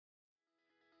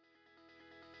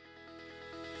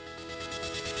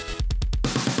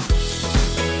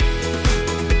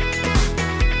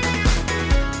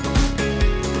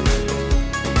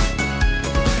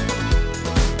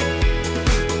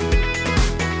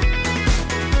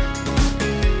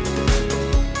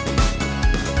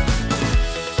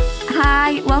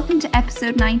Hi, welcome to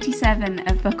episode 97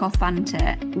 of Book Off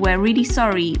Banter. We're really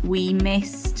sorry we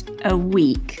missed a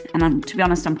week, and to be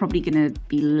honest, I'm probably going to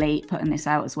be late putting this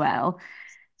out as well.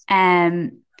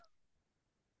 I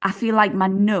feel like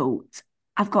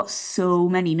I've got so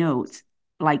many notes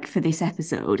like for this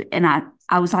episode, and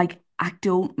I was like,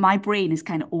 my brain is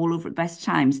kind of all over at the best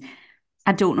times.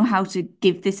 I don't know how to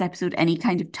give this episode any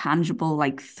kind of tangible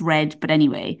like thread, but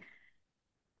anyway,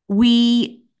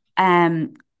 we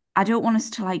I don't want us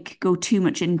to like go too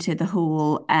much into the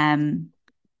whole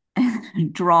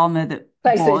drama that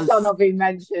Places was shall not be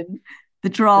mentioned. the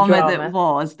The drama that drama.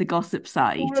 was the gossip All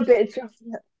site. a bit of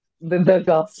the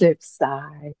gossip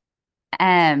side.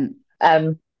 Um,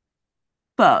 Um,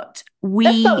 but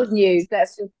let's start we with news.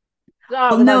 Let's just start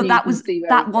well with our no, news and see where we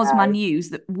that was my go. news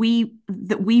that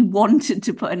we wanted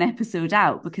to put an episode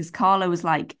out because Carla was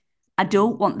like, I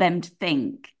don't want them to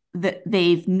think that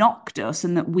they've knocked us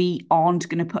and that we aren't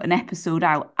going to put an episode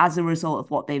out as a result of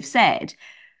what they've said.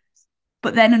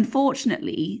 But then,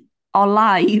 unfortunately, our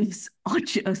lives are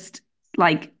just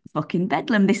like fucking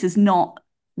bedlam. This is not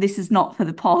for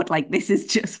the pod. Like, this is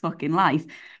just fucking life.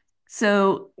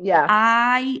 So Yeah.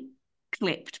 I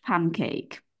clipped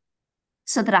Pancake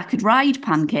so that I could ride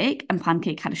Pancake, and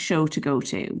Pancake had a show to go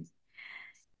to.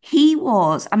 He's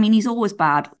always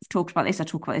bad. I've talked about this. I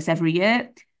talk about this every year.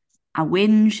 I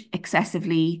whinge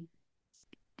excessively.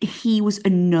 He was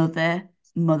another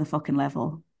motherfucking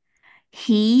level.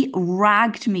 He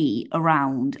ragged me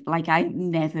around like I've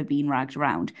never been ragged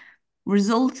around,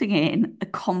 resulting in a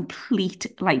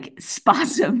complete like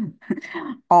spasm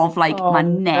of like my Oh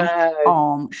neck, no.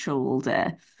 arm,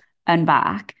 shoulder, and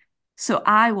back. So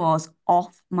I was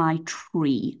off my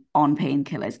tree on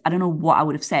painkillers. I don't know what I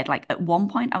would have said. Like at one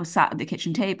point, I was sat at the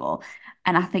kitchen table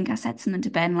and I think I said something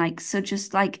to Ben, like, so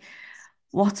just like,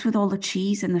 what's with all the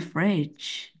cheese in the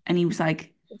fridge? And he was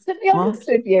like, To be what? honest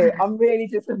with you, I'm really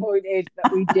disappointed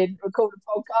that we didn't record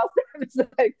a podcast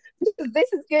episode because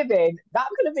this is giving. That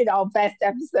could have been our best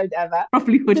episode ever.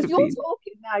 Probably would Because have you're been.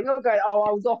 talking now, you're going, "Oh,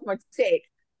 I was off my tick,"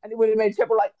 and it would have made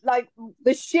trouble. Like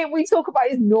the shit we talk about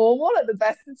is normal at the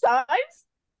best of times.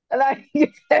 And like, it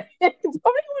probably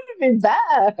would have been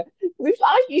better.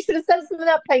 You should have said something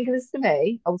about painkillers to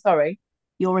me. Oh, sorry.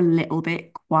 You're a little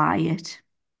bit quiet,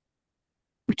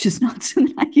 which is not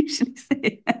something I usually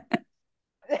say.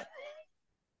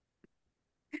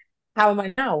 How am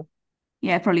I now?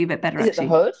 Yeah, probably a bit better Is it the actually.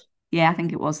 hood? Yeah, I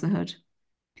think it was the hood.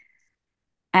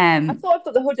 I Um, thought I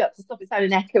put the hood up to stop it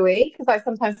sounding echoey because I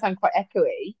sometimes sound quite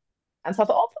echoey. And so I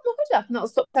thought, I'll put the hood up and that'll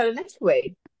stop sounding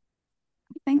echoey.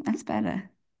 I think that's better.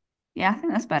 Yeah, I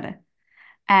think that's better.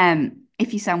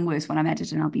 If you sound worse when I'm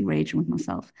editing, I'll be raging with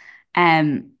myself.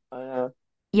 Um, Uh,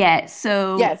 yeah, yeah,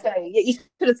 so so you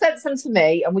could have sent some to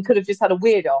me and we could have just had a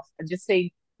weird off and just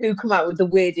seen who come out with the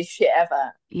weirdest shit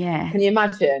ever. yeah. Can you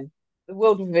imagine? The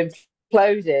world would have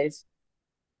imploded.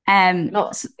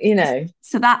 Not, So, you know.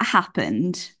 so that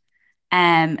happened.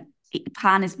 Um,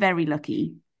 Pan is very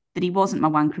lucky that he wasn't my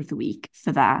wanker of the week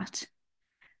for that.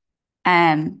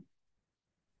 Um,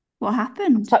 what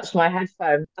happened? I touched my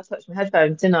headphone,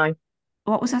 didn't I?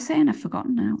 What was I saying? I've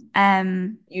forgotten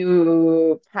now.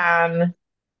 You pan.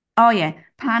 Oh yeah,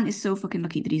 Pan is so fucking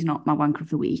lucky that he's not my wanker of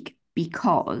the week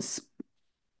because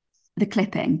the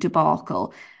clipping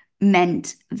debacle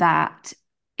meant that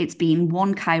it's been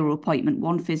one chiro appointment,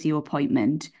 one physio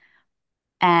appointment,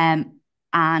 um,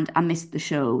 and I missed the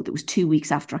show that was 2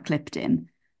 weeks after I clipped him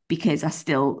because I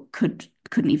still couldn't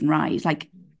even ride. Like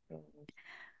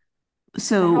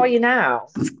So how are so you now?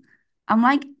 I'm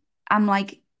like I'm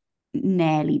like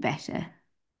nearly better.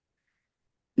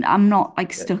 I'm not like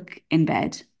Good. stuck in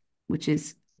bed, which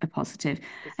is a positive.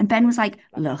 This And is Ben good. was like,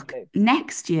 That's look, good.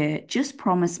 next year, just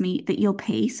promise me that you'll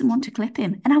pay someone to clip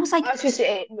him. And I was like, I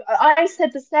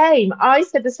said the same. I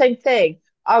said the same thing.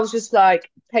 I was just like,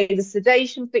 pay the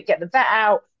sedation fit, get the vet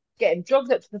out, get him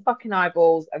drugged up to the fucking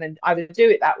eyeballs, and then either do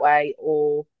it that way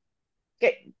or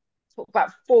get talk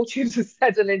about fortunes of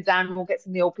settling down or get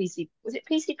some of the old PC. Was it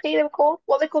PCP they were called?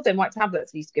 What they called them? White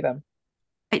tablets we used to give them.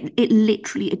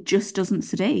 it just doesn't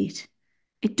sedate.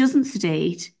 It doesn't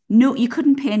sedate. No, you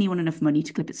couldn't pay anyone enough money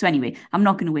to clip it. So anyway, I'm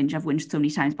not going to whinge. I've whinged so many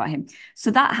times by him.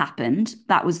 So that happened.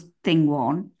 That was thing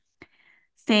one.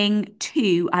 Thing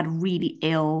two, I had really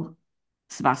ill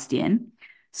Sebastian.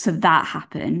 So that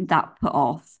happened. That put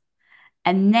off.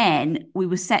 And then we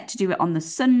were set to do it on the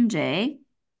Sunday.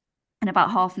 And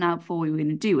about half an hour before we were going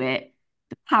to do it,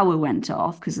 the power went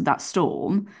off because of that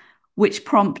storm, which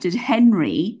prompted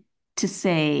Henry to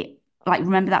say, like,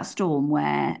 remember that storm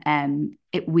where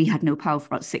we had no power for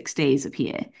about 6 days up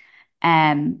here?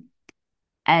 Um,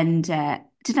 and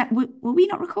Were we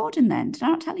not recording then? Did I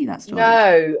not tell you that story?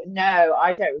 No, no,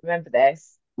 I don't remember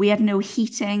this. We had no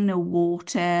heating, no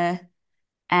water,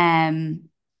 um,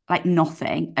 like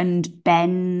nothing. And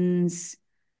Ben's,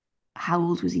 how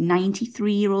old was he?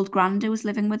 93-year-old granddad was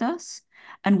living with us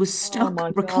and was Oh stuck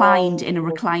my reclined in a God.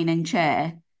 reclining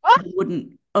chair. Ah,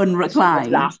 Wouldn't I shouldn't have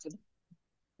unrecline. laughed.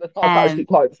 I thought that was Um,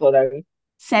 quite funny.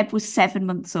 Seb was 7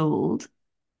 months old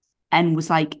and was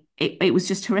like, it was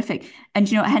just horrific. And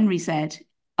you know what Henry said?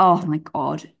 Oh my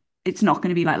God, it's not going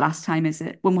to be like last time, is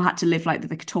it? When we had to live like the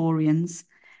Victorians.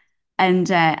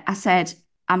 And I said,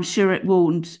 I'm sure it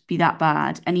won't be that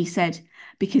bad. And he said,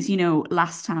 because,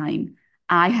 last time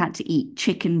I had to eat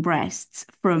chicken breasts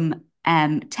from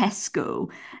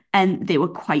Tesco and they were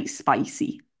quite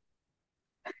spicy.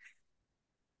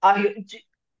 I,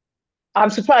 I'm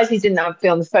surprised he didn't have to be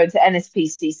on the phone to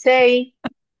NSPCC,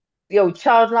 the old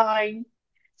child line.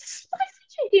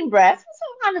 Spicy chicken breast. What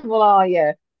sort of animal are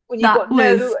you? When you've That got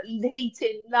no was,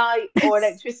 heating, light, or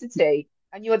electricity,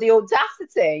 and you're the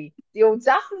audacity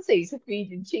to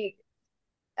feed your cheek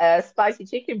spicy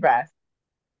chicken breast.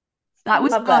 that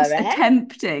was us Mother, eh?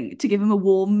 attempting to give him a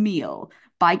warm meal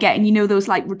by getting, those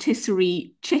like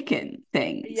rotisserie chicken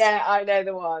things. Yeah, I know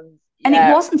the ones. And it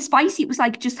Yeah. wasn't spicy. It was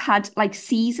like just had like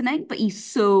seasoning, but he's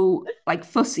so like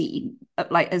fussy,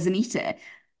 like as an eater,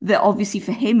 that obviously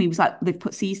for him, he was like, they've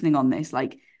put seasoning on this.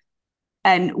 Like,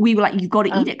 and we were like, you've got to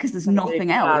eat it because there's I'm a big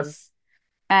nothing fan. else.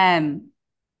 Um,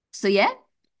 so yeah.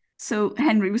 So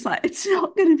Henry was like, it's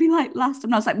not going to be like last time.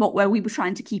 And I was like, what, where we were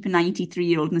trying to keep a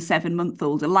 93-year-old and a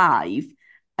 7-month-old alive,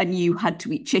 and you had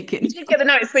to eat chicken. You did get the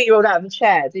 93-year-old out of the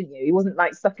chair, didn't you? He wasn't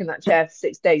like stuck in that chair for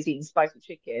 6 days eating spicy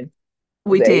chicken,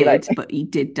 was We he? did, Like, but he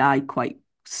did die quite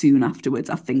soon afterwards.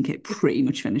 I think it pretty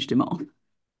much finished him off.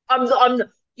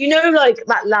 like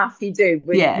that laugh you do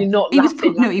when Yeah, you're not he was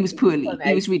laughing no, like he it's was going to be poorly.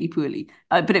 He funny. was really poorly.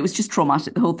 But it was just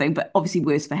traumatic, the whole thing. But obviously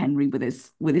worse for Henry with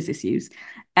his issues.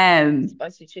 Um,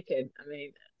 Spicy chicken. I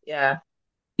mean, yeah.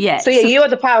 yeah. So yeah, So you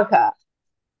had the power cut,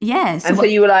 yeah. and so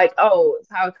you were like, "Oh,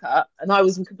 power cut," and I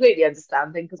wasn't completely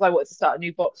understanding because I wanted to start a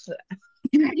new box,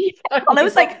 a I new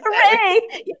was like, box set.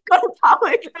 hooray! You've got a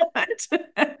power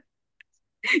cut.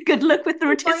 Good luck with the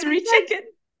My rotisserie intention, chicken.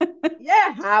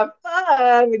 yeah, have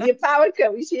fun with your power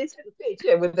cut. We should take a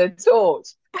picture with a torch,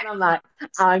 and I'm like,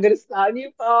 I'm gonna start a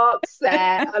new box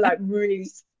set. I like really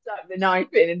stuck the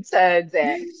knife in and turned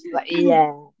it. Like,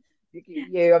 yeah, look at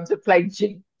you. I'm just playing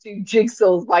two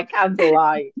jigsaws by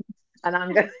candlelight, and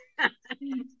I'm gonna.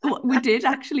 We did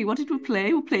actually. What did we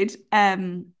play? We played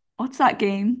what's that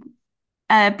game?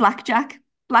 Blackjack.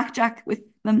 Blackjack with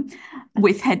them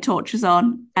with head torches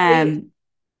on.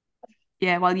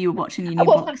 Yeah, while you were watching your new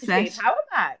What time box did you get your set. power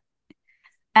back?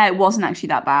 It wasn't actually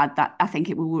that bad. That I think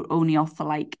we were only off for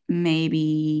like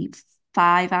maybe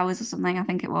 5 hours or something, I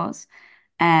think it was.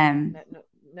 No, Um, no,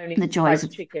 no need the for joys spicy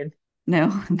of chicken. no,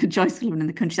 the joys of living in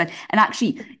the countryside. And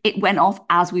actually it went off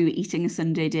as we were eating a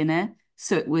Sunday dinner.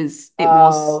 So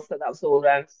Oh, so that was all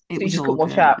then. it So you was just all couldn't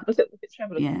wash out. good. Look at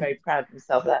Trevor looking Yeah. very proud of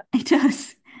himself there. It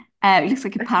does. It looks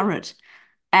like a parrot.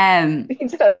 Um,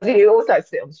 He also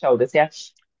sit on the shoulders, yeah.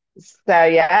 So so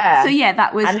yeah. yeah,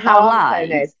 that was And our how are the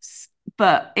ponies? lives,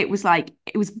 but it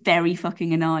was very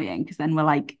fucking annoying because then we're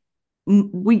like,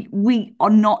 we are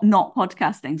not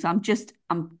podcasting, so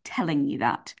I'm telling you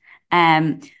that.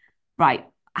 Um, right,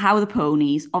 how are the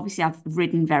ponies? Obviously, I've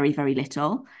ridden very very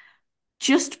little.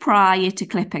 Just prior to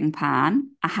clipping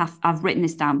Pan, I've written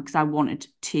this down because I wanted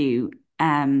to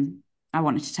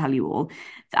tell you all.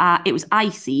 It was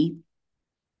icy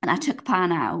and I took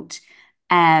Pan out.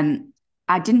 Um,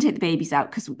 I didn't take the babies out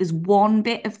because there's one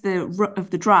bit of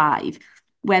the drive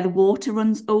where the water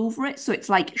runs over it, so it's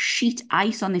like sheet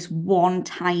ice on this one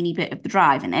tiny bit of the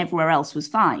drive, and everywhere else was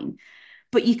fine.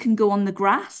 But you can go on the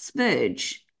grass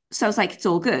verge, so I was like, it's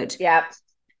all good. Yeah.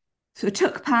 So I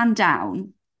took Pan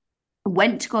down,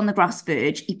 went to go on the grass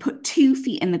verge. He put 2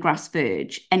 feet in the grass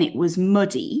verge, and it was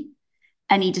muddy,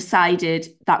 and he decided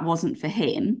that wasn't for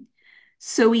him.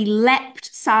 So he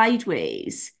leapt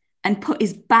sideways and put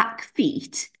his back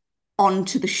feet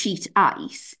onto the sheet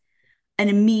ice and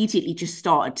immediately just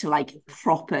started to like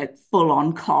proper full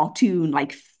on cartoon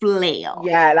like flail.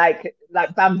 Yeah, like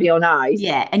Bambi on ice,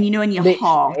 Yeah. And in your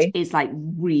heart literally. is like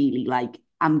really like,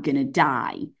 I'm gonna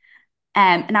die.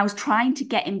 And I was trying to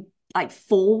get him like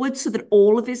forward so that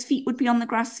all of his feet would be on the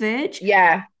grass verge.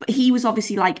 Yeah. But he was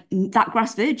obviously like, that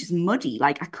grass verge is muddy.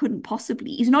 Like I couldn't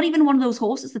possibly. He's not even one of those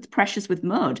horses that's precious with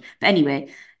mud. But anyway,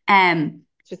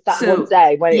 Just that one so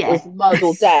day when it yeah, was mud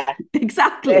or death.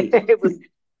 exactly. It was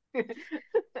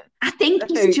I think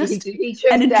he's he, just he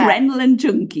an chose death. adrenaline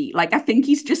junkie. Like I think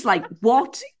he's just like,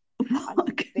 what? I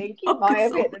Fuck, think you might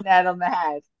have hit Fuckasaurus. the nail on the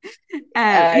head.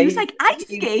 He was like, ice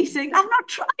You skating. I've not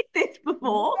tried this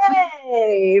before.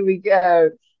 Yay! Here we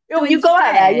go. So You go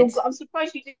out there. instead, I'm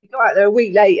surprised you didn't go out there a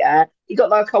week later. You got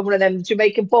like on one of them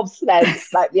Jamaican bobsleds,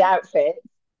 like the outfit.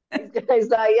 He's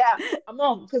like, yeah, I'm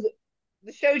on because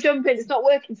the show jumping. It's not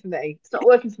working for me. It's not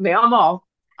working for me. I'm off.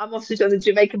 I'm off to do the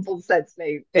Jamaican bobsled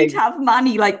he'd thing. have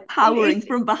Manny like powering He's,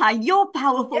 from behind. You're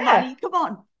powerful, yeah. Manny. Come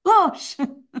on, push.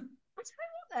 I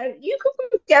tell you what, though, you could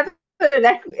put together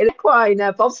an equine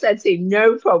bobsled team,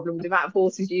 no problem. With the amount of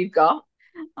horses you've got.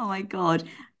 Oh my God.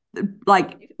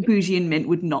 Like Bougie and Mint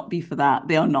would not be for that.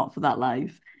 They are not for that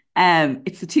life.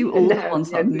 It's the two older No,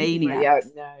 ones that yeah, are Booty would, yeah,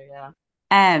 maniacs. no, yeah.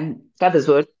 Um, Feathers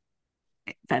would.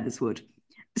 Feathers would.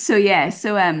 So yeah,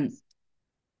 so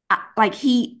like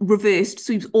he reversed,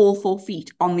 so he was all 4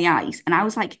 feet on the ice. And I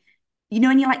was like, and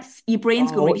you're like your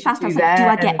brain's Oh, going really what you fast. I do was like, do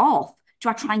I get then? off? Do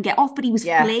I try and get off? But he was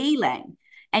Yeah, flailing.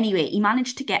 Anyway, he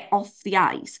managed to get off the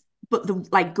ice, but the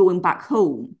like going back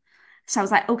home. So I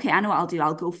was like, okay, I know what I'll do.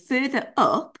 I'll go further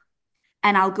up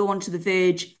and I'll go onto the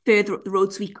verge further up the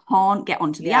road so he can't get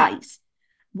onto the yeah, ice.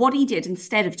 What he did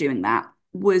instead of doing that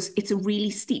was it's a really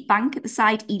steep bank at the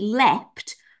side. He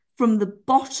leapt from the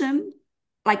bottom,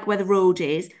 like where the road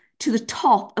is, to the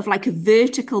top of like a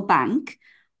vertical bank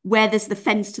where there's the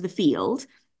fence to the field.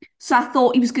 So I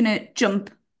thought he was going to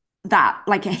jump that,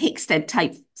 like a Hickstead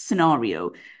type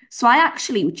scenario. So I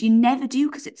actually, which you never do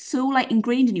because it's so like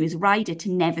ingrained in you as a rider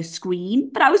to never scream.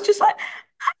 But I was just like,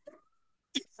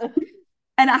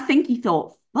 and I think he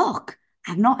thought, fuck,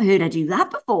 I've not heard her do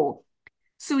that before.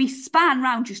 So he span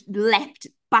round, just leapt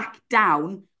back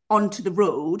down onto the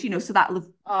road, so that'll have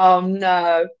Oh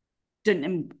no. done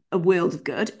him a world of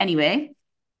good. Anyway,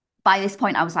 by this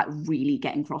point, I was like really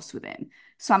getting cross with him.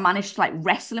 So I managed to like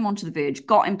wrestle him onto the verge,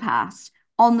 got him past.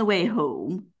 On the way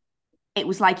home, it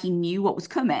was like he knew what was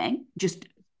coming, just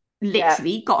Yeah.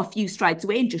 literally got a few strides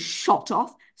away and just shot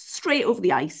off straight over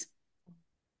the ice.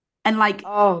 And like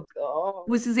Oh God.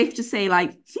 was as if to say,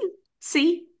 like,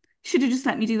 see, should have just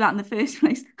let me do that in the first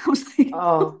place. I was like,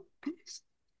 Oh,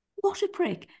 what a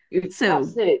prick. that's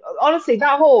So it. Honestly,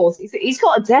 that horse, he's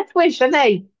got a death wish, hasn't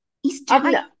he? he's just I've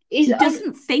like, n- he's he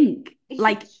doesn't think he's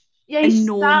like yeah, a he's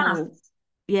staffed. normal,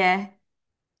 yeah.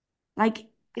 Like,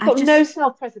 He's I've got no just,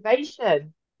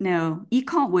 self-preservation. no, you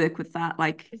can't work with that.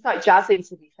 Like, It's like Jazzy,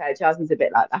 to be fair. Jazzy's a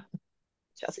bit like that.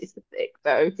 Jazzy's a thick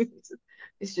though.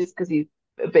 It's just because he's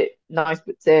a bit nice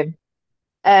but Tim.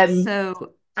 Um,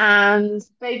 so and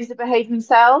babies that behave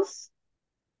themselves.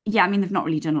 yeah, I mean, they've not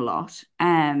really done a lot.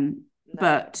 No,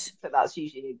 But so that's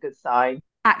usually a good sign,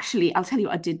 actually, I'll tell you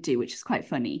what I did do, which is quite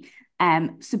funny.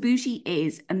 Sabushi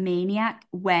is a maniac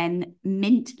when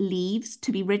Mint leaves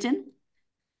to be ridden.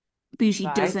 Bougie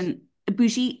right? doesn't.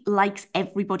 Bougie likes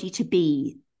everybody to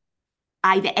be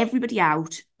either everybody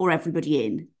out or everybody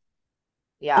in.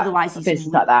 Yeah, Otherwise, I've been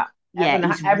just like that. yeah,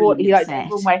 he's Everyone, really he likes upset.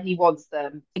 everyone where he wants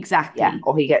them. Yeah, Exactly.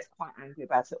 or he gets quite angry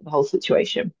about it, the whole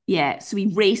situation. Yeah. So he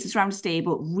races around the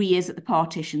stable, rears at the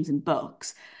partitions and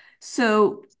bucks.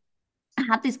 So I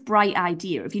had this bright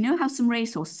idea of, how some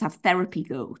racehorses have therapy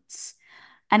goats,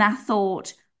 and I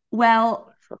thought, Oh well,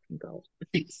 my fucking god!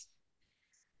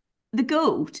 the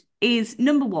goat is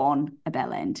number one, a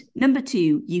bell end, number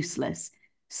two, useless.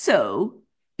 So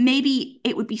maybe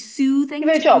it would be Give soothing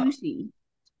it a to job. Bougie.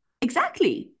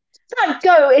 Exactly. That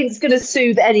goat is going to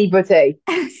soothe anybody.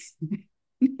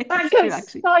 That It's true, goat's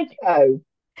actually. psycho.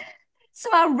 So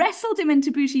I wrestled him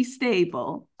into Bougie's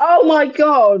stable Oh my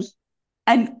god!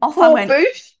 and Poor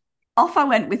Boosh. off I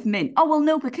went with Mint. Oh well,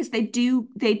 no, because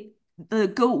the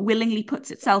goat willingly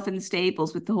puts itself in the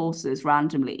stables with the horses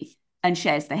randomly and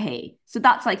shares the hay. So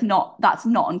that's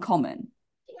not uncommon.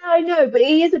 Yeah, I know, but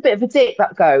he is a bit of a dick,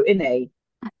 that goat, isn't he?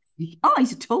 Oh,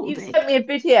 he's a total You sent dick. me a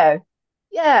video.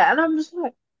 Yeah, and I'm just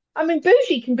like, I mean,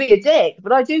 Bougie can be a dick,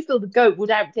 but I do feel the goat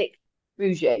would outdick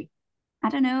Bougie. I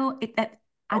don't know.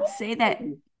 I'd say that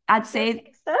Oh, I'd don't say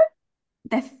think so.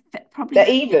 they're probably They're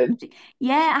even. 50.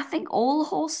 Yeah, I think all the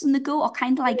horses and the goat are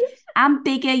kind of like, I'm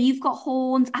bigger, you've got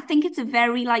horns. I think it's a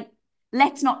very like,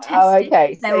 let's not Oh, test it.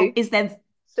 okay. There is their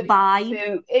So, so vibe.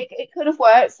 it could have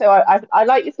worked. So I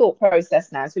like your thought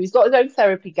process now. So he's got his own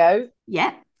therapy goat.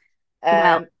 Yeah.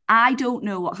 Well, Um, I don't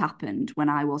know what happened when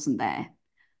I wasn't there,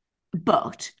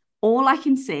 but all I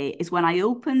can say is when I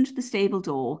opened the stable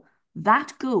door,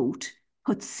 that goat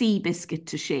put Seabiscuit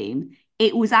to shame.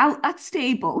 It was out that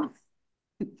stable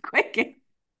quicker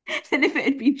than if it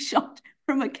had been shot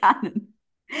from a cannon.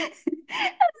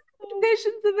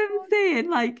 Visions of him saying,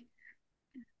 like,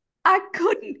 I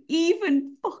couldn't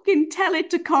even fucking tell it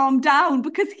to calm down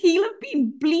because he'll have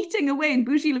been bleating away and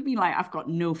Bougie'll have been like, I've got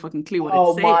no fucking clue what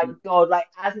it's Oh my saying. God, like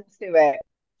adding to it.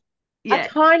 I Yeah.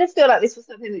 kind of feel like this was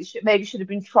something that should have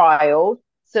been trialed.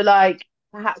 So like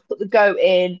perhaps put the goat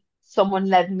in, someone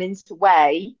led them into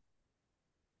way,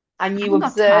 and I you haven't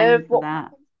got time observe for what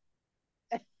that. happens.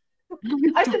 I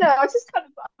haven't got I don't know. time. I'm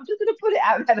just gonna put it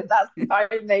out there that that's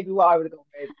kind of maybe what I would have gone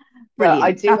with. But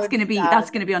I Brilliant. do That's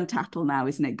understand gonna be on Tattle now,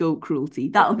 isn't it? Goat cruelty.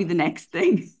 That'll be the next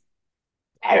thing.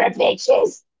 they're a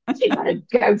bitches. She got a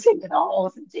goat in with a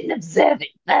horse and didn't observe it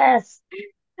first.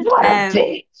 What a Um,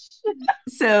 bitch.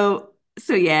 so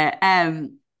yeah,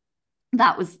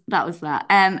 that was that.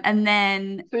 And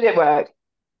then So it didn't work.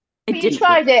 it But you didn't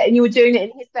work. tried it and you were doing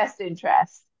it in his best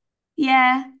interest.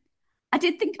 Yeah. I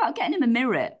did think about getting him a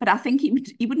mirror, but I think he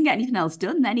wouldn't get anything else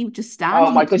done. Then he would just stand Oh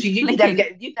and my he'd God, be flicking.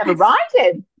 you'd never ride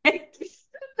him. He'd be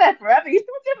stood there forever. You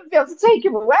would never be able to take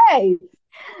him away.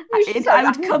 He's just I like,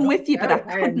 would I'm come not with you, but I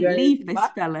going. couldn't leave this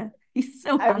fella. He's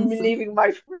so I'm handsome. leaving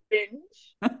my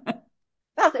fringe.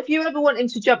 That's if you ever want him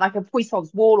to jump like a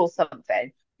Poisson's wall or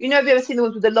something. You know, have you ever seen the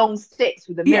ones with the long sticks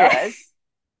with the Yeah. mirrors?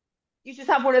 You just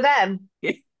have one of them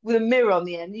with a mirror on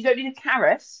the end. You don't need a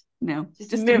carrot, No,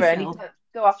 just a just mirror, and he himself. can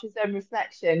go after his own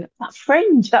reflection. That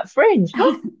fringe.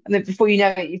 And then before you know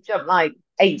it, you've jumped like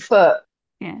 8 foot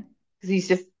Yeah. because he's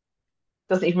just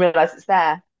doesn't even realize it's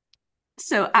there.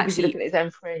 So Too busy looking actually, at his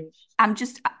own fringe. I'm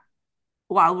just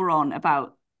while we're on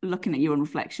about looking at your own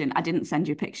reflection, I didn't send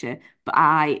you a picture, but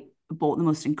I bought the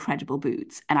most incredible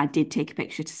boots and I did take a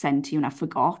picture to send to you and I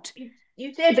forgot.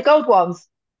 You did the gold ones,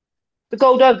 the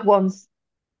gold Ugg ones.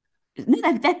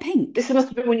 No, they're pink. This must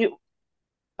have been when you.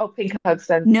 Oh, pink Uggs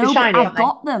then. They're No, but shiny, I've aren't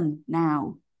they? got them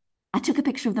now. I took a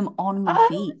picture of them on my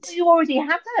Oh, so feet. you already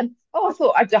had them. Oh,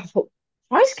 I thought,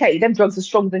 Christ, Katie, them drugs are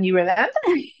stronger than you remember.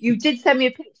 You did send me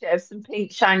a picture of some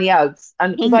pink shiny Uggs,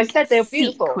 and because I Pink said they were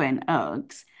beautiful. sequin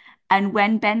Uggs. And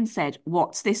when Ben said,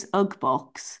 "What's this Ugg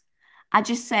box?" I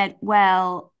just said,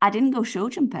 "Well, I didn't go show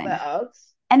They're jumping."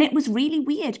 Uggs. And it was really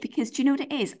weird because do you know what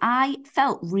it is? I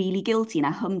felt really guilty and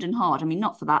I hummed and hawed. I mean,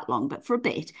 not for that long, but for a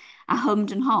bit. I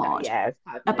hummed and Oh, hawed yeah, it's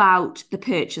bad, isn't it? about the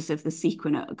purchase of the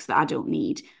sequin Uggs that I don't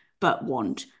need but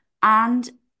want. And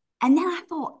and then I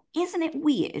thought, isn't it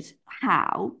weird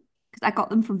how? Because I got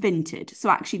them from Vinted, so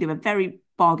actually they were very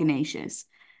bargainacious.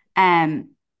 Um,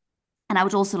 and I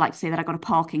would also like to say that I got a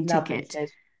parking Love ticket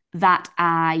vintage. that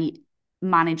I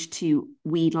managed to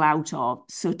wheedle out of,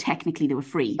 so technically they were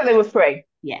free. So they were free.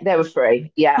 Yeah. They were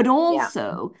free. Yeah, But yeah.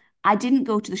 also, I didn't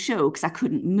go to the show because I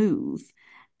couldn't move.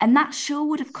 And that show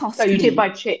would have So cost you did me, buy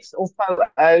chips or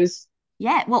photos.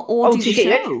 yeah, well, or Oh, do did the you get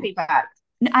your entry show. fee back?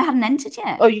 No, I hadn't entered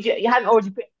yet. Oh, you hadn't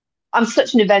already. I'm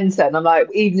such an eventer, and I'm like,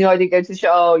 even though I didn't go to the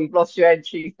show, oh, you've lost your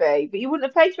entry fee, but you wouldn't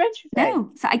have paid your entry fee.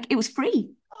 No, so it was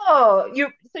free. Oh,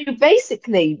 you're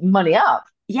basically money up.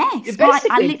 You're Yes, well,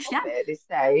 I basically in literally profit am. at this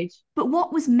stage. But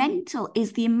what was mental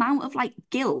is the amount of like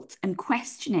guilt and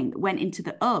questioning that went into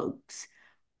the Uggs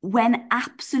when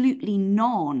absolutely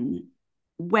none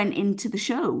went into the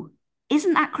show.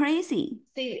 Isn't that crazy?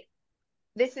 See,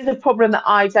 this is a problem that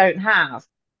I don't have.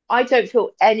 I don't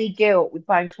feel any guilt with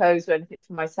buying clothes or anything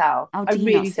for myself. Oh, I do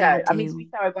you not really see? I don't. I mean, to be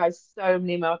do. fair, I buy so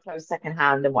many more clothes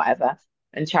secondhand and whatever,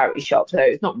 and charity shops, so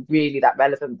it's not really that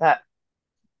relevant. But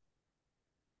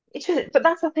it's just, but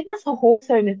I think that's a horse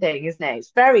owner thing, isn't it?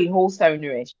 It's very horse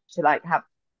ownerish to like have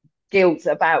guilt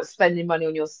about spending money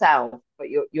on yourself, but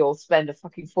you'll spend a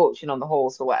fucking fortune on the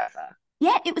horse or whatever.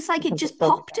 Yeah, it was like It's it some sort just of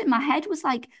popped self-defense. in my head. Was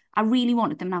like I really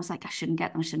wanted them, and I was like, I shouldn't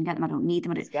get them. I shouldn't get them. I don't need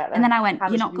them. Just get And then them. I went, How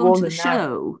you're much have not you going to worn the them now?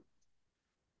 show.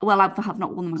 Well, I have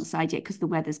not worn them outside yet because the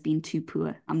weather's been too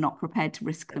poor. I'm not prepared to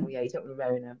risk Oh them yeah, you don't want to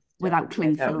ruin them. without Yeah,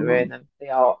 cling don't want to film ruin on. them. They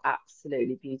are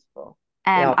absolutely beautiful.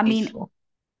 They are I mean, beautiful.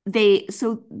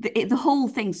 the whole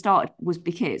thing started was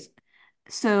because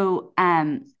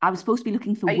I was supposed to be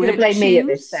looking for Are you going to work blame me at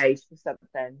this shoes. stage for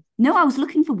something? No, I was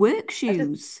looking for work I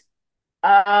just, shoes.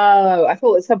 oh, I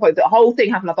thought at some point the whole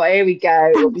thing happened. I thought, here we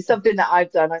go. It'll be something that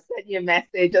I've done. I sent you a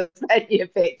message, I sent you a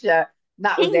picture. And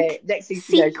that was Pink it. Next thing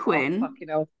she knows, oh, sequin fucking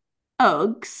hell.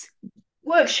 Uggs.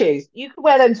 Work shoes. You can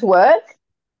wear them to work.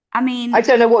 I I mean,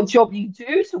 don't know what job you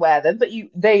do to wear them, but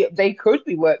they could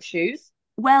be work shoes.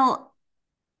 well,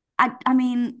 I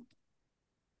mean,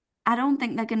 I don't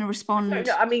think they're going to I don't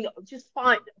know. respond. I mean, just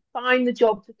find the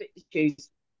job to fit the shoes.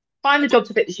 Find the job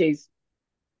to fit the shoes.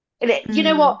 And you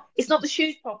know Mm, what? It's not the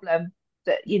shoes problem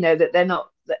that that they're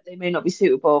not that they may not be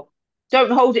suitable.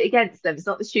 Don't hold it against them. It's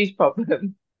not the shoes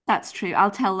problem. that's true.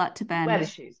 I'll tell that to Wear the Ben.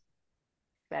 shoes.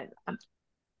 Ben,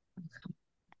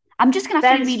 I'm just going to have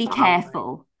to be Ben's really fine.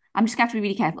 careful. I'm just going to have to be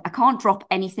really careful. I can't drop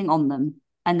anything on them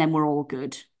and then we're all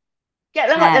good. Get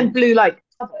them like them Um, blue like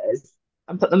covers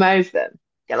and put them over them.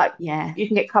 Get like yeah, you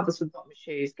can get covers for the bottom of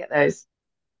shoes. Get those.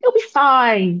 It'll be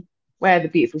fine. Wear the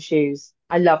beautiful shoes.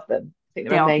 I love them. I think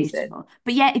they they're are amazing. beautiful.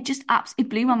 But yeah, it just it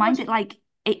blew my mind.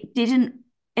 It didn't,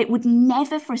 it would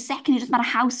never for a second, it doesn't matter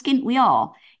how skint we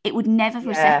are, it would never for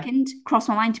a Yeah, second cross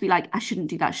my mind to be like, I shouldn't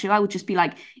do that shoe. I would just be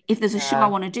like, if there's a shoe I no,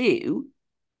 want to do,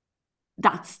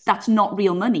 that's not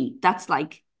real money. That's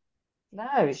like no,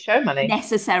 it's show money.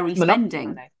 necessary It's monopoly spending.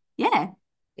 money. Yeah,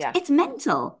 Yeah. it's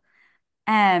mental.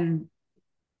 Um,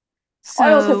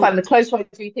 I also so find the closer I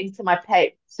do things to my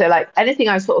pay, so like anything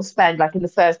I sort of spend like in the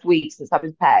first week since I've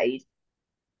been paid,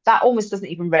 that almost doesn't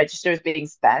even register as being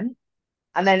spent.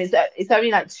 And then it's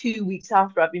only like 2 weeks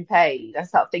after I've been paid, I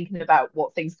start thinking about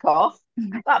what things cost.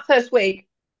 That first week,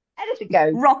 anything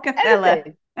goes, Rockefeller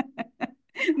anything.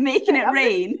 making Yeah, it I'm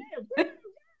living rain.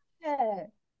 yeah.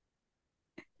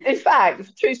 In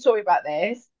fact, true story about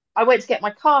this. I went to get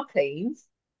my car cleaned,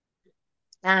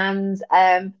 and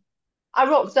I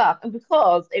rocked up, and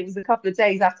because it was a couple of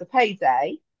days after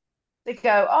payday, they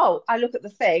go, "Oh, I look at the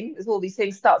thing. There's all these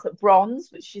things. Starts at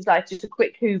bronze, which is like just a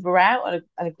quick hoover out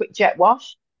and a quick jet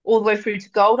wash, all the way through to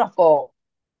gold." I thought,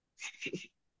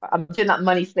 I'm doing that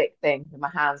money flick thing with my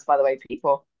hands, by the way,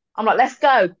 people. I'm like, let's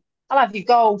go. I'll have you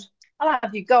gold. I'll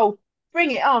have you gold.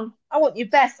 Bring it on. I want you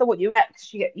best. I want you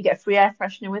X. You get a free air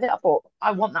freshener with it. I thought,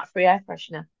 I want that free air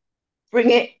freshener.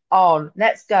 Bring it on.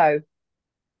 Let's go.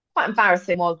 Quite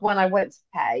embarrassing was when I went to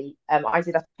pay, I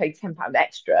did have to pay £10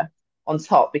 extra on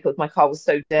top because my car was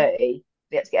so dirty.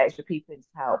 They had to get extra people in to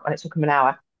help, and it took them an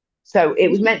hour. So it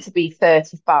was meant to be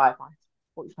 35. I had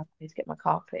 45 to get my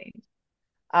car cleaned.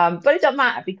 But it doesn't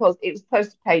matter because it was close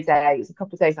to payday. It was a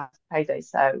couple of days after payday,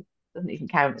 so it doesn't even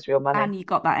count as real money. And you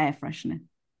got that air freshener.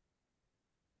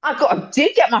 I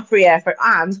did get my free air for it,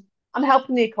 and I'm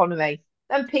helping the economy.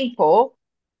 Then people,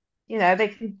 they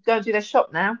can go and do their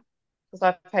shop now because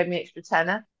I've paid me extra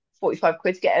tenner, 45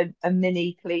 quid to get a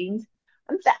mini cleaned.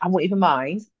 And that I won't even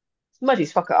mind. It's muddy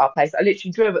as fuck at our place. I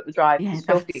literally drove up the drive, it Yeah, was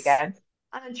filthy that's again.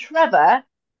 And then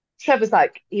Trevor's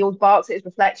like, he always barks at his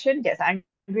reflection, gets angry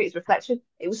at his reflection.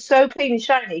 It was so clean and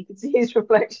shiny, you could see his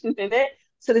reflection in it.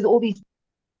 So there's all these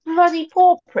bloody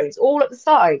paw prints all at the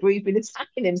side where he's been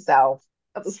attacking himself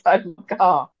at the side of the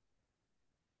car.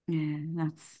 yeah,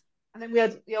 that's And then we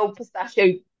had the old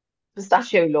pistachio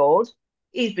lord.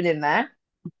 He's been in there.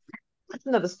 That's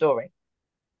another story.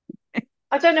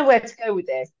 I don't know where to go with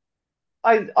this.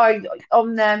 I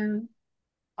on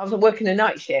I was working a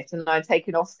night shift and I'd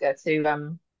taken Oscar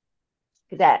to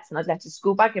cadets and I'd left his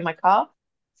school bag in my car.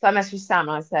 So I messaged Sam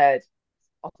and I said,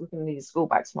 Oscar's going to need a school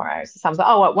bag tomorrow. So Sam's like,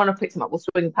 oh, when I picked him up, we'll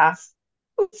swing past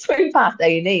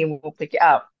A&E and we'll pick it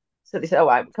up. So they said, all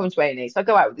right, we're coming to A&E. So I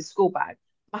go out with this school bag.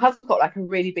 My husband's got like a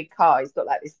really big car. He's got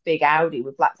like this big Audi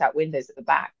with blacked out windows at the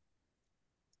back.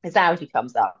 His Audi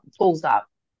comes up, pulls up.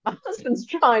 My husband's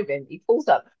driving. He pulls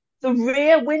up. The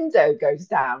rear window goes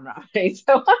down, right?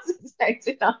 So I was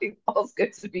expecting Oscar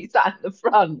to be sat in the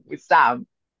front with Sam.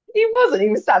 He wasn't. He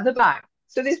was sat in the back.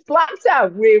 So this blacked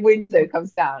out rear window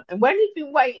comes down. And when he'd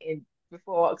been waiting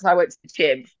before, because I went to the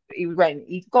gym, he was waiting.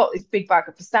 He'd got this big bag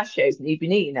of pistachios and he'd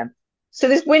been eating them. So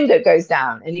this window goes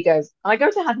down and he goes, and I go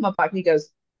to hand him my bag and he goes,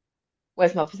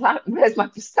 where's my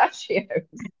pistachios?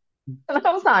 And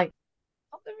I was like,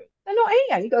 oh, they're not here.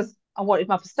 And he goes, I wanted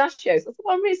my pistachios. I said,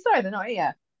 well, I'm really sorry, they're not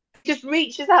here. He just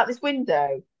reaches out this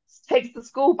window, takes the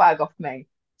school bag off me,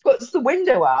 puts the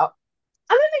window up,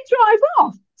 and then they drive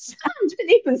off. Sam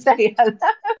didn't even say hello,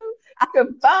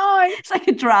 goodbye. it's like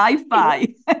a drive-by.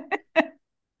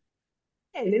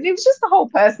 And it was just the whole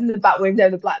person in the back window,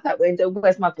 the blacked out window,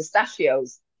 where's my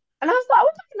pistachios? And I was like,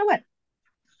 I went,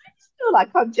 I feel like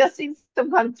I'm just in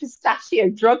some kind of pistachio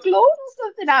drug lord or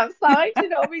something outside,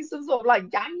 I mean, some sort of like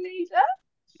gang leader.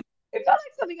 It felt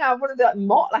like something out of one of the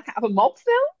like out of a mob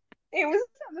film. It was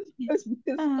some of the most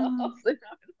Oh. bizarre.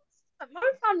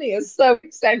 My family is so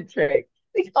eccentric.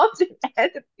 They can't do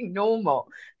anything normal.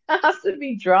 There has to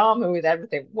be drama with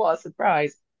everything. What a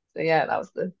surprise. So yeah, that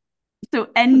was So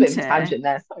a bit of a enter, tangent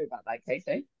there. Sorry about that,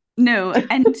 Katie. no,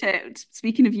 enter,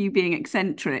 speaking of you being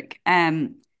eccentric,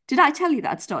 did I tell you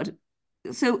that I'd started?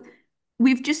 So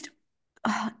we've just,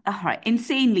 all right,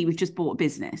 insanely, we've just bought a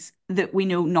business that we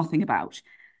know nothing about.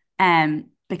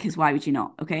 Because why would you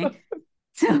not? Okay.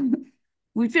 So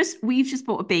we've just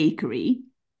bought a bakery.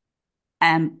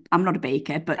 I'm not a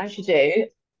baker, but As you do.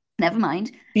 never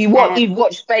mind. You've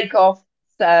watched Bake Off,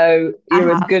 so I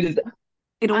you're as have. good as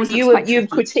It and always looks quite you've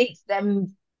tricky. critiqued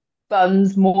them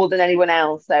buns more than anyone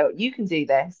else, so you can do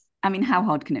this. I mean, how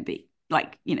hard can it be?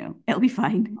 Like, it'll be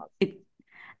fine.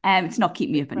 It's not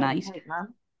keeping me Big up at brain night. cake,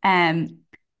 man. Um,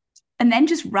 And then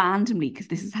just randomly, because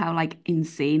this is how like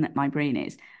insane that my brain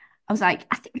is, I was like,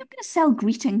 I think I'm going to sell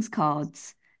greetings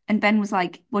cards. And Ben was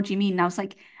like, what do you mean? And I was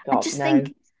like, I God, just no.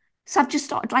 think, so I've just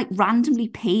started like randomly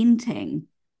painting.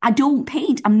 I don't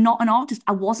paint. I'm not an artist.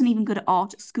 I wasn't even good at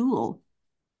art at school.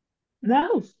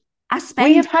 No. I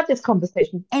We have spend had this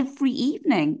conversation. every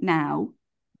evening now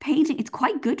painting. It's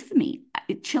quite good for me.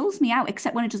 It chills me out,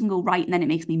 except when it doesn't go right, and then it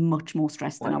makes me much more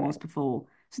stressed than I was Okay. before.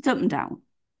 So it's up and down,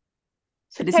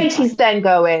 So but isn't Katie's right. then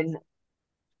going,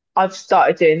 I've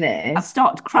started doing I've this.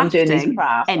 started I'm doing these crafting.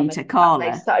 crafts. I'm Enter making crafts.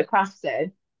 They've Carla. started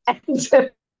crafting.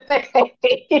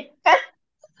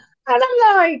 And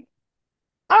I'm like,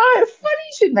 oh, funny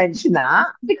you should mention that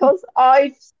because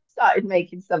I've started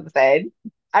making something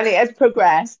and it has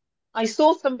progressed. I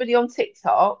saw somebody on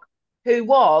TikTok who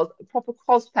was a proper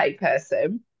cosplay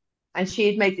person and she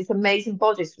had made this amazing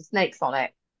bodice with snakes on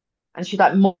it. And she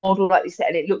like modeled like this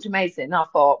and it looked amazing. And I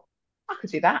thought, I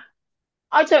could do that.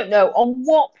 I don't know on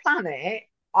what planet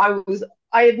I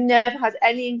have never had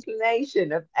any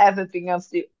inclination of ever being able to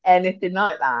do anything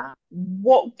like that.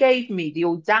 What gave me the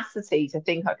audacity to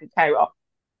think I could carry it off?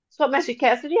 So I messaged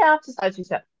Kate. I said, yeah, I've decided to do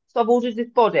that. So I've ordered this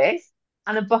bodice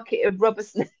and a bucket of rubber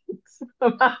snakes.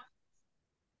 I'm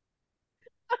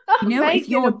You know, if making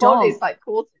your a bodice dog like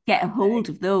quarter get a snake. hold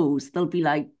of those, they'll be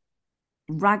like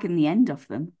ragging the end off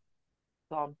them.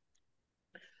 Gone.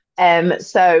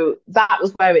 So that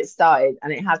was where it started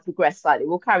and it has progressed slightly.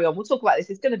 We'll carry on. We'll talk about this.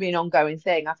 It's going to be an ongoing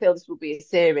thing. I feel this will be a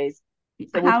series.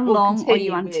 So How we'll long are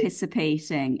you continue with.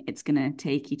 anticipating it's going to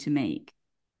take you to make?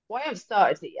 Well, I haven't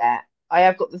started it yet. I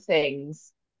have got the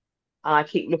things and I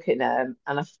keep looking at them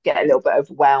and I get a little bit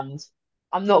overwhelmed.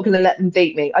 I'm not going to let them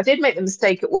beat me. I did make the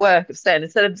mistake at work of saying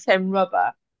instead of saying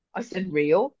rubber, I said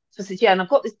real. So I said, yeah, and I've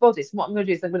got this bodice. And what I'm going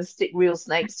to do is I'm going to stick real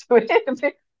snakes to it.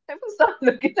 Everyone started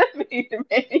looking at me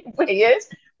really weird.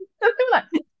 I'm like,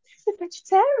 she's a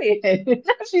vegetarian.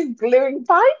 Now she's gluing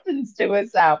pythons to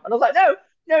herself. And I was like, no,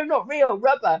 no, not real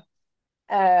rubber.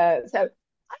 So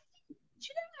I think,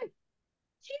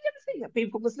 do you never think that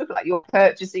people just look at like your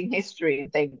purchasing history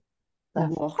and think, the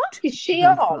fuck What is she the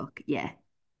on? fuck? Yeah.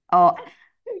 Oh,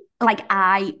 like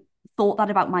I thought that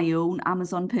about my own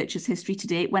Amazon purchase history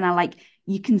today when I like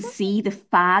you can see the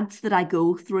fads that I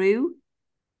go through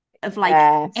of like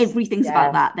Yes, everything's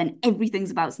about yes, that, then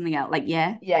everything's about something else. Like,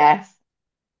 yeah. yes.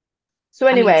 So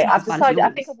I mean, it's anyway, not I've as bad as decided. I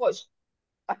think yours. I've watched.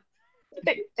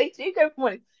 They do go for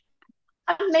one.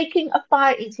 I'm making a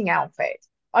fire eating outfit.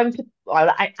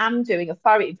 I am doing a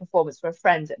fire eating performance for a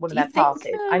friend at one of Do you their think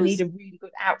parties. I need those a really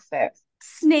good outfit.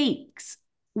 snakes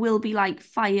will be like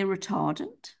fire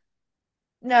retardant?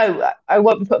 No, I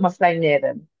won't be putting my flame near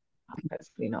them.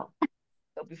 Hopefully not.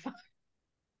 It'll be fine.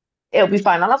 It'll be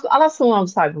fine. I'll have someone on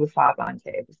the side with a fire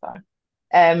blanket. It'll be fine.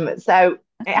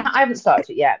 I haven't started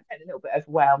it yet. I'm getting a little bit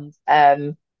overwhelmed.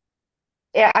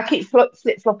 Yeah, I keep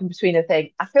flip-flopping between a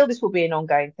thing. I feel this will be an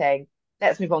ongoing thing.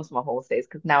 Let's move on to my horses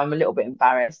because now I'm a little bit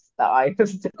embarrassed that I have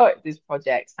started this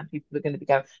project and people are going to be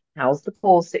going, how's the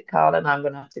corset, Carl? And I'm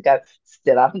going to have to go,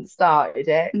 still haven't started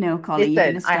it. No, Carla, you're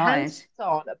Listen, gonna I start handed it.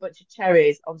 on a bunch of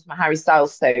cherries onto my Harry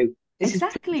Styles suit. This is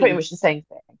pretty Exactly. much the same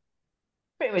thing.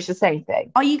 Pretty much the same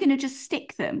thing. Are you gonna just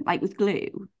stick them like with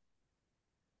glue?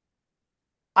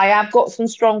 I have got some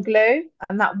strong glue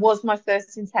and that was my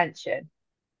first intention.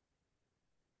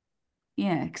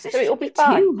 Yeah, because it So it'll shouldn't be be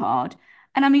fine. too hard.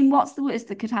 And I mean, what's the worst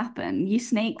that could happen? Your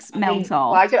snakes I melt mean,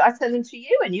 well, off. I send them to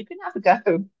you and you can have a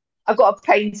go. I've got to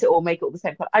paint it or make it all the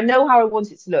same color. I know how I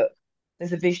want it to look.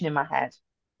 There's a vision in my head.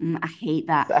 I hate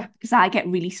that So because I get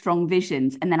really strong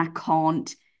visions and then I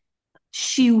can't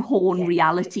shoehorn get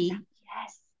reality.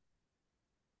 yes.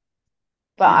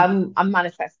 But No. I'm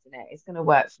manifesting it. It's gonna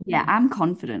work for Yeah, me. I'm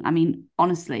confident. I mean,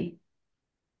 honestly,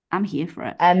 I'm here for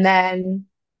it. And then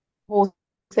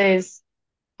horses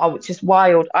are just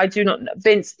wild. I do not know.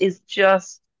 Vince is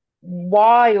just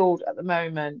wild at the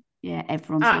moment. Yeah,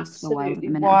 everyone's horses are wild at the Absolutely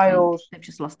minute, I think. wild. They've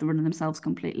just lost the run of themselves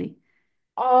completely.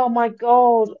 Oh my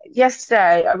God.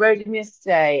 Yesterday, I rode him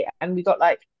yesterday and we got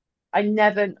like, I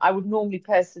would normally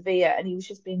persevere and he was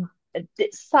just being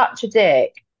such a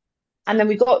dick. And then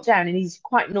we got down and he's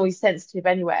quite noise sensitive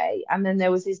anyway. And then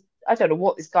there was this, I don't know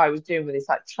what this guy was doing with this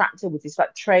like tractor with this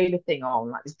like trailer thing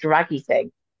on, like this draggy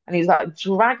thing. And he was like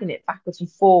dragging it backwards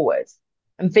and forwards.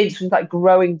 And Vince was like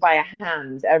growing by a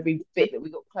hand every bit that we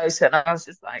got closer. And I was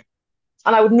just like,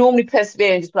 and I would normally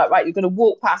persevere and just be like, right, you're going to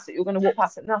walk past it, you're going to walk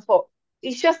past it. And I thought,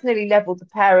 he's just nearly leveled the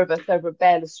pair of us over a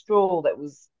bale of straw that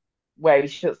was where he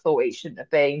should have thought it shouldn't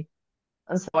have been.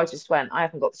 And so I just went, I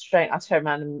haven't got the strength. I turned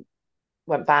around and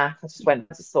went back. I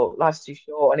just thought life's too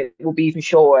short and it will be even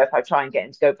shorter if I try and get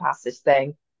him to go past this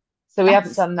thing. So we haven't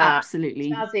That's done that.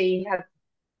 absolutely, Jazzy has,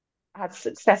 had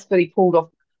successfully pulled off.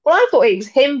 Well, I thought it was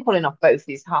him pulling off both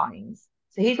his hinds.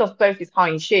 So he's lost both his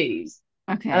hind shoes.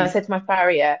 And I Okay. said to my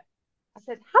farrier, I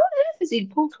said, how on earth has he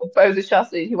pulled off both the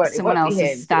chassis? He won't, it Someone won't be else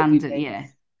is him. So it'll be standing. Vince. Yeah.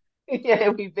 Yeah,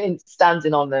 it'll be Vince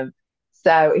standing on them.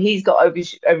 So he's got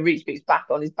overreach boots back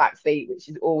on his back feet, which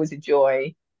is always a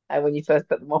joy when you first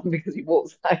put them on because he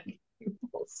walks so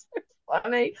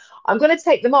funny. I'm going to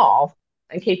take them off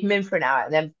and keep him in for an hour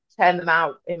and then turn him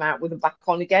out with them back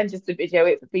on again just to video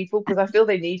it for people because I feel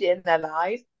they need it in their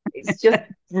lives. It's just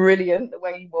brilliant the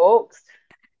way he walks.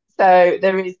 So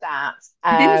there is that.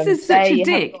 Vince is such a They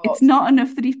have dick. It's got not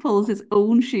enough that he pulls his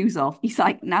own shoes off. He's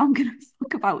like, now I'm going to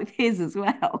fuck about with his as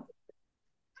well.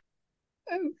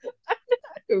 oh, I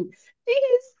know. He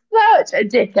is such a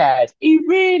dickhead. He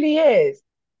really is.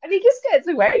 And he just gets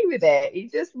away with it. He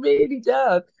just really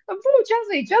does. And poor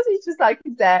Jazzy's just like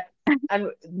he's there.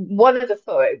 And one of the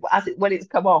foot, when it's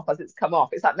come off,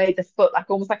 it's like made the foot like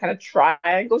almost like in a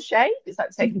triangle shape. It's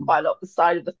like taking Mhm. quite a lot of the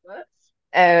side of the foot.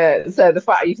 So the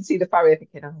fact you can see the farrier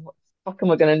thinking, oh, what the fuck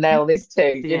am I going to nail this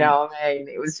to? Do you Yeah. know what I mean?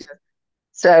 It was just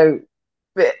so.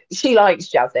 But she likes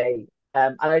Jazzy,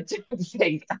 and I do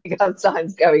think as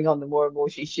time's going on, the more and more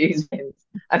she shoes him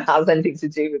and has anything to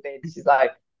do with it, she's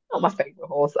like, not my favourite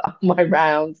horse on my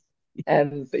rounds.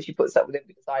 But she puts up with him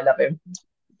because I love him.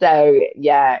 So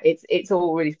yeah, it's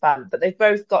all really fun. But they've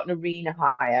both got an arena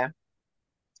hire.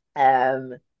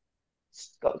 Um,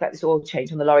 got to get this oil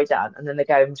change on the lorry down, and then they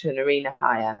go into an arena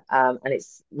hire. And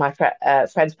it's my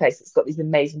friend's place. It's got these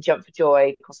amazing jump for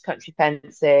joy, cross country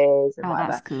fences, and Oh,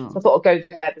 that's whatever. So I cool. thought I'd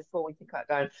go there before we think about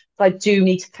going. So I do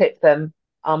need to clip them.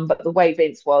 But the way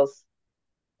Vince was,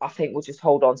 I think we'll just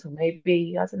hold on till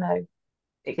maybe I don't know.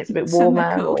 It gets a bit Summer warmer,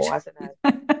 coat. or I don't know.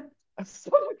 A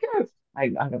summer coat. I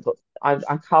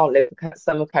can't live with a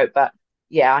summer coat, but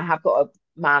yeah, I have got a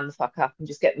man the fuck up and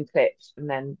just get them clipped and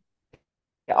then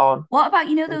get on What about,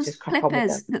 and those just crack on with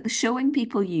clippers them. that the showing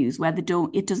people use where it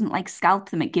doesn't like scalp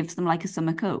them, it gives them like a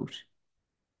summer coat?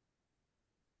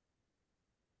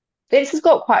 Vince has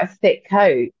got quite a thick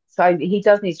coat, so he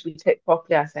does need to be clipped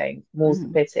properly, I think, more's the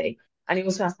Mm. pity. And he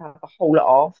also has to have a whole lot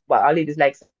off. Well, I'll leave his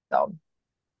legs on.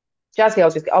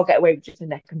 Jazzy, I'll get away with just a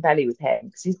neck and belly with him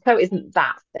because his coat isn't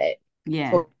that thick.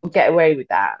 Yeah. So I'll get away with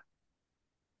that.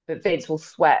 But Vince will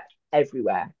sweat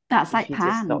everywhere That's if like you're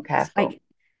just not Pan. careful. Like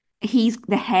he's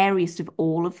the hairiest of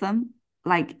all of them.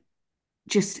 Like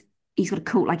just he's got a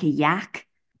coat like a yak.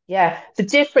 Yeah, the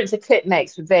difference a clip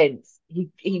makes for Vince, he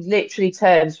literally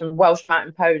turns from Welsh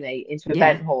Mountain Pony into a Yeah.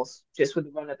 bent horse just with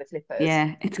the run of the clippers.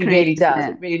 Yeah. It's He crazy, really isn't does.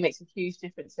 It it? really makes a huge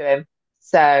difference to him.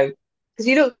 So, because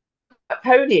he looks quite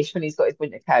ponyish when he's got his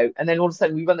winter coat, and then all of a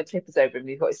sudden we run the clippers over him and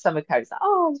he's got his summer coat. It's like,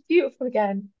 oh, it's beautiful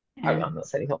again. Yeah. I'm not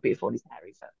saying he's not beautiful and he's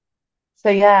hairy, but so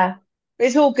yeah,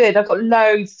 it's all good. I've got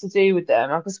loads to do with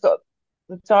them. I've just got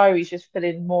the diary's just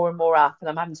filling more and more up, and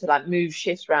I'm having to like move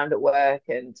shifts around at work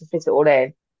and to fit it all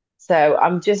in. So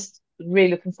I'm just really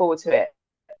looking forward to it.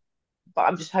 But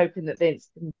I'm just hoping that Vince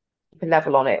can keep a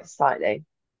level on it slightly.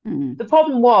 Mm. The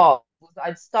problem was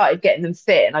I'd started getting them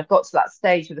fit, and I got to that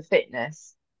stage of the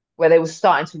fitness where they were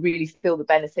starting to really feel the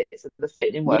benefits of the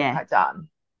fitting work Yeah. I'd done,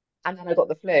 and then I got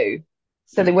the flu,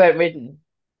 so they Yeah. weren't ridden.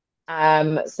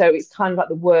 So it's kind of like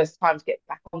the worst time to get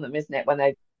back on them, isn't it? When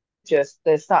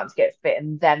they're starting to get fit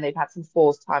and then they've had some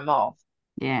forced time off.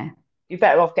 Yeah. You're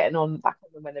better off getting on back on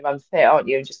them when they're unfit, aren't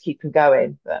you? And just keep them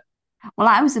going. But Well,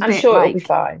 I was a I'm bit sure it'll be like,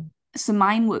 fine. so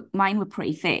mine were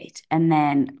pretty fit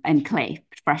and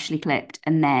clipped, freshly clipped,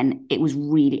 and then it was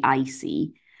really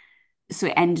icy. So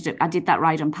it ended up I did that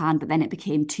ride on Pan, but then it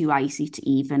became too icy to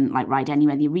even like ride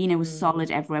anywhere. The arena was Mm,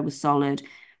 solid, everywhere was solid.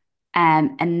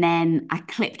 And then I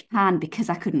clipped Pan because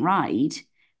I couldn't ride,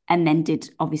 and then did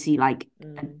obviously like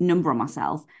a mm, number on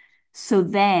myself. So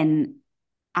then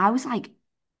I was like,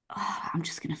 oh, I'm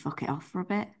just gonna fuck it off for a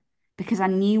bit because I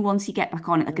knew once you get back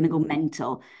on it, they're gonna go mm.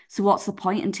 mental. So what's the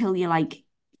point until you like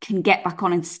can get back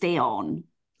on and stay on?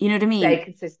 You know what I Stay mean?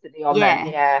 consistently on them. Yeah.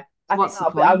 Yeah, I think What's the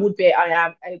I point? would be. I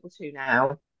am able to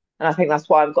now, and I think that's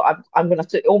why I'm going to have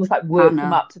to almost like work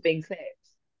them Manner up to being clipped.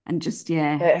 and just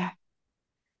yeah, But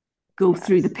go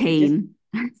through the you just pain.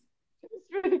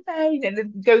 through the pain and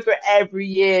then go through it every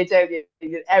year, don't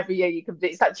you? Every year you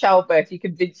convince it's like childbirth, you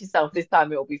convince yourself this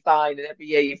time it'll be fine, and every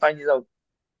year you find yourself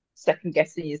second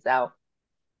guessing yourself.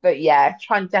 But yeah,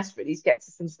 trying desperately to get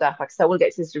to some stuff. Like I said, I want to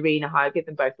get to this arena high, give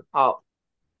them both a pop.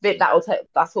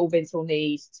 That's all Vince will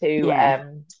need to Yeah.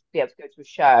 be able to go to a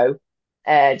show.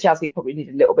 Jazzy probably need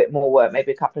a little bit more work,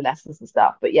 maybe a couple of lessons and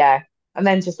stuff. But yeah, and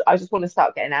then just I just want to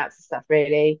start getting out to stuff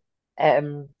really.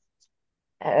 Um,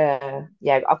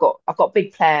 yeah, I've got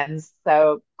big plans,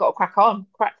 so got to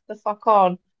crack the fuck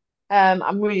on.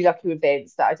 I'm really lucky with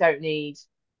Vince that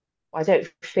I don't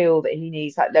feel that he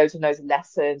needs like loads and loads of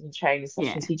lessons and training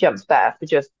Yeah, sessions. He jumps better for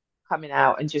just coming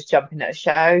out and just jumping at a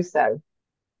show. So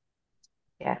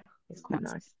yeah, it's quite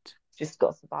that's nice. it. Just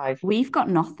got to survive. We've got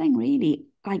nothing really.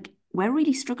 Like we're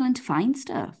really struggling to find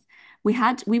stuff. We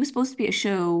were supposed to be at a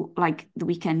show like the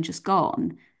weekend just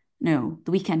gone. No,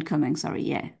 the weekend coming, sorry,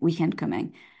 yeah, weekend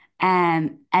coming.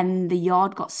 And the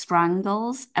yard got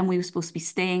strangles and we were supposed to be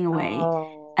staying away.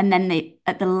 Oh, And then they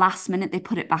at the last minute they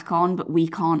put it back on, but we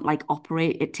can't like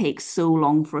operate. It takes so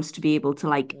long for us to be able to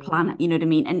like plan mm, it, you know what I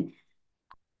mean? And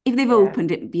if they've yeah.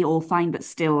 opened it, it'd be all fine, but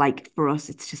still like for us,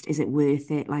 it's just, is it worth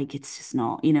it? Like it's just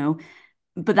not, you know?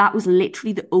 But that was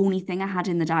literally the only thing I had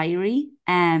in the diary.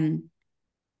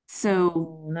 So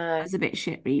Oh it no. was a bit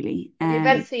shit, really. Well, the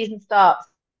event season starts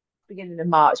beginning of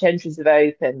March. Entries have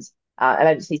opened.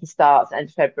 Event season starts end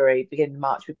of February, beginning of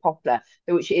March with Poplar,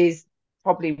 which is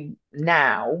probably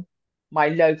now my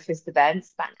localist event.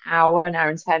 It's about an hour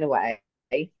and 10 away.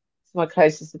 It's my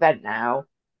closest event now.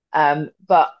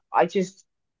 But I'm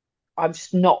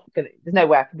just not gonna. There's no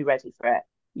way I can be ready for it.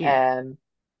 Yeah,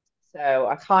 So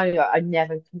I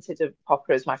never considered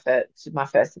Poplar as my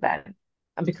first event,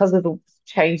 and because of the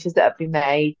changes that have been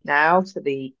made now to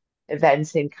the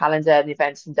eventing calendar and the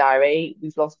eventing diary,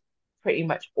 we've lost pretty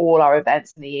much all our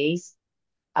events in the east.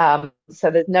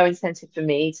 So there's no incentive for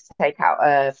me to take out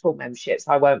a full membership,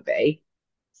 so I won't be.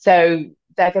 So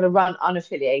they're going to run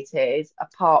unaffiliated,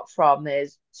 apart from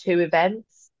there's two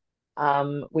events,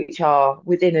 which are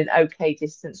within an okay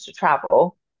distance to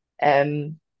travel.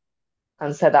 Um,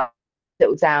 and so that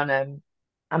Little Downham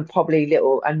and probably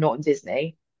Little and Norton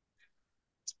Disney.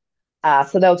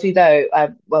 So they'll do those.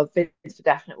 Well, Vince for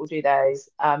definite will do those.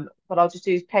 But I'll just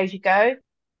do pay as you go,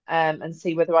 and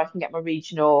see whether I can get my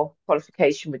regional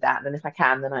qualification with that. And then if I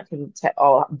can, then I can take.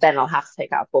 Oh, then I'll have to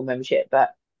take out a full membership.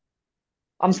 But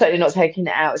I'm certainly not taking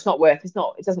it out. It's not worth. It's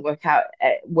not. It doesn't work out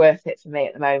worth it for me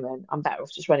at the moment. I'm better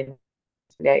off just running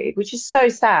affiliated, which is so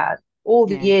sad. All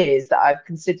the yeah. years that I've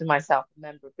considered myself a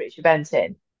member of British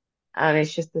Eventing, and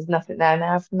it's just there's nothing there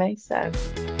now for me. So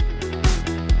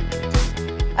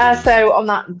on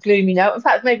that gloomy note, in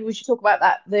fact, maybe we should talk about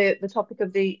the topic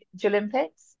of the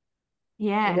Olympics.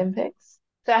 Yeah. Olympics.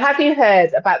 So have you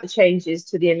heard about the changes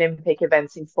to the Olympic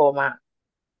eventing format?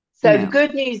 So the No.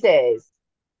 good news is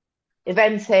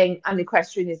eventing and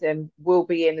equestrianism will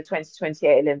be in the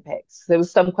 2028 Olympics. There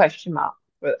was some question mark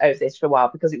over this for a while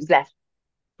because it was left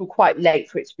till quite late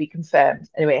for it to be confirmed.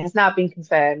 Anyway, it has now been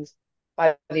confirmed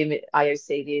by the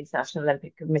IOC, the International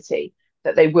Olympic Committee,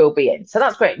 that they will be in. So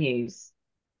that's great news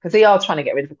because they are trying to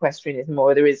get rid of equestrianism,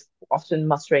 or there is often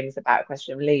mutterings about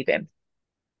equestrian leaving.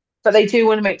 But they do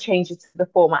want to make changes to the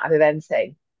format of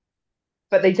eventing,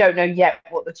 but they don't know yet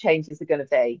what the changes are going to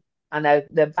be. And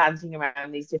they're banding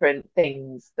around these different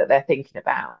things that they're thinking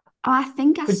about. I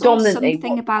think I saw Predominantly,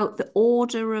 something about the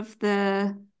order of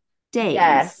the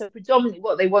yeah, days. so predominantly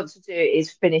what they want to do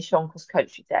is finish on cross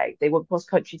country day. They want cross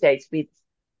country day to be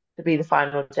the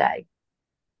final day.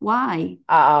 Why?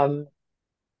 Um,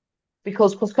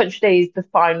 because cross country day is the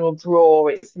final draw.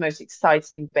 It's the most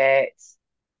exciting bit,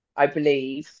 I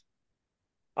believe.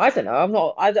 I don't know. I'm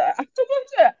not. I don't,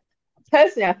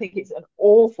 personally, I think it's an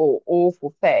awful,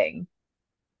 awful thing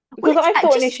Well, because I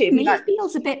it thought just initially to it'd be me like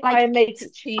feels a bit try like and make it's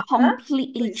it cheaper,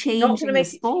 but completely it's not going to changing the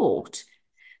make it cheaper. sport.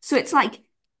 So it's like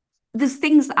there's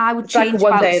things that I would It's like a change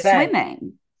one about day event.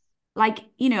 swimming. Like,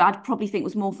 I'd probably think it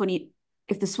was more funny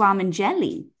if they swam in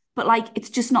jelly, but like it's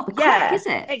just not the crack, Yeah, is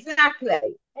it?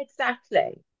 exactly,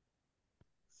 exactly.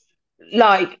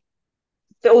 Like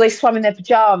all they swam in their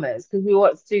pajamas because we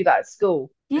wanted to do that at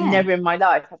school, and Yeah. never in my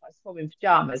life have I swum in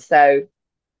pajamas. So,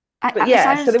 but So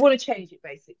yeah, I so they just want to change it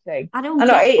basically. I don't I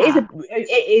know get that.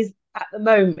 it is at the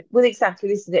moment. Well, exactly,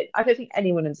 this is it. I don't think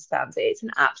anyone understands it. It's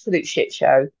an absolute shit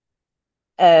show.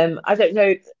 I don't know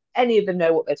if any of them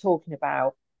know what they're talking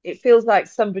about. It feels like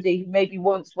somebody who maybe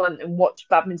once went and watched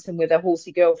badminton with their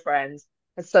horsey girlfriends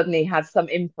has suddenly had some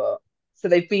input. So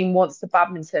they've been once to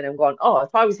badminton and gone, oh,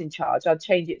 if I was in charge, I'd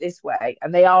change it this way.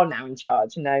 And they are now in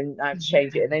charge and now to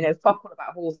change it. And they know fuck all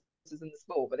about horses in the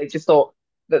sport, but they just thought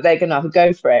that they're going to have a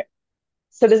go for it.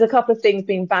 So there's a couple of things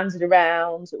being bandied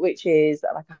around, which is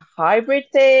like a hybrid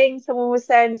thing. Someone was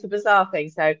saying it's a bizarre thing.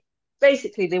 So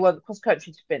basically, they want cross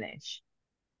country to finish,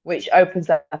 which opens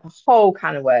up a whole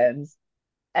can of worms.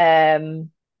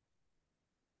 Um,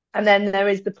 and then there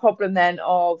is the problem then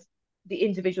of the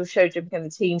individual show jumping and the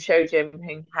team show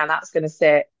jumping, how that's going to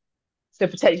sit. So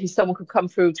potentially someone could come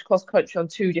through to cross country on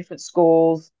two different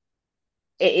scores.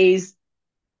 It is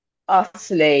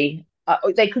utterly,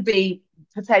 they could be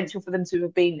potential for them to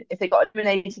have been, if they got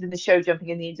eliminated in the show jumping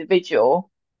in the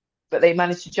individual, but they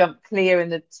managed to jump clear in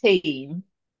the team,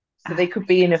 so they Ah, could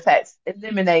be in effect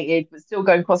eliminated, but still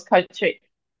going cross country.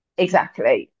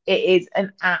 Exactly. It is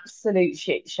an absolute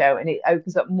shit show, and it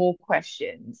opens up more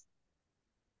questions.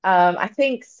 I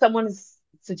think someone has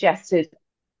suggested,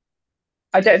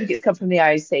 I don't think it's come from the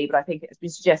IOC, but I think it's been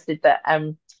suggested that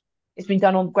it's been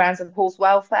done on grounds of horse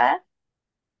welfare,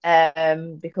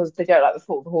 because they don't like the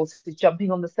thought of the horses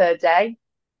jumping on the third day.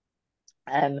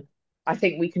 Um, I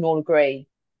think we can all agree,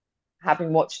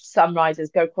 having watched some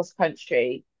riders go cross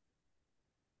country,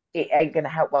 it ain't going to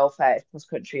help welfare if cross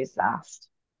country is last.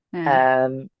 yeah,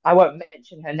 I won't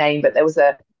mention her name, but there was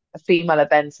a female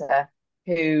eventer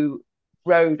who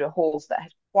rode a horse that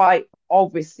had quite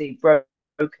obviously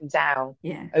broken down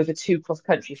yeah. over two cross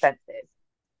country fences.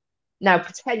 Now,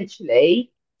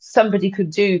 potentially, somebody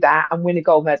could do that and win a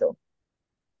gold medal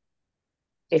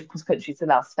if cross country is the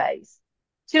last phase.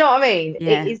 Do you know what I mean?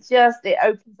 It Yeah. is just, it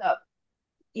opens up,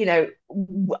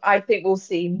 I think we'll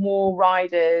see more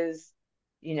riders.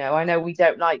 I know we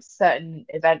don't like certain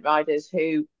event riders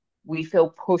who we feel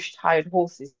push tired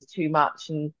horses too much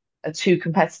and are too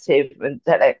competitive, and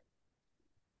that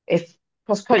if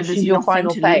cross Yeah, country there's is your nothing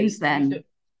final to lose phase, then.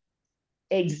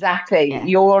 exactly, Yeah,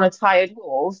 you're on a tired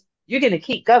horse, you're going to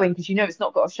keep going because it's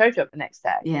not got a show jump the next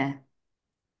day. yeah.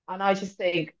 And I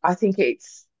think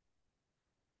it's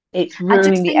I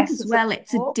just ruining the think as essence of the well,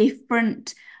 it's a sport.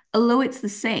 different, although it's the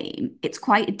same, it's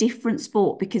quite a different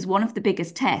sport because one of the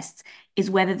biggest tests is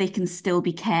whether they can still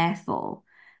be careful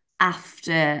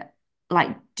after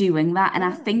like doing that. And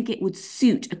I Yeah, think it would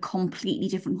suit a completely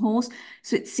different horse.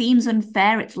 So it seems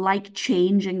unfair. It's like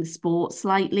changing the sport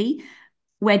slightly,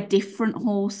 where different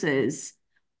horses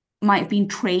might have been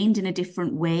trained in a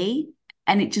different way.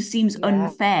 And it just seems yeah,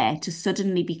 unfair to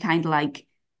suddenly be kind of like,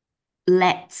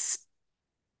 let's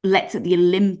let's at the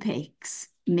Olympics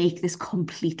make this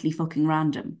completely fucking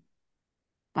random.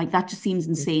 Like that just seems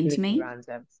insane to completely me.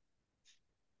 random.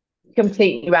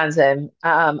 Completely random.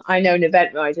 I know an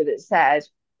event rider that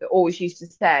always used to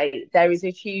say there is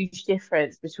a huge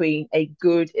difference between a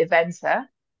good eventer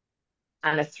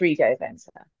and a 3-day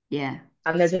eventer. Yeah.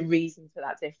 And there's a reason for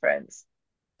that difference.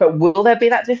 But will there be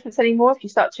that difference anymore if you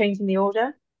start changing the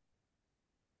order?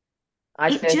 I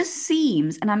It just just,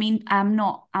 seems, and I mean, I'm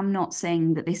not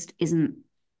saying that this isn't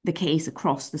the case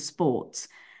across the sports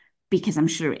because I'm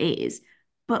sure it is,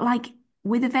 but like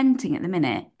with eventing at the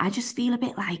minute, I just feel a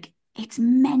bit like it's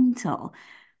mental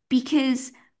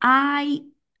because I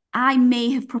I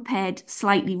may have prepared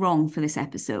slightly wrong for this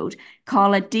episode.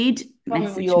 Carla did tell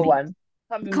me with message your me. one.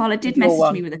 Tell me Carla did with your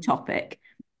message me one. with a topic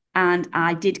and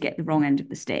I did get the wrong end of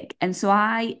the stick. And so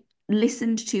I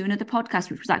listened to another podcast,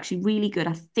 which was actually really good.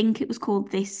 I think it was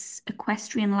called This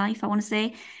Equestrian Life, I want to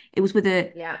say. It was with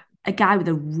Yeah. a guy with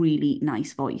a really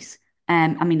nice voice.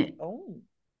 I mean, Oh.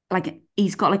 like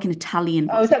he's got like an Italian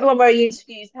Oh, voice. is that the one where you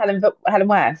interviewed Helen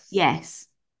West? Yes.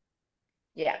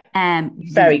 Yeah.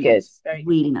 Very Really good. nice, Very good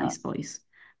really nice podcast. voice.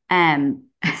 Um,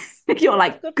 you're It's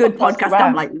a like good good podcast to podcast.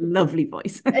 I'm have. like lovely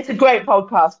voice. It's a great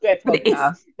podcast. Great But it is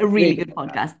podcast. a really Really good good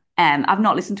podcast. podcast. I've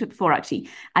not listened to it before actually.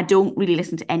 I don't really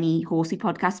listen to any horsey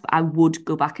podcasts, but I would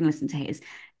go back and listen to his.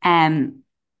 Um,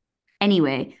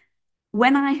 anyway,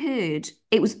 when I heard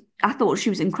it was, I thought she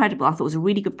was incredible. I thought it was a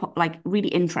really good, like really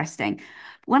interesting.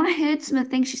 When I heard some of the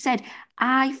things she said,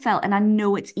 I felt, and I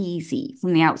know it's easy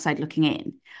from the outside looking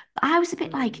in, but I was a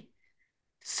bit Mm. like,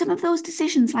 some of those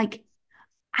decisions, like,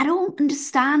 I don't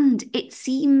understand. It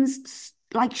seems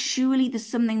like surely there's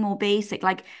something more basic.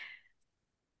 Like,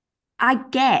 I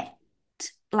get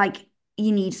like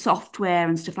you need software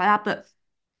and stuff like that, but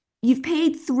you've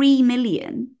paid 3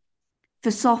 million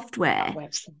for That software,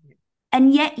 website.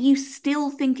 and yet you still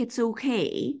think it's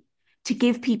okay to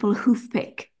give people a hoof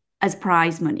pick as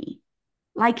prize money.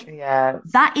 Like Yeah.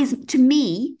 that is to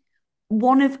me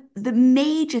one of the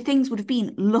major things would have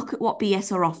been look at what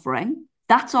BS are offering.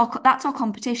 That's our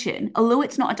competition. Although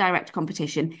it's not a direct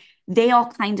competition, they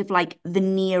are kind of like the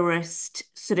nearest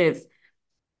sort of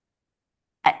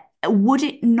uh, would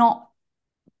it not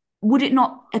would it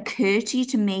not occur to you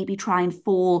to maybe try and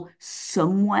fall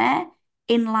somewhere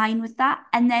in line with that?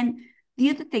 And then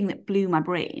the other thing that blew my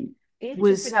brain Even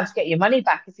just being was, able to get your money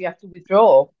back if you have to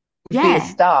withdraw would be a yeah,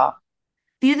 start.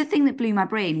 the other thing that blew my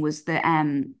brain was the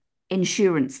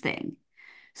insurance thing.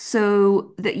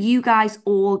 So that you guys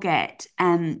all get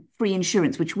free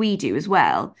insurance, which we do as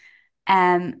well.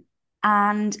 Um,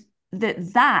 and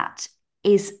that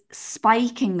is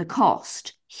spiking the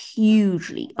cost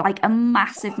hugely, like a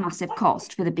massive, massive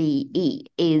cost for the BE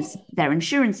is their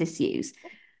insurance issues.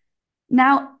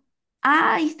 Now,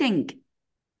 I think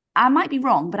I might be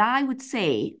wrong, but I would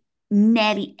say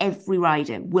nearly every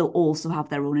rider will also have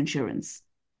their own insurance.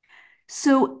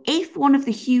 So if one of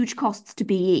the huge costs to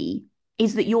BE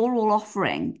is that you're all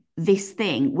offering this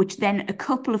thing, which then a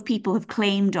couple of people have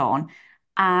claimed on,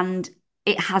 and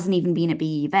it hasn't even been at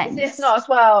BE Is this events. not as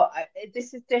well?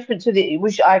 This is different to the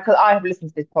which cause I have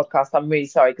listened to this podcast. I'm really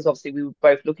sorry because obviously we were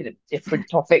both looking at different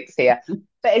topics here.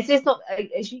 But is this not?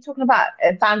 Is she talking about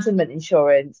abandonment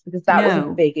insurance? Because that was a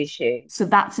No. big issue. So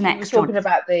that's an She was extra talking one.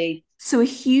 about the So a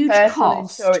huge personal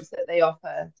cost, insurance that they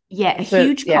offer. yeah, a For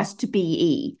huge yeah. cost to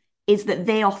BE is that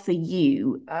they offer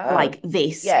you Oh, like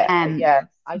this yeah, yeah.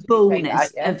 I do take that.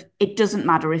 bonus Yeah. of it doesn't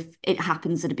matter if it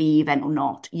happens at a BE event or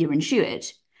not, you're insured.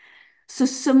 So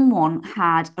someone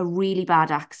had a really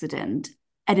bad accident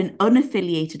at an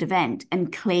unaffiliated event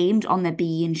and claimed on their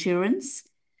BE insurance.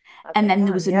 As And they then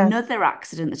there can. was Yeah. another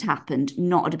accident that happened,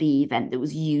 not at a BE event, that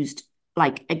was used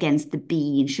like against the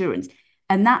BE insurance.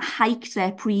 And that hiked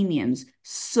their premiums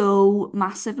so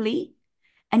massively.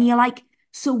 And you're like,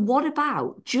 so what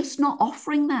about just not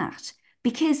offering that?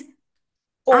 Because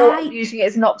Or I, using it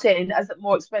as an opt-in as a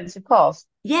more expensive cost.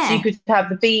 So you yeah. could have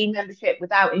the B membership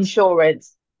without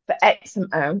insurance for X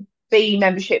amount, B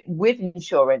membership with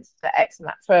insurance for X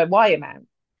amount for Y amount.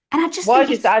 And I just Why think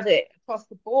just it's add it across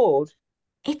the board?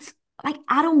 it's like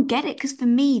I don't get it because for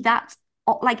me that's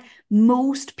like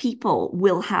most people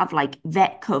will have like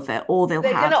vet cover or they'll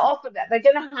They're going to have offer that. They're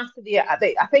going to have to be. I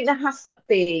think there has to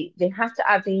be. They have to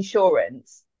add the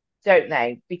insurance, don't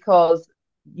they? Because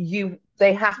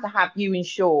they have to have you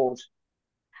insured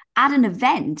at an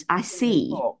event I before you see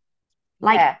book.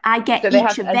 like Yeah. I get So they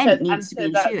each have, event needs to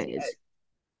be that's insured.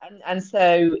 and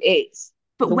so it's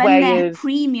But the when way their of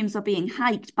premiums are being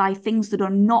hiked by things that are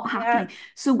not yeah, happening,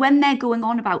 so when they're going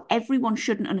on about everyone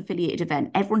should an unaffiliated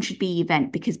event, everyone should be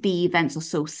event because B events are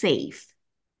so safe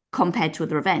compared to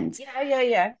other events.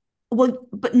 yeah. Well,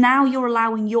 but now you're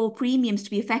allowing your premiums to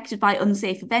be affected by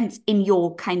unsafe events in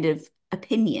your kind of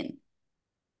opinion.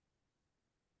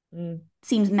 Mm.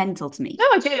 Seems mental to me. No,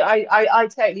 I do. I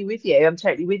totally with you. I'm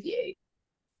totally with you.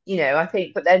 I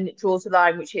think, but then it draws a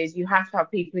line, which is you have to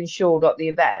have people insured at the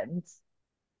event,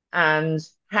 and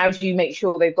how do you make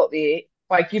sure they've got the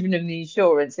by giving them the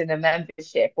insurance in their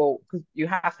membership, or because you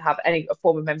have to have any a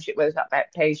form of membership, whether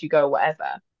that pay as you go or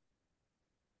whatever.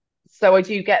 So I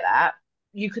do get that.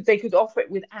 They could offer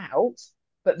it without,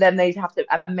 but then they'd have to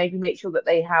and maybe make sure that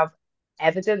they have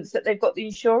evidence that they've got the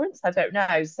insurance. I don't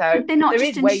know. So Could they not there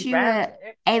just is ways around insure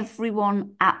it.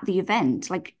 everyone at the event?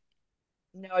 Like,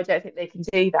 No, I don't think they can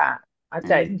do that. I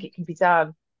don't think um, it can be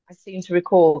done. I seem to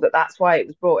recall that that's why it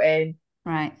was brought in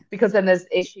right. because then there's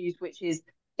issues, which is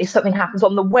if something happens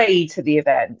on the way to the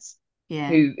event, Yeah.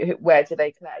 where do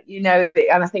they collect? And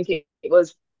I think it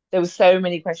was there were so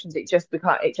many questions. It just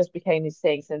became these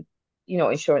things, and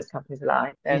insurance companies are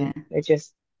like, Yeah. and they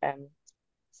just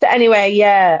So anyway,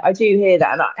 yeah, I do hear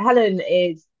that, and Helen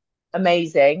is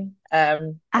amazing,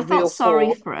 I a felt real sorry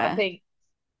force. for I her. think,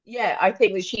 yeah, I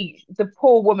think that the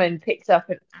poor woman, picked up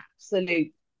an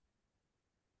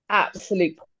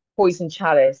absolute poison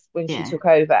chalice when she Yeah. took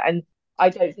over. And I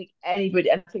think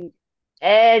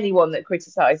anyone that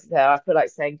criticizes her, I feel like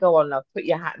saying, go on, love, put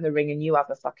your hat in the ring and you have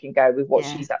a fucking go with what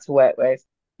Yeah. she's had to work with.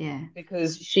 Yeah.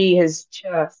 Because she has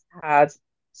just had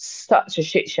such a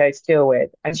shit show to deal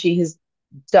with. And she has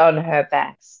done her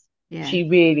best. Yeah. She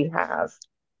really has.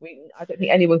 I don't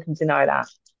think anyone can deny that.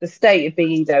 The state of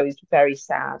BE, though, is very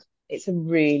sad. It's a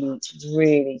really,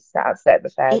 really sad state of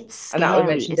affairs. It's And that we scary,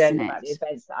 mentioned isn't earlier about the it?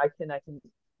 events that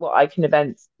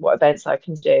what events I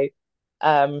can do.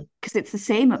 Because it's the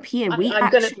same up here. We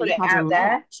I'm going to put actually it had a out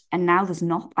there. lot, and now there's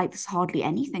not like there's hardly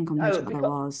anything compared to Oh, what there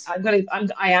because was.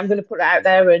 I am going to put it out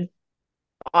there, and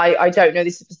I don't know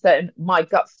this is for certain. My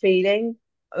gut feeling,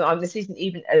 this isn't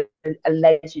even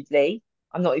allegedly.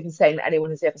 I'm not even saying that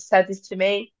anyone has ever said this to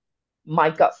me. My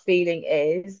gut feeling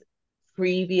is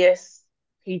previous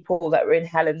people that were in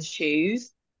Helen's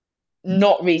shoes,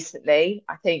 not recently.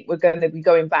 I think we're going to be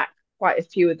going back quite a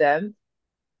few of them.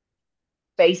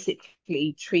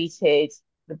 Basically, treated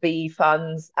the B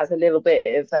funds as a little bit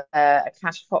of a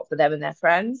cash pot for them and their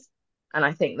friends, and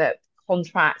I think that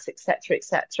contracts,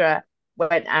 etc.,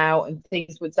 went out and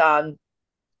things were done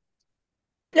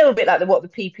a little bit like what the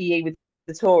PPE with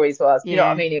the Tories was. Do you know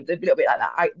what I Yeah. mean? A little bit like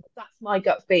that. That's my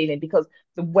gut feeling because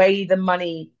the way the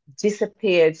money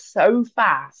disappeared so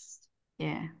fast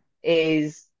Yeah.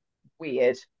 is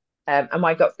weird. And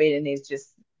my gut feeling is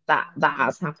just that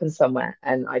has happened somewhere.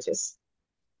 And I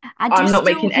I'm just not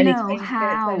making don't any know claims against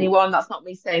how anyone. That's not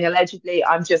me saying allegedly.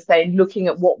 I'm just saying, looking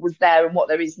at what was there and what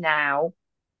there is now,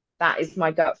 that is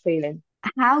my gut feeling.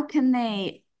 how can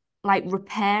they like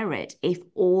repair it if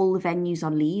all the venues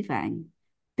are leaving?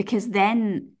 because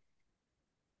then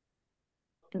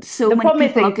so The many problem is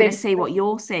people are they, going to they say what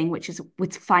you're saying, which is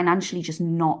it's financially just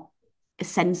not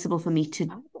sensible for me to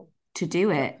do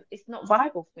it. it's not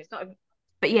viable for me. It's not.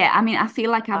 But yeah, I mean, I feel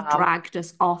like I've Um, dragged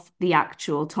us off the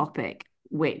actual topic,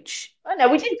 which, I know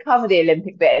we did cover the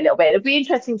Olympic bit a little bit. It'll be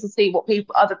interesting to see what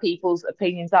other people's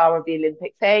opinions are of the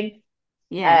Olympic thing.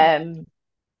 yeah. Um,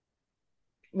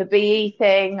 the BE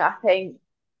thing, I think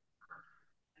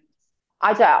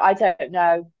I don't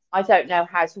know. I don't know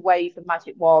how to wave the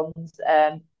magic wands.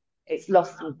 It's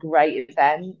lost some great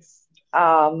events,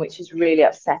 which is really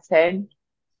upsetting.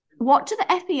 What do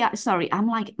the FBI, sorry, I'm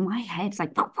like, my head's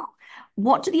like,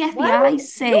 what do the Where FBI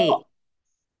is say your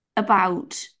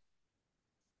about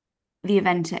the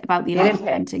event, about the the Olympic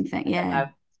Olympics? eventing thing? I don't Yeah. know.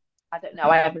 I don't know.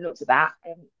 I haven't looked at that.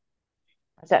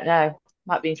 I don't know.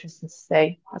 Might be interesting to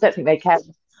see. I don't think they care.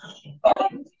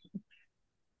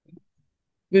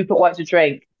 Rupert wanted to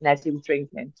drink, and Eddie was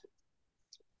drinking.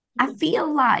 I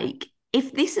feel like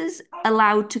if this is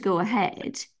allowed to go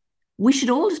ahead, we should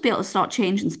all just be able to start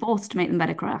changing sports to make them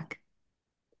better crack.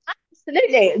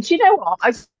 Absolutely. And do you know what?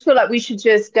 I just feel like we should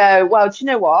just go, well, do you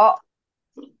know what?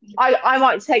 I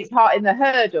might take part in the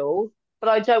hurdles, but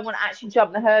I don't want to actually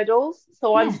jump the hurdles.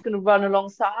 So I'm Yeah. just going to run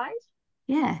alongside.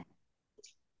 Yeah.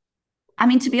 I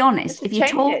mean, to be honest, Let's if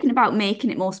just you're change it. talking about making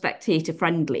it more spectator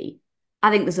friendly, I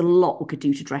think there's a lot we could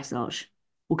do to dressage.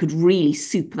 We could really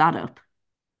soup that up.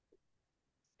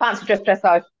 Fancy dress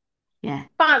dressage. Yeah.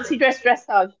 Fancy dress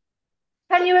dressage.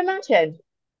 Can you imagine?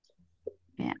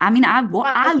 Yeah. I mean, I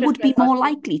Fancy dress would be more dressage.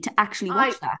 likely to actually I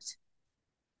watch that.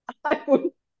 I would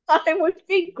I would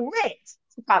be great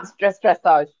to fancy dress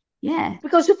dressage. Yeah.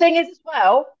 Because the thing is as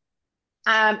well,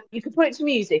 you can put it to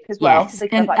music as well. So Yes. they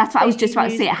can have And like that's what I was just theme about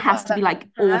to say. It music has to be like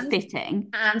all and fitting,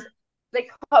 and they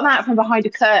come out from behind a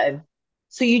curtain.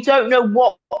 So you don't know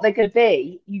what they're going to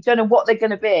be. You don't know what they're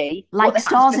going to be, what like their fancy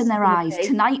stars in dress is their going to eyes. be.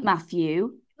 Tonight,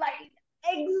 Matthew. Like,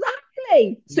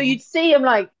 exactly. So Yeah. you'd see them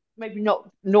like maybe not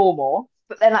normal,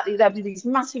 but then like there'd be these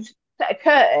massive set of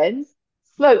curtains,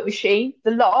 smoke machine,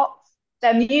 the lot.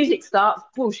 Then music starts,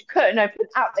 push, curtain open,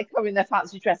 out they come in their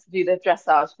fancy dress to do their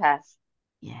dressage test.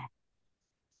 Yeah.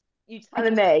 You Like,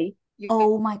 telling me,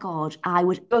 oh my God,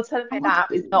 you're telling I me would that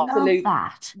is not love absolute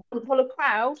that. full of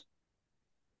crowd?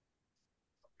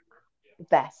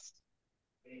 Best,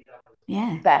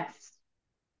 Yeah. best.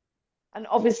 And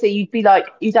obviously, you'd have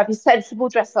your sensible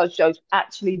dressage judge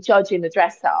actually judging the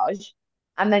dressage,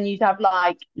 and then you'd have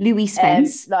Louis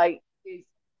Spence. like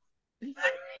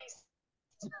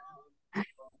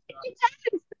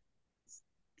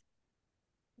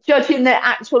judging the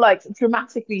actual like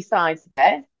dramatically sides of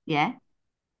it. Yeah.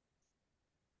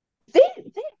 They-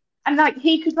 and like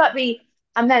he could like be,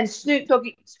 and then Snoop Dogg.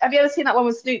 Have you ever seen that one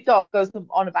where Snoop Dogg goes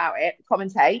on about it,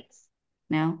 commentates?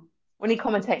 No. When he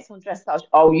commentates on dressage,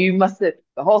 oh, you must have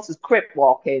the horse is crip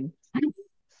walking.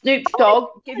 Snoop Oh my Dogg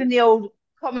giving the old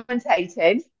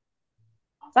commentating.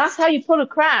 That's how you pull a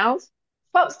crowd.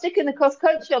 Fuck sticking the cross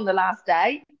country on the last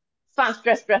day. Fancy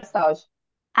dressage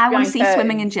I want to behind see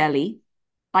swimming in curtains, jelly.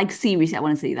 Like seriously, I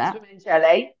want to see that. swimming in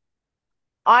jelly.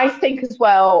 I think as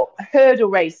well, hurdle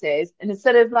races, and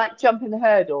instead of like jumping the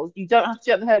hurdles, you don't have to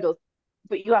jump the hurdles,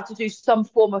 but you have to do some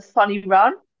form of funny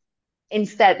run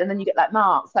instead, and then you get like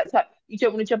marks. Like so you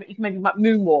don't want to jump it, you can maybe like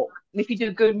moonwalk. And if you do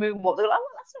a good moonwalk, they're like, oh,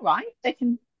 that's all right. They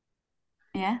can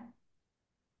Yeah.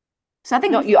 So I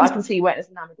think not you. I can see you weren't as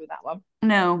enamored with that one.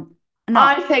 no,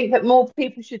 not I think that more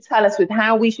people should tell us with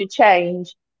how we should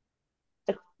change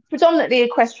predominantly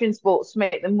equestrian sports to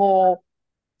make them more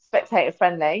spectator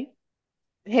friendly.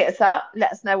 Hit us up,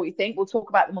 let us know what you think. We'll talk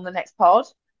about them on the next pod.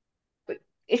 But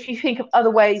if you think of other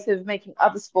ways of making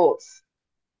other sports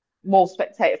more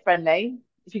spectator friendly,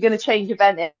 if you're going to change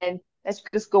eventing, let's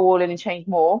just go all in and change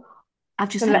more. I've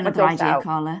just I'm had gonna let my another dogs idea, out.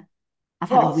 Carla. I've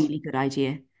had a What? really good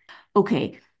idea.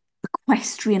 Okay,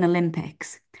 equestrian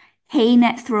Olympics, hay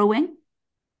net throwing,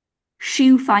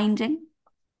 shoe finding.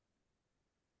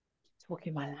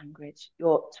 Talking my language.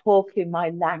 You're talking my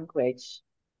language.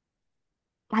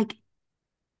 Like,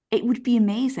 it would be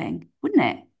amazing, wouldn't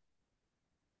it?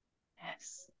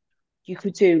 Yes. You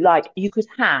could do like you could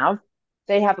have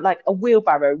they have like a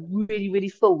wheelbarrow really, really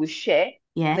full with shit. And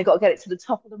Yeah, they got to get it to the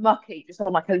top of the muck heap just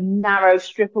on like a narrow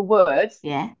strip of wood.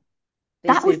 yeah.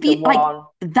 That This would is the be like one.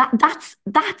 that's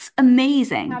How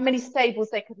amazing. many stables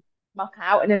they could muck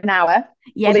out in an hour?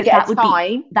 Yeah, Or they but get a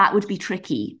time. that would be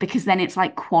tricky because then it's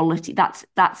like quality. That's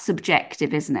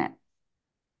subjective, isn't it?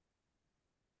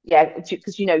 Yeah,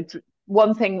 because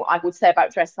one thing I would say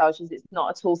about dressage is it's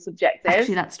not at all subjective.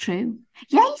 Actually, that's true.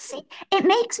 Yeah, you see, it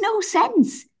makes no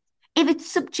sense. If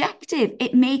it's subjective,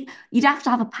 you'd have to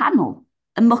have a panel,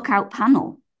 a muck out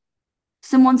panel.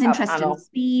 Someone's Out interested in panel.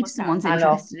 speed, Work out someone's panel.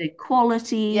 interested in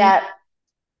quality. Yeah,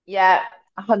 yeah,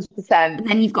 100%. And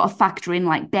then you've got to factor in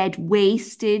like bed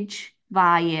wastage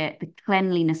via the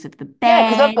cleanliness of the Yeah,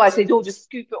 because bed. otherwise they'd all just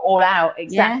scoop it all out. Yeah.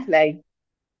 Exactly.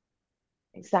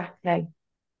 Exactly.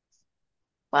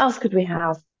 What else could we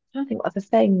have? I don't think what other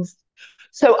things.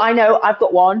 So I know I've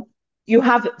got one. You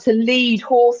have to lead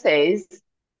horses,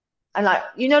 and like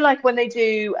like when they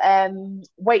do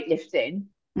weightlifting,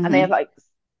 and they have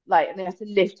Hmm. and they have to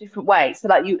lift different weights. So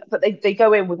but they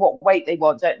go in with what weight they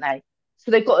want, don't they?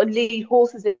 So they've got to lead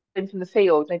horses in from the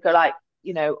field. They go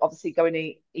obviously going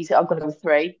to easy. I'm going to go with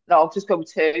three. No, I'll just go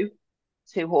with two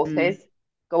horses. Mm.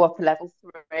 Go up a level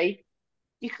three.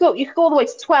 You could go all the way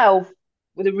to 12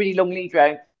 with a really long lead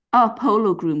rope. Our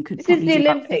polo groom could This is probably the do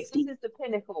about Olympics. This 50. is the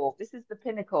pinnacle. This is the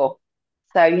pinnacle.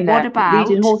 So, What leading about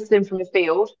horses in from the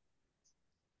field.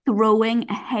 throwing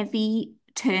a heavy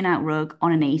turnout rug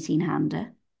on an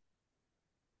 18-hander?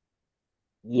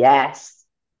 Yes.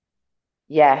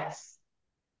 Yes.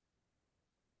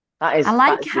 I That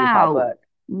like is really hard how work.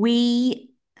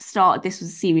 we started, this was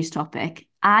a serious topic.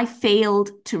 I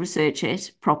failed to research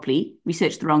it properly,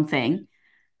 researched the wrong thing,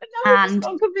 But now we've just and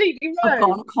gone completely have rogue.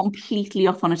 gone completely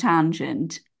off on a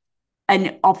tangent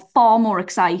and are far more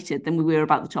excited than we were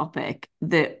about the topic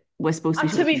that we're supposed to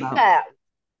And be to talking be about. fair,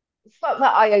 fuck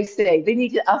that IOC. They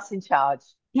needed us in charge.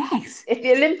 Yes,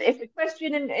 If the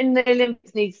question in the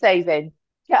Olympics needs saving,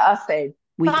 get us in.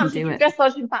 we can Fancy do it.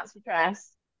 dressage and fancy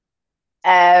dress.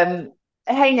 Um,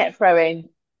 hay net throwing,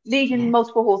 leading Yeah.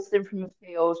 multiple horses in from the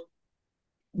field.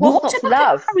 What's not Water to bucket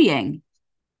love? carrying.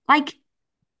 Like,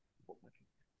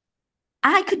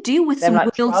 I could do with Them some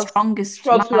like world's trugs, strongest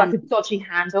trugs with like man. a dodgy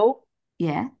handle.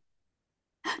 Yeah.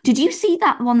 Did you see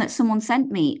that one that someone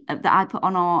sent me that I put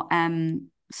on our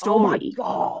Oh my story?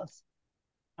 God.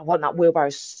 I want that wheelbarrow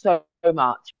so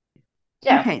much.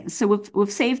 Yeah. Okay, so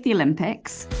we've saved the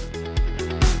Olympics.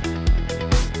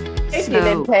 It's the So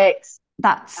Olympics.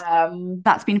 that's Um,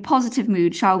 that's been a positive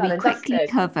mood. Shall done we and quickly dusted.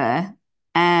 cover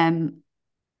um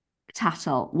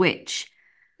tattle, which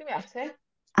Do we have to?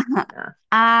 Yeah.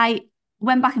 I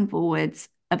went back and forwards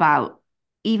about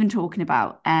even talking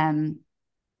about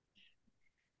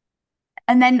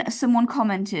and then someone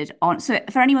commented on, so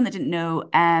for anyone that didn't know,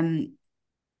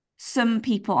 some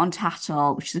people on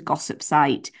Tattle, which is a gossip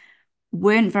site,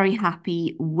 weren't very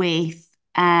happy with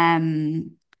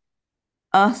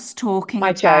us talking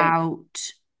My joke.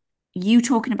 about you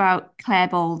talking about Claire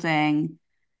Balding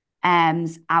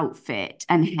outfit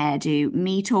and hairdo,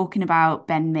 me talking about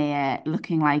Ben Mayer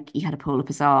looking like he had a pole up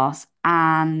his arse,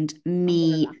 and I'm gonna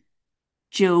laugh. me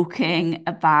joking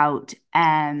about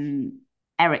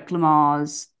Eric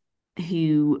Lamar's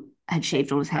who had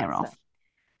shaved all his hair Cancer. off.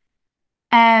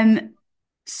 Um,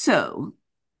 so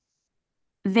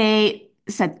they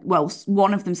said, well,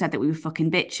 one of them said that we were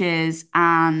fucking bitches,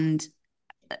 and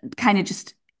kind of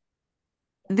just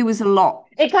there was a lot.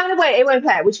 It went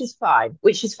there, which is fine.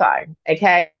 Which is fine.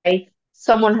 Okay.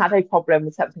 Someone had a problem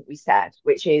with something we said,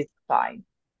 which is fine.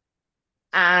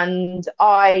 And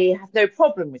I have no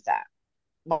problem with that.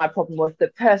 My problem was the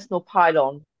personal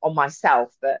pile on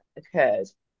myself that occurred.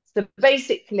 So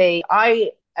basically,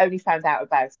 I only found out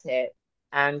about it,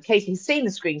 and Katie's seen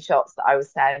the screenshots that I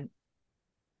was sent.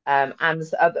 And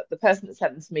the person that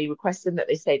sent them to me requested that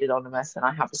they stayed anonymous, and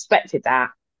I have respected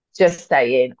that. Just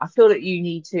saying, I feel that you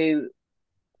need to.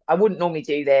 I wouldn't normally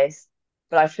do this,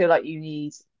 but I feel like you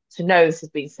need to know this has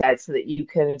been said so that you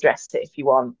can address it if you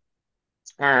want.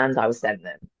 And I was sent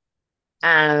them.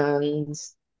 And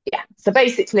yeah, so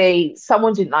basically,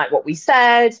 someone didn't like what we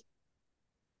said,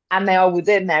 and they are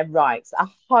within their rights,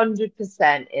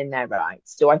 100% in their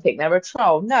rights. Do I think they're a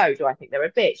troll? No. Do I think they're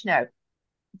a bitch? No.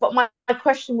 But my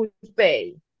question would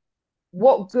be,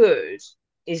 what good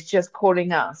is just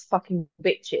calling us fucking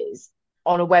bitches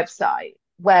on a website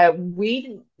where we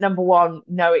didn't, number one,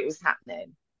 know it was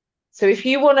happening? So if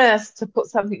you want us to put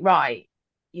something right,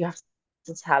 you have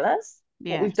to tell us what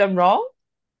Yeah. we've done wrong.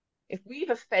 If we've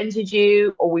offended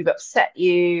you or we've upset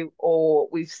you or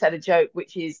we've said a joke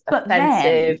which is But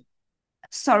offensive, then,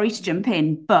 sorry to jump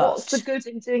in, what's the but good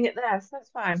in doing it there? So that's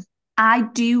fine. I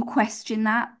do question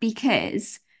that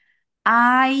because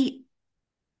I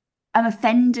am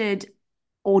offended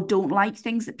or don't like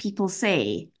things that people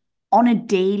say on a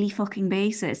daily fucking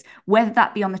basis, whether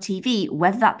that be on the TV,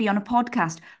 whether that be on a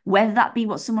podcast, whether that be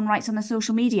what someone writes on their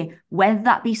social media, whether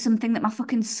that be something that my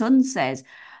fucking son says.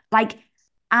 Like,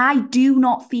 I do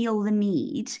not feel the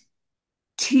need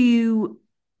to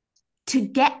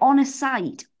get on a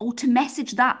site or to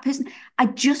message that person. I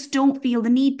just don't feel the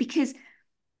need because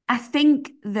I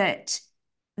think that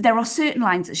there are certain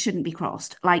lines that shouldn't be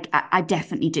crossed. Like, I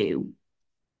definitely do.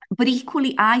 But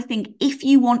equally, I think if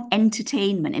you want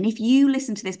entertainment and if you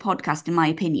listen to this podcast, in my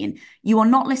opinion, you are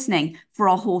not listening for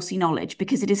our horsey knowledge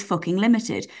because it is fucking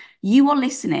limited. You are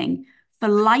listening for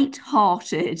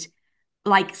light-hearted,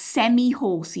 like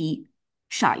semi-horsey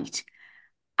shite.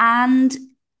 And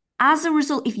as a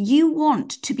result, if you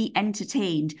want to be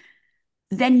entertained,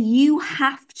 then you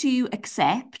have to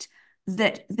accept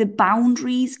that the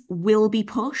boundaries will be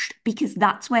pushed because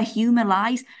that's where humor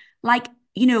lies. Like,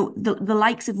 the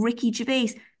likes of Ricky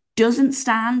Gervais doesn't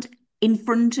stand in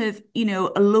front of,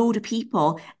 a load of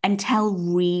people and tell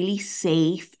really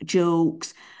safe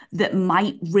jokes that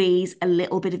might raise a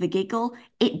little bit of a giggle.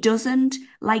 It doesn't.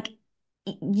 Like,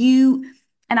 and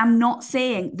I'm not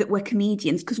saying that we're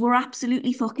comedians because we're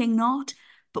absolutely fucking not.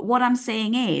 But what I'm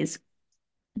saying is,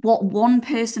 what one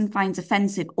person finds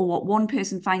offensive or what one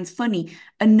person finds funny,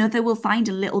 another will find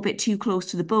a little bit too close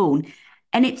to the bone.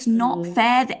 And it's not Mm.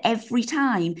 fair that every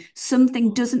time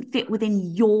something doesn't fit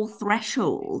within your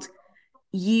threshold,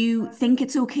 you think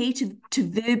it's okay to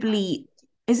verbally,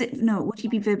 is it, no, would you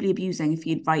be verbally abusing if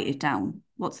you'd write it down?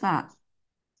 What's that?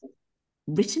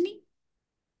 Writteny?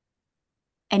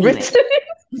 Anyway, Written.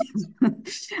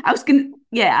 I was gonna,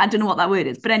 yeah, I don't know what that word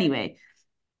is, but anyway,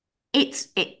 it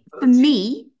for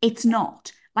me, it's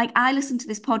not. Like I listened to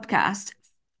this podcast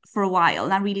for a while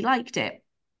and I really liked it.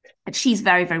 And she's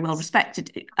very, very well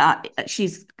respected.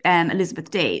 She's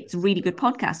Elizabeth Day. It's a really good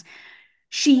podcast.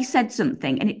 She said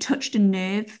something and it touched a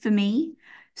nerve for me.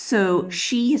 So Mm.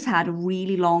 she has had a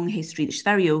really long history that she's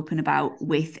very open about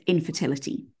with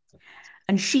infertility.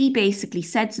 And she basically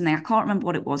said something, I can't remember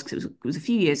what it was because it was a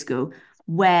few years ago,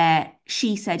 where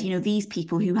she said, these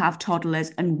people who have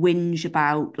toddlers and whinge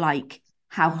about like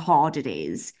how hard it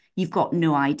is, you've got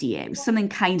no idea. It was something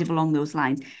kind of along those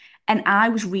lines. And I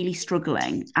was really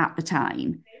struggling at the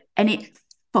time. And it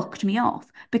fucked me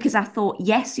off because I thought,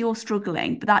 yes, you're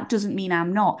struggling, but that doesn't mean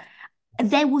I'm not.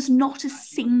 There was not a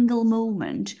single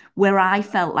moment where I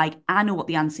felt like I know what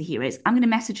the answer here is. I'm going to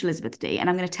message Elizabeth Day and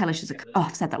I'm going to tell her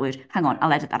I've said that word. Hang on,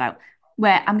 I'll edit that out.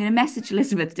 Where I'm going to message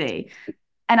Elizabeth Day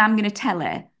and I'm going to tell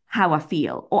her how I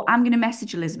feel. Or I'm going to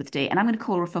message Elizabeth Day and I'm going to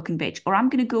call her a fucking bitch. Or I'm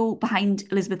going to go behind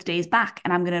Elizabeth Day's back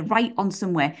and I'm going to write on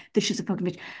somewhere that she's a fucking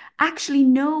bitch. Actually,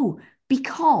 no,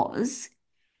 because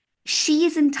she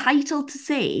is entitled to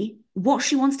say what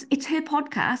she wants to. It's her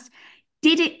podcast.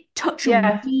 Did it touch a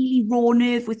Yeah. really raw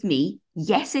nerve with me?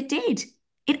 Yes, it did.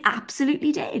 It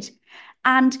absolutely did.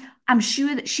 And I'm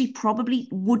sure that she probably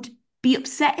would be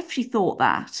upset if she thought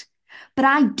that. But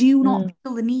I do not Mm.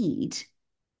 feel the need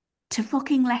to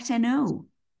fucking let her know.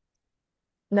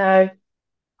 No.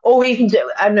 All you can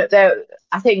do, and there,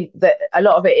 I think that a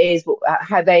lot of it is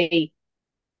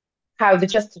how the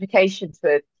justification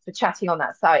for chatting on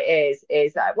that site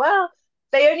is that, well,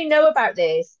 they only know about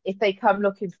this if they come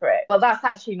looking for it. Well, that's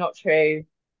actually not true.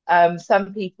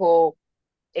 Some people,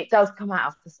 it does come out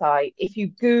of the site. If you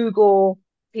Google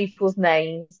people's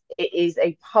names, it is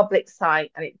a public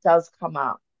site and it does come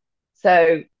up.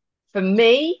 So for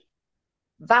me,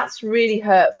 that's really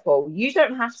hurtful. You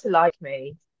don't have to like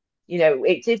me.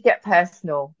 It did get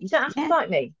personal. You don't have to Yeah, like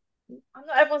me. I'm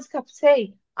not everyone's cup of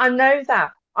tea. I know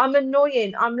that. I'm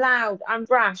annoying. I'm loud. I'm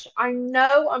brash. I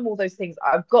know I'm all those things.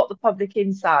 I've got the public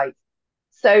insight.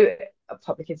 So,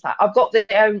 public insight. I've got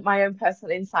my own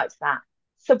personal insight to that.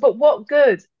 So, but what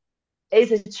good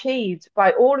is achieved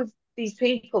by all of these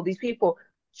people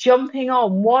jumping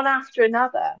on one after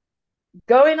another,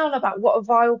 going on about what a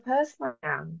vile person I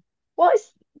am? What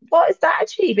is what is that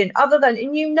achieving other than,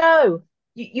 and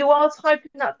you are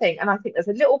typing that thing, and I think there's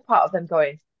a little part of them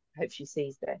going, I hope she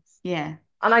sees this. yeah,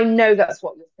 And I know that's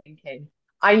what you're thinking.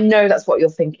 I know that's what you're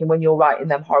thinking when you're writing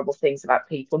them horrible things about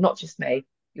people, not just me.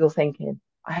 You're thinking,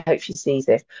 I hope she sees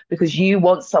this because you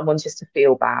want someone just to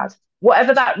feel bad.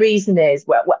 Whatever that reason is,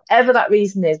 whatever that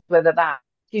reason is, whether that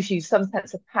gives you some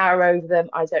sense of power over them,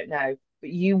 I don't know. But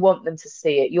you want them to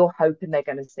see it. You're hoping they're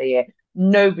going to see it.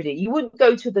 You wouldn't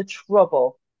go to the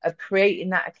trouble of creating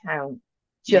that account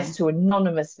yeah, just to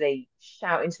anonymously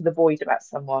shout into the void about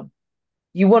someone.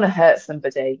 You want to hurt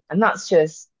somebody, and that's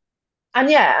just, and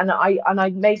yeah, and I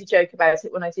made a joke about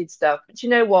it when I did stuff, but you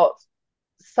know what,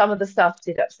 some of the stuff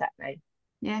did upset me,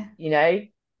 yeah. you know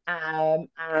I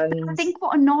and think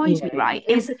what annoys me, the right,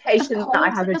 is of implication that I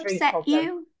course have it a drink upset problem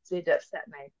you. did upset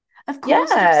me. Of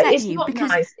course it Yeah, upset it's you not because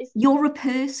nice. It's you're a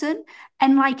person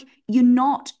and like you're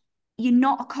not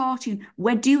a cartoon.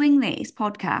 We're doing this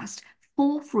podcast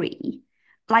for free,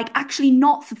 like actually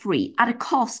not for free, at a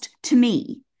cost to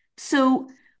me. So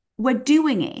we're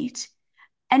doing it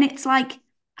and it's like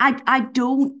I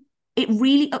don't it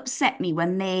really upset me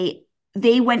when they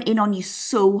they went in on you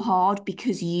so hard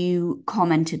because you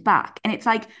commented back. And it's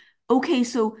like, okay,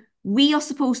 so we are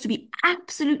supposed to be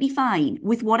absolutely fine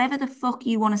with whatever the fuck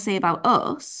you want to say about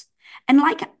us. And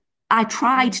like I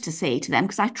tried Mm. to say to them,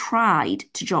 because I tried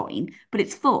to join, but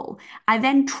it's full. I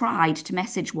then tried to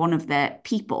message one of the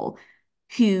people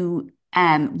who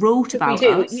wrote Because we about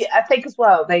do, us. I think as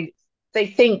well, they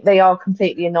think they are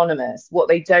completely anonymous. What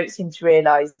they don't seem to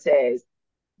realise is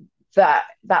that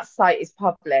that site is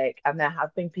public, and there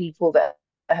have been people that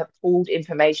have pulled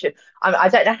information. I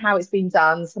don't know how it's been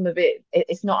done. Some of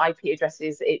it's not IP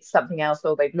addresses, it's something else,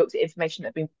 or they've looked at information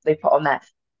that they put on there,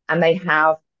 and they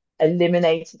have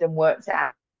eliminated and worked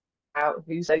out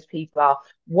who those people are.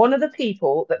 One of the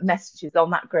people that messages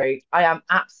on that group, I am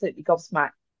absolutely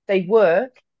gobsmacked. They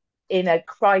work in a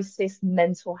crisis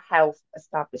mental health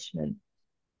establishment,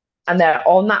 and they're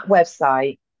on that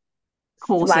website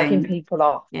slagging Causing, people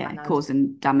off, yeah,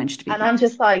 causing damage to and people. I'm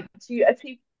just like,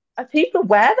 are people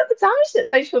aware that the damage that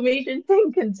social media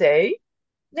thing can do?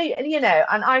 And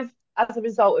and I've, as a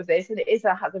result of this, and it is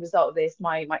as a result of this,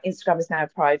 my Instagram is now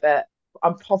private.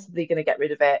 I'm possibly going to get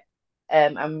rid of it.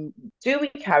 And do we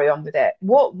carry on with it?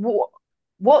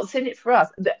 What's in it for us?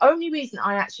 The only reason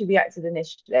I actually reacted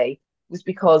initially was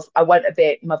because I went a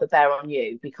bit mother bear on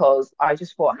you, because I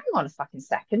just thought, hang on a fucking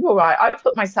second, all right, I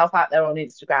put myself out there on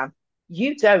Instagram.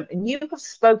 You don't, and you have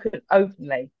spoken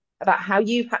openly about how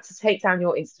you've had to take down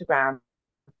your Instagram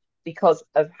because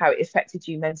of how it affected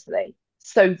you mentally.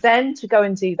 So then to go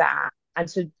and do that and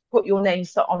to put your name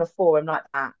on a forum like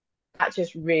that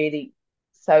just really,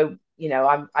 so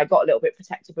I got a little bit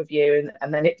protective of you,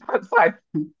 and then it backfired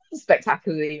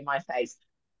spectacularly in my face.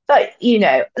 But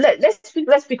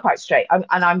let's be quite straight. And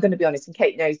I'm going to be honest, and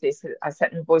Kate knows this. I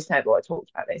sent her a voice note where I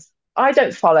talked about this. I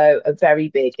don't follow a very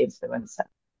big influencer.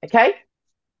 Okay,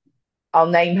 I'll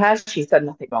name her. She's done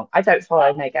nothing wrong. I don't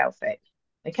follow Meg Elphick.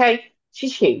 Okay,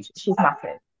 she's huge. She's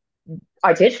massive.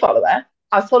 I did follow her.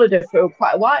 I followed her for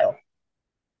quite a while.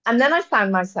 And then I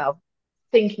found myself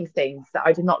thinking things that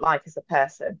I did not like as a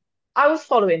person. I was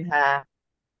following her,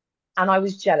 and I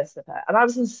was jealous of her. And I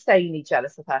was insanely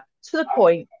jealous of her, to the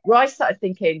point where I started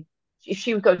thinking, if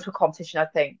she would go to a competition,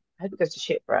 I'd think, I hope it goes to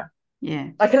shit for her. Yeah,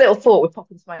 Like a little thought would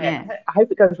pop into my head. yeah. I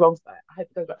hope it goes wrong for her. I hope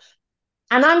it goes wrong.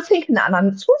 And I'm thinking that, and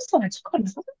I'm sort of starting to call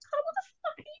myself, what the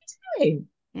fuck are you doing?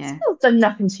 Yeah. She's not done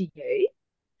nothing to you.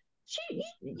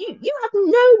 You have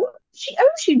no, she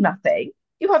owes you nothing.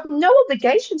 You have no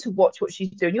obligation to watch what she's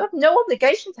doing. You have no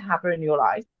obligation to have her in your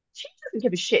life. She doesn't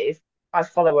give a shit if I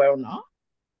follow her or not.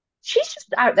 She's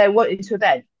just out there wanting to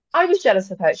event. I was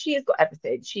jealous of her. She has got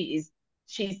everything. She's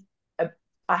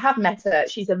I have met her.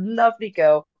 She's a lovely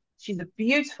girl. She's a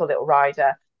beautiful little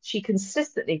rider. She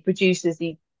consistently produces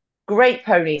these great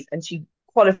ponies, and she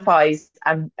qualifies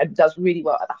and does really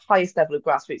well at the highest level of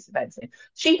grassroots eventing.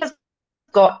 She has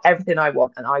got everything I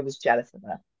want, and I was jealous of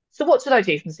her. So what did I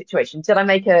do from the situation? Did I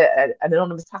make an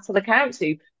anonymous tattle account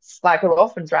to slag her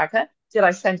off and drag her? Did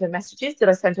I send her messages? Did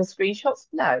I send her screenshots?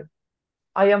 No,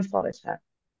 I unfollowed her.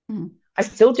 Mm. I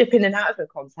still dip in and out of her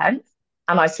content,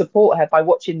 and I support her by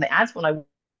watching the ads when I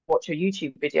watch her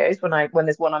YouTube videos when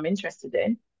there's one I'm interested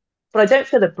in. But I don't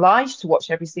feel obliged to watch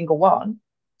every single one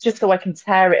just so I can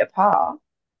tear it apart.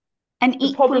 And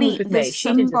The problem was equally, with me. She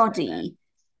didn't deserve it.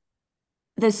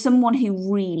 there's someone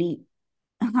who really,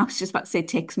 I was just about to say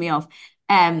ticks me off,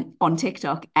 on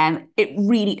TikTok. It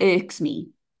really irks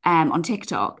me, on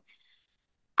TikTok.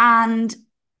 And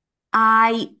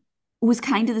I was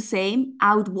kind of the same.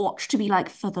 I would watch to be like,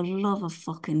 for the love of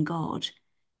fucking God.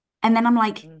 And then I'm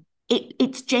like, Mm.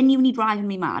 it's genuinely driving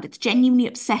me mad. It's genuinely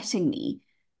upsetting me.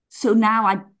 So now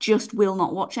I just will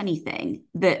not watch anything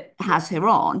that has her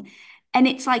on. And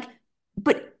it's like,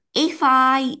 but if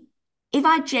I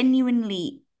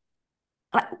genuinely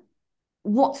like,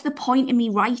 what's the point in me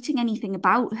writing anything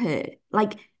about her?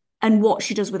 Like, and what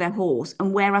she does with her horse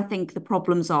and where I think the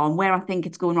problems are and where I think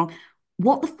it's going wrong.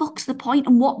 What the fuck's the point?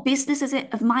 And what business is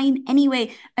it of mine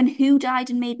anyway? And who died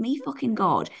and made me fucking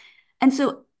God? And so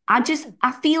Yeah.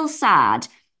 I feel sad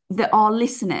that our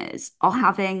listeners are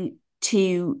having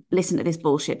to listen to this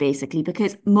bullshit basically,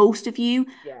 because most of you,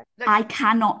 Yeah. No, I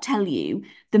cannot tell you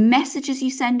the messages you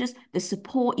send us, the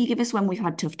support you give us when we've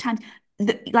had tough times.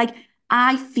 Like,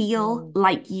 I feel mm.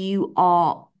 like you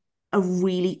are a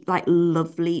really like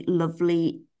lovely,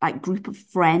 lovely like group of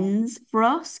friends for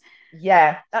us.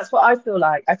 Yeah, that's what I feel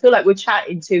like. I feel like we're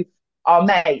chatting to our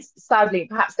mates. Sadly,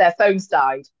 perhaps their phones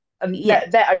died, and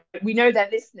Yeah. we know they're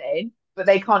listening, but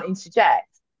they can't interject.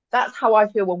 That's how I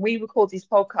feel when we record these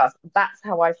podcasts. That's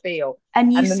how I feel.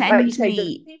 And you And then, like you send say, the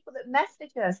me people that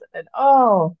message us, and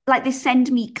oh, like they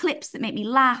send me clips that make me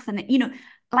laugh and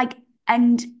like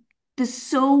and there's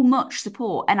so much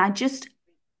support. And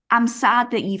I'm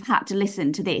sad that you've had to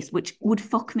listen to this, which would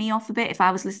fuck me off a bit if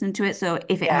I was listening to it. So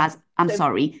if it Yeah. has, I'm So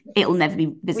sorry, it'll never be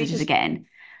we visited just, again.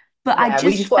 But I yeah,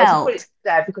 we just just wanted to put felt it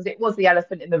there because it was the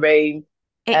elephant in the room.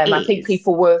 it I think is.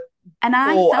 people were And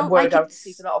I thought and felt worried. like I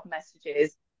received a lot of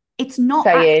messages it's not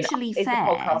saying, actually "Is the fair.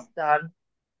 podcast done?"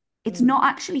 It's Mm, not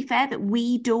actually fair that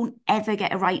we don't ever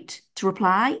get a right to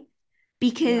reply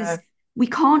because no. we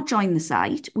can't join the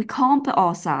site, we can't put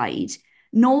our side,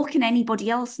 nor can anybody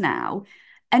else now.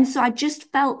 And so I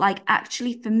just felt like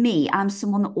actually for me, I'm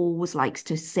someone that always likes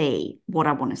to say what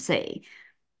I want to say.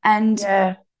 And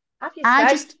Yeah. Have you I say?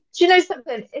 just, Do you know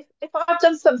something? If I've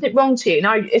done something wrong to you,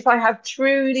 and if I have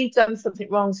truly done something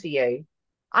wrong to you,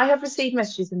 I have received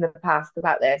messages in the past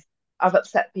about this. I've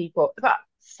upset people. But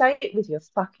say it with your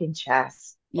fucking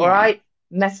chest, all yeah, right?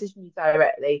 Message me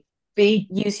directly.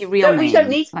 Be use your real don't we don't name.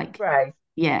 need to be Like, brave.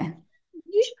 yeah,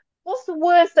 What's the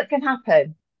worst that can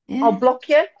happen? I'll yeah, block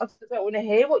you. I don't want to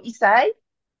hear what you say.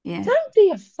 yeah. Don't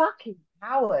be a fucking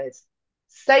coward.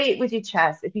 Say it with your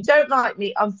chest. If you don't like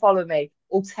me, unfollow me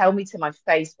or tell me to my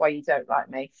face why you don't like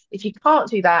me. If you can't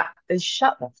do that, then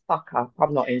shut the fuck up.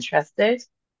 I'm not interested.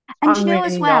 And I'm you know,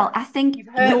 as really well, not. I think You've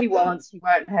hurt me once, you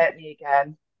won't hurt me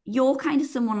again. you're kind of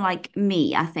someone like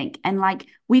me, I think. And like,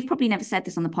 we've probably never said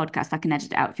this on the podcast. I can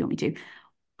edit it out if you want me to.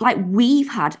 Like, we've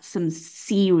had some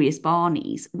serious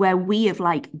Barneys where we have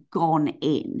like gone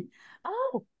in,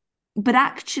 Oh, but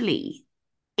actually,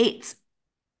 it's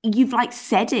you've like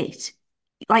said it.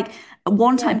 Like,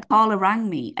 one time, yeah. Carla rang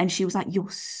me and she was like,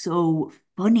 "You're so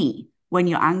funny when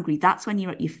you're angry. That's when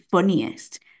you're at your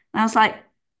funniest." And I was like,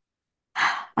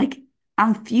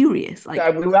 I'm furious. So Like,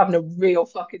 we were having a real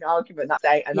fucking argument that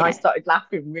day, and I yeah, started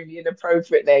laughing really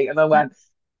inappropriately. And I went,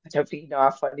 I don't think you know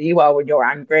how funny you are when you're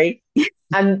angry.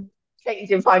 And Katie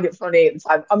didn't find it funny at the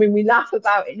time. I mean, we laugh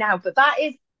about it now, but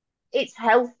it's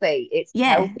healthy. It's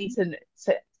yeah, healthy to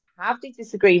have these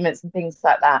disagreements and things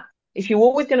like that. If you're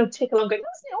always going to tick along, going,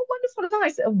 "Isn't it all wonderful and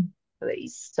nice?" Oh,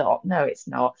 please stop. No, it's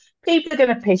not. People are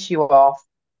going to piss you off.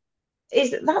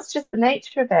 That's just the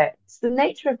nature of it. It's the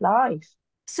nature of life.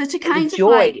 so to But the kind of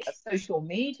joy of like, social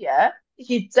media is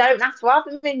you don't have to have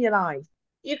them in your life.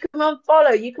 You can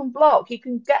unfollow, you can block, you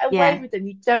can get away yeah, with them.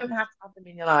 You don't have to have them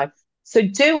in your life. So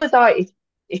do as I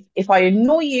if I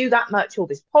annoy you that much, or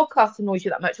this podcast annoys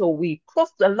you that much, or we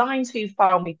crossed the line too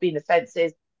far and we've been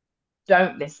offensive,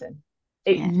 don't listen.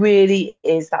 It yeah, really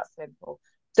is that simple.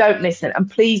 Don't listen. And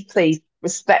please, please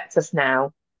respect us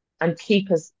now and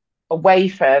keep us away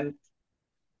from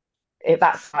if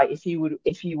that's right, if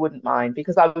you wouldn't mind,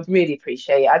 because I would really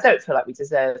appreciate it. I don't feel like we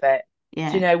deserve it.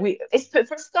 Do you yeah. know, it's for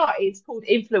a start, it's called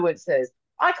influencers.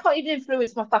 I can't even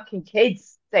influence my fucking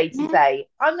kids day to Yeah. day.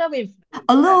 I'm no influencer.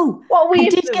 Although What are I we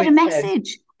did get a influencing?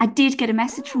 message. I did get a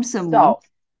message from Oh, someone stop.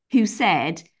 who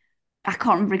said, I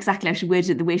can't remember exactly how she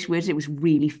worded it. The way she worded it was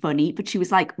really funny, but she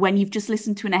was like, when you've just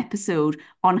listened to an episode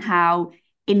on how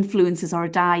influencers are a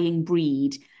dying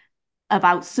breed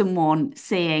about someone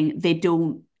saying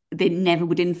they never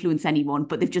would influence anyone,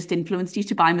 but they've just influenced you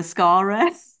to buy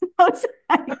mascara. I was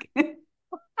like,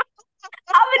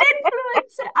 I'm an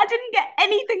influencer. I didn't get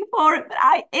anything for it, but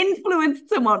I influenced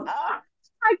someone. Ah,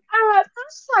 I can't.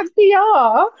 That's like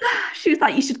PR. She was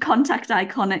like, you should contact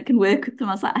Iconic and work with them.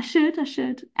 I was like, I should.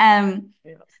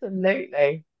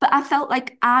 Absolutely. But I felt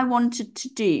like I wanted to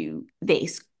do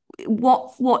this.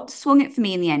 What swung it for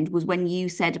me in the end was when you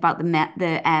said about the Meg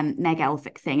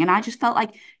Elphick thing, and I just felt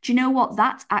like, do you know what?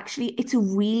 That's actually it's a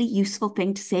really useful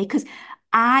thing to say because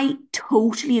I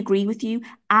totally agree with you.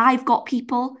 I've got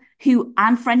people who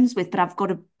I'm friends with, but I've got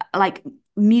to like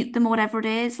mute them or whatever it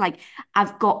is. Like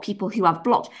I've got people who I've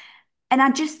blocked, and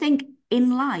I just think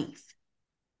in life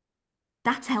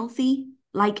that's healthy.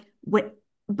 Like, but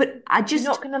You're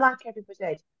not going to like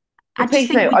everybody. I But just please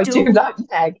think know, we I do don't. like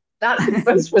Meg. That's the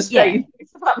most Yeah. frustrating thing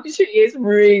about me. She is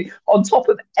really on top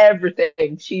of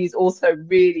everything. She's also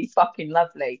really fucking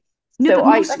lovely. No, So but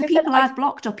most of like the I said, people I've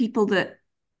blocked are people that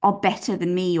are better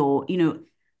than me, or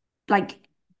like,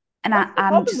 and that's the I'm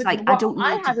problem just with like, them. I What don't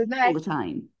I need to had with all Meg, the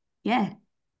time. Yeah,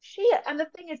 and the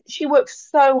thing is, she works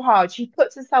so hard. She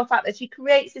puts herself out there. She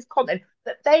creates this content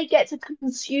that they get to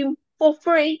consume for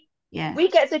free. yeah, We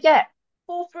get to get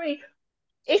for free.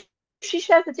 If she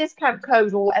shares a discount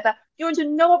code or whatever, you're under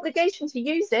no obligation to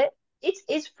use it. It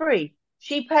is free.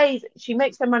 She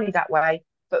makes her money that way.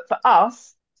 But for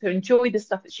us to enjoy the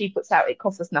stuff that she puts out, it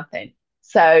costs us nothing.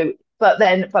 So, but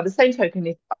then by the same token,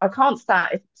 if I can't stand,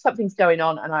 if something's going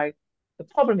on and the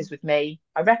problem is with me,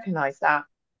 I recognize that,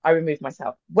 I remove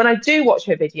myself. When I do watch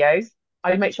her videos,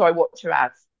 I make sure I watch her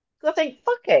ads. Because I think,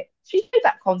 fuck it, she did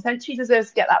that content. She deserves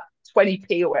to get that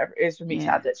 20p or whatever it is from each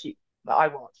yeah. ad that she that I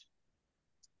watch.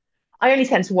 I only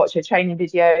tend to watch her training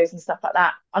videos and stuff like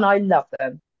that, and I love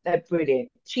them. They're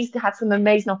brilliant. She's had some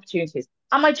amazing opportunities.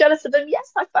 Am I jealous of them?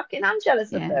 Yes, I fucking am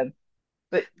jealous of Yeah. them.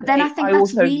 But But then I think I that's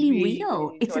also really really, real.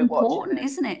 really It's enjoy watching important, them.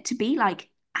 isn't it, to be like,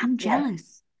 I'm Yeah,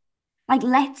 jealous. Like,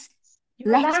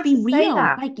 you're let's allowed be to say real.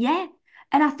 that. Like, yeah.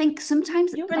 And I think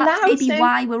sometimes You're that's allowed maybe to.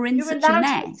 why we're in You're such a allowed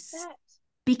to mess. accept.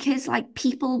 Because like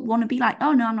people want to be like,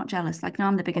 oh no, I'm not jealous. Like, no,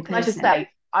 I'm the bigger What can I just person. say?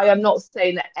 I am not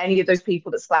saying that any of those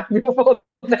people that slap me off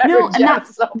No, they're and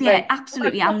that's jealous of yeah, me. I'm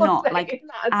absolutely. I'm not not. Like, saying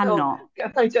that at I'm all. not.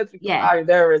 Can I just Yeah.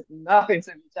 there is nothing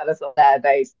to be jealous of their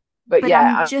base. But But yeah,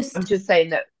 I'm I'm just just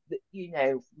saying that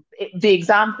the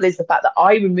example is the fact that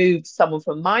I removed someone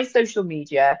from my social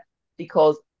media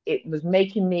because it was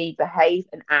making me behave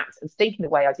and act and think in a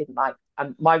way I didn't like.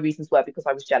 And my reasons were because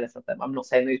I was jealous of them. I'm not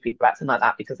saying those people are acting like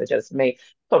that because they're jealous of me,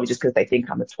 probably just because they think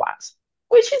I'm a twat,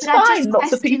 which is but I just fine.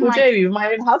 Lots of question people do. like, Even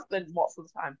my own husband, lots of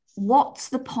the time. what's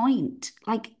the point?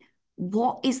 Like,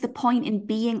 what is the point in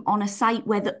being on a site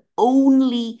where the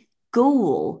only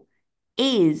goal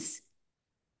is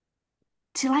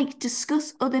to like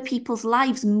discuss other people's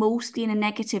lives mostly in a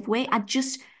negative way?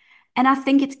 And I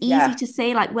think it's easy Yeah, to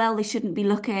say, like, well, they shouldn't be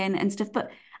looking and stuff.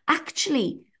 But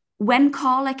actually, when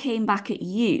Carla came back at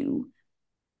you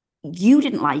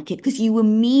didn't like it because you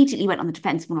immediately went on the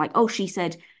defensive and were like, oh, she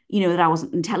said, that I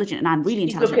wasn't intelligent and I'm really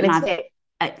she's intelligent looking and at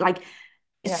it. like,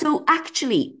 Yeah, so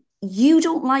actually, you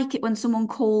don't like it when someone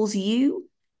calls you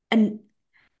and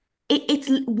it's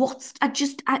what's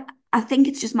I think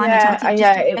it's just my yeah, mentality. and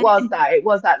Just yeah. It was that. It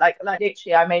was that. Like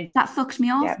literally. I mean, that fucked me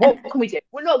yeah. off. And What can we do?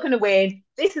 We're not going to win.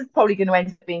 This is probably going to end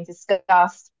up being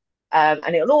discussed,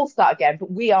 and it'll all start again.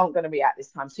 But we aren't going to react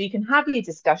this time. So you can have your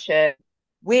discussion.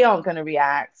 We aren't going to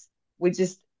react. We're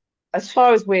just, as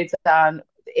far as we're done,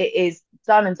 it is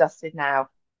done and dusted now.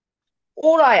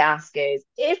 All I ask is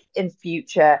if in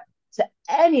future to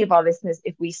any of our listeners,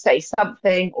 if we say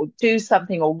something or do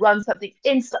something or run something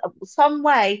in some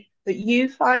way that you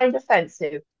find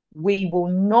offensive, we will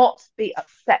not be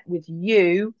upset with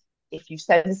you if you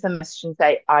send us a message and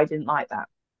say, I didn't like that.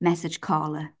 message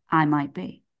Carla, I might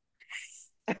be.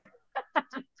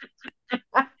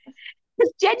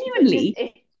 Because But just,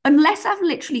 genuinely, unless I've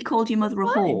literally called your it's mother a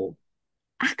fine. whore,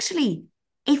 actually,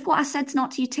 if what I said's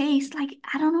not to your taste, like,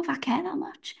 I don't know if I care that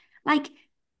much. Like,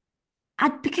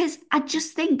 because I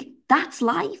just think that's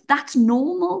life, that's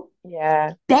normal.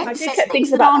 Yeah. I Ben did says kept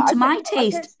things thinking that about that. aren't to my I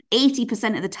said, taste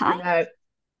 80% of the I time. know.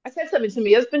 I said something to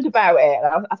my husband about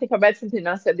it. I think I read something and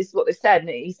I said, this is what they said. And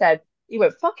he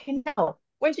went, fucking hell.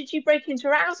 When did you break into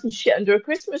her house and shit under a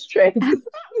Christmas tree? Because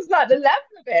that was like the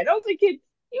level of it. And I was thinking,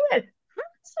 you went, how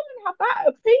can someone have that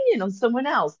opinion on someone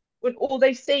else when all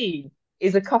they've seen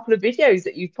is a couple of videos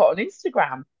that you've put on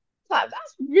Instagram? Like,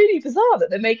 that's really bizarre that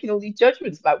they're making all these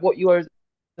judgments about what you are as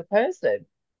a person.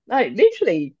 Like,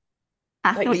 literally,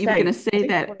 I like you thought you were going to say, I say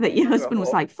think I want to that call your my mother a husband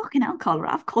was whore. like, fucking hell, Carla,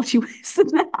 I've called you worse than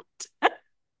that.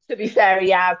 To be fair,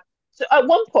 yeah. So at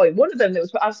one point, one of them that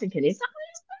was, I was thinking, is that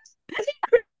has he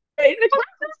created an account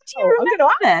Do now? I'm you going to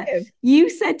remember? ask him. You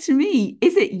said to me,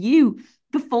 is it you?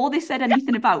 Before they said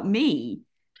anything about me.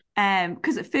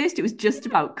 Because at first it was just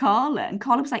about Carla, and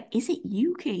Carla was like, is it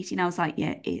you, Katie? And I was like,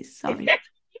 yeah, it is, sorry.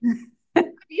 Have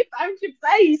you found your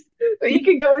place so you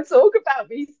can go and talk about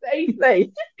me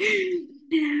safely?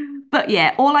 But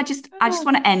yeah, I just Oh,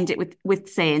 want to end it with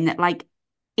saying that like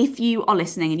if you are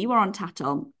listening and you are on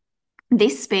Tattle,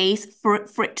 this space for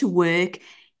it to work,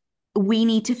 we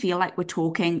need to feel like we're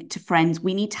talking to friends.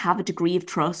 We need to have a degree of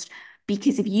trust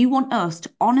because if you want us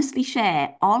to honestly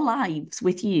share our lives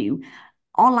with you,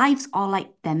 our lives are like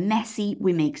they're messy.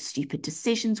 We make stupid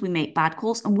decisions, we make bad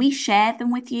calls, and we share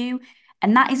them with you.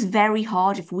 And that is very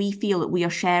hard if we feel that we are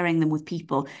sharing them with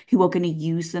people who are going to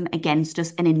use them against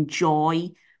us and enjoy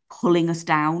pulling us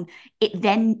down. It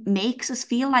then makes us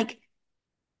feel like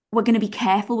we're going to be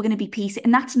careful, we're going to be peaceful.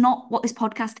 And that's not what this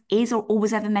podcast is or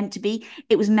always ever meant to be.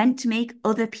 It was meant to make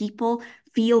other people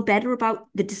feel better about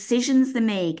the decisions they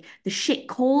make, the shit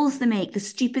calls they make, the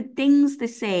stupid things they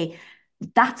say.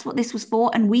 That's what this was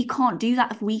for. And we can't do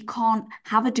that if we can't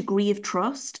have a degree of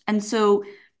trust. And so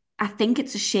I think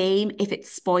it's a shame if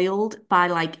it's spoiled by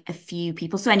like a few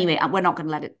people. So anyway, we're not going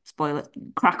to let it spoil it,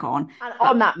 crack on. and But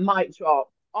on that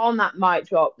mic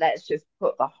drop, let's just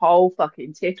put the whole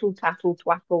fucking tittle tattle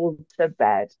twaddle to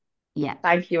bed. yeah,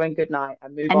 Thank you and good night,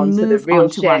 and move on and to the move real on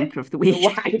to shit, Wanker of the the Week.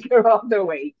 wanker of the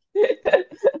week.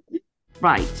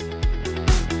 Right.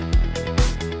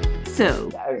 So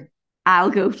Go. I'll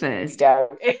go Here we first.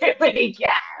 go. Here we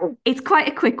go. It's quite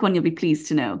a quick one, you'll be pleased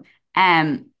to know.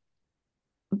 Um,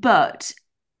 but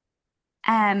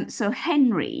so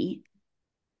Henry,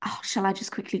 oh, shall I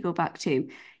just quickly go back to?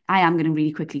 I am going to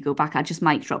really quickly go back. I just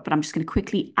mic drop, but I'm just going to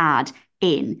quickly add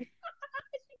in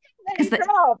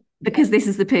because this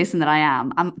is the person that I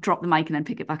am. I'm drop the mic and then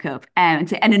pick it back up.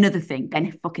 And another thing,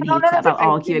 Ben fucking No, hates it about thing.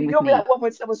 arguing with You'll be me. like one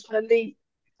when someone's trying to leave,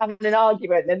 having an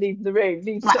argument, and then leave the room,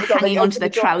 leave Like the door, then hanging you onto open the the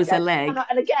door trouser again, leg.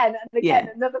 and again, and again,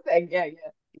 Yeah. another thing. Yeah,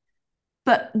 yeah.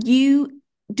 But you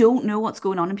don't know what's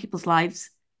going on in people's lives.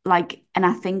 Like, and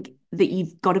I think that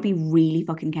you've got to be really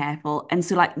fucking careful. And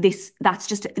so, like,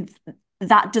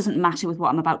 that doesn't matter with what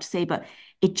I'm about to say, but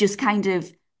it just kind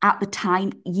of, at the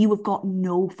time, you have got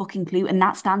no fucking clue. And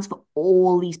that stands for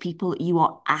all these people that you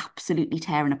are absolutely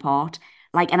tearing apart.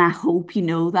 Like, and I hope you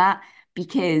know that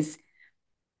because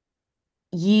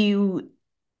you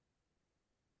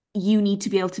you need to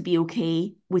be able to be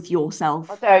okay with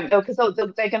I yourself. don't know because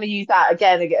they're going to use that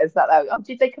again as that. Like, oh,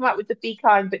 did they come out with the be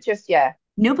kind? But just yeah,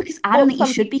 No, because I don't what think you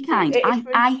some should be people do. kind. It's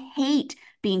really. I hate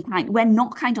being kind. We're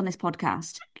not kind on this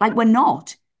podcast. Like we're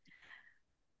not.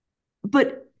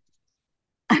 But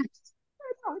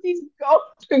These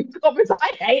comments.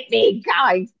 I hate being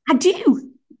kind. I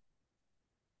do.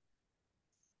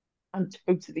 I'm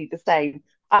totally the same.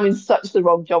 I'm in such the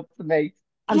wrong job for me.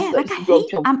 I'm Yeah, like such I the wrong hate.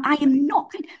 job I for me. am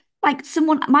not kind. Like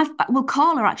someone,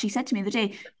 Carla actually said to me the other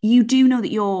day, you do know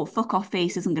that your fuck off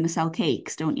face isn't going to sell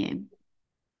cakes, don't you?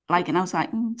 Like, and I was like,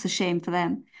 it's a shame for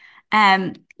them.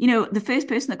 The first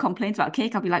person that complains about a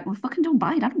cake, I'll be like, well, fucking don't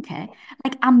buy it. I don't care.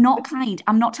 Like, I'm not kind.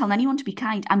 I'm not telling anyone to be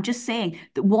kind. I'm just saying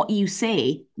that what you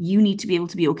say, you need to be able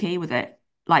to be okay with it.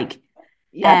 Like,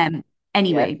 Yeah, um, yeah.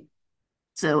 anyway,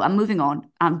 so I'm moving on.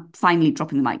 I'm finally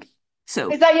dropping the mic.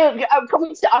 Is So that you? I'm I'm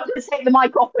going to take the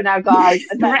mic off for now, guys,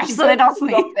 and actually wrestle it don't off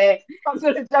drop me. it. I'm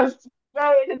going to just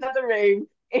throw it in another room.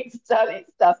 It's done.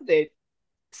 It's dusted.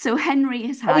 So Henry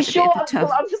has Are we had a bit sure? of a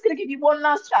tough. I'm just going to give you one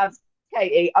last chance,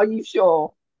 Katie. Are you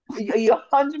sure? Are you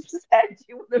 100%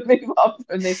 you want to move on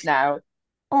from this now?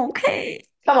 Okay,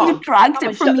 Come you've on. dragged Come it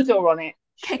on, from shut the me, door on it.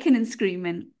 kicking and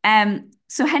screaming.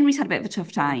 So Henry's had a bit of a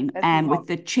tough Come on, time let's move with on.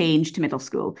 the change to middle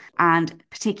school and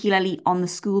particularly on the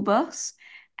school bus.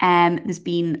 There's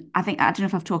been, I don't know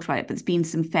if I've talked about it, but there's been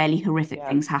some fairly horrific Yeah,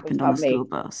 things well, happened on the tell school me.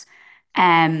 bus.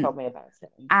 Tell Um, me about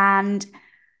it. and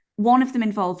one of them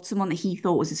involved someone that he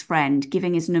thought was his friend,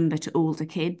 giving his number to older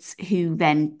kids who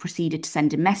then proceeded to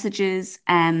send him messages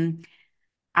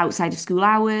outside of school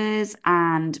hours.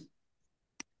 And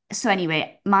so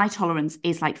anyway, my tolerance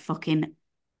is like fucking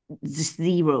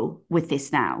zero with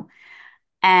this now.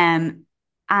 Um,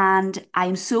 and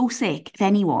I'm so sick of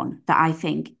anyone that I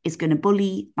think is going to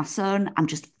bully my son.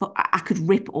 I could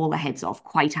rip all the heads off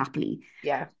quite happily.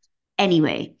 Yeah.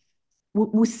 Anyway,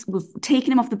 we've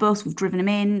taken him off the bus, we've driven him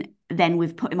in, then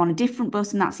we've put him on a different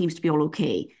bus, and that seems to be all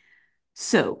okay.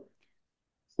 So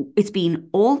it's been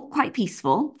all quite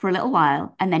peaceful for a little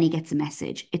while, and then he gets a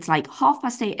message. It's like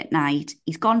 8:30 at night.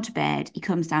 He's gone to bed. He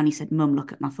comes down. He said, "Mum,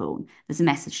 look at my phone. There's a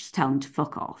message to tell him to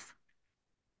fuck off."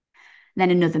 Then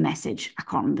another message. I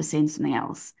can't remember saying something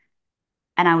else.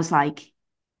 And I was like,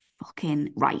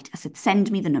 fucking right. I said,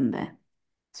 send me the number.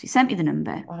 So he sent me the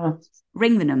number, Uh-huh.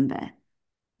 ring the number.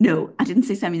 No, I didn't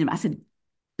say send me the number. I said,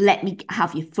 let me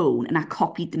have your phone. And I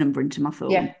copied the number into my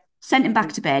phone, Yeah. sent him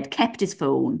back to bed, kept his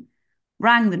phone,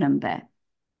 rang the number.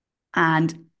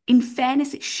 And in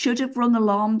fairness, it should have rung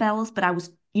alarm bells, but I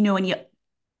was, when you're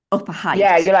up a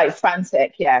Yeah, height. you're like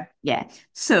frantic. Yeah. Yeah.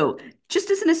 So just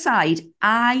as an aside,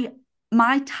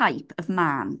 my type of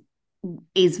man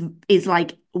is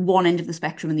like one end of the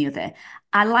spectrum and the other.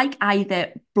 I like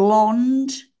either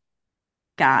blonde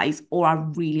guys or I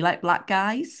really like black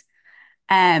guys.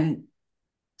 Um,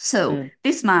 so Mm.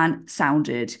 this man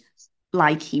sounded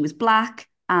like he was black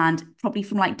and probably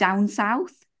from like down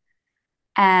south.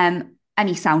 And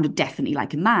he sounded definitely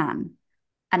like a man.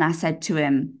 And I said to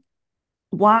him,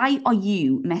 why are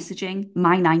you messaging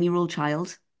my 9-year-old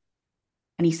child?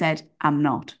 And he said, I'm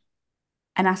not.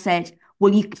 And I said,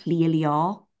 well, you clearly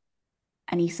are.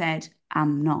 And he said,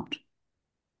 I'm not.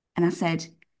 And I said,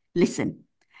 listen,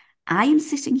 I am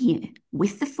sitting here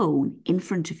with the phone in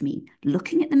front of me,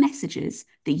 looking at the messages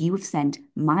that you have sent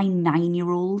my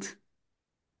 9-year-old.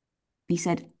 He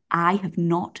said, I have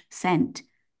not sent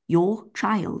your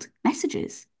child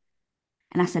messages.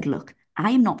 And I said, look,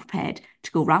 I am not prepared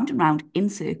to go round and round in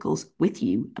circles with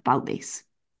you about this.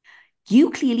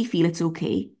 You clearly feel it's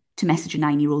okay to message a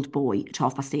 9-year-old boy at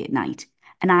 8:30 at night,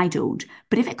 and I don't.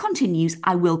 But if it continues,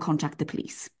 I will contact the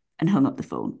police. And hung up the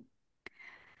phone.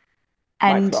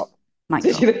 Mic And drop. mic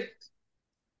drop.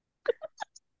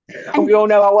 We And all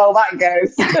know how well that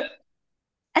goes.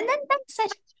 and then Ben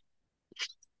said,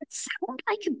 it sounded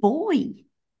like a boy.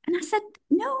 And I said,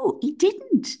 no, he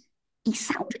didn't. He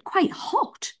sounded quite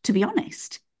hot, to be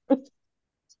honest.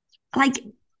 Like,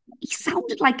 he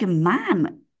sounded like a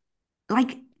man.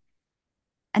 Like,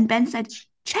 and Ben said,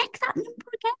 check that number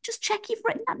again. Just check you've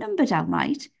written that number down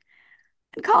right.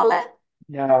 And Carla,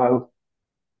 No,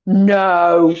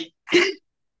 no,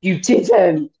 you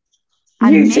didn't. I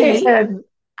You may, didn't.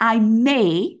 I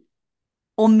may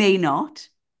or may not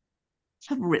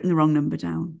have written the wrong number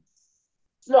down.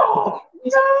 No,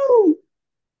 no.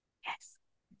 Yes.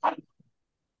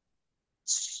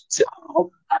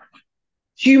 Stop.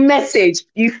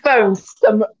 You phoned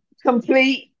some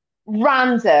complete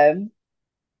random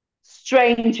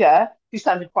stranger who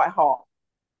sounded quite hot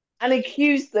and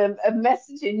accused them of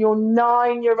messaging your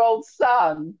 9-year-old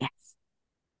son. Yes,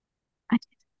 I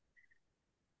did.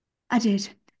 I did.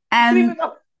 Should we move Um,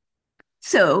 on?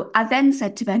 so I then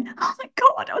said to Ben, oh my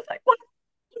God, I was like, what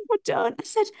have we done? I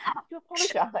said, You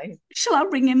apologise. shall I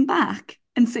ring him back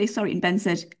and say sorry? And Ben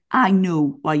said, I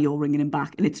know why you're ringing him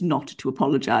back, and it's not to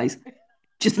apologise.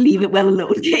 Just leave it well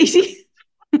alone, Katie.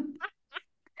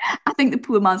 I think the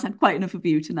poor man's had quite enough of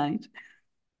you tonight.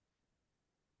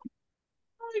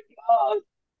 Oh my God.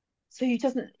 So you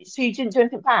didn't do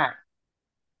anything back?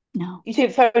 No, You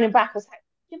didn't phone him back or say,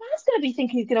 your man's going to be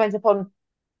thinking he's going to end up on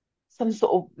some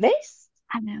sort of list?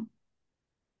 I know.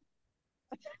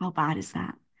 How bad is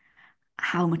that?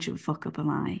 How much of a fuck up am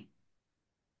I?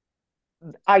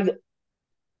 I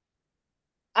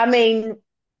I mean,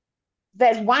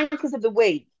 there's wankers of the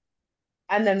week,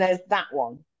 and then there's that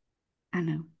one. I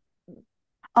know.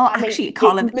 Oh, I mean, actually,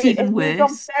 Carla, it's even it's moved on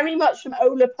worse. very much from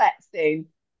olaplexing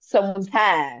someone's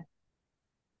hair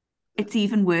It's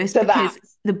even worse to that.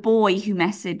 because the boy who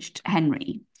messaged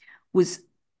Henry was,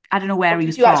 I don't know Or where he did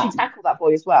was you actually from. tackle that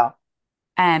boy as well?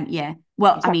 Yeah.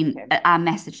 Well, You I tackled mean, him. I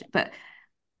messaged it, but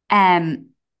um,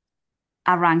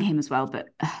 I rang him as well, but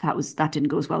that didn't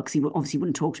go as well because he obviously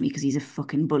wouldn't talk to me because he's a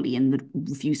fucking bully and would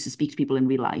refuse to speak to people in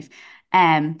real life.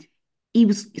 Um, he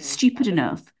was I stupid bet.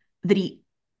 enough that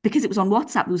because it was on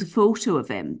WhatsApp, there was a photo of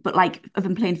him, but like of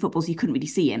him playing football, so you couldn't really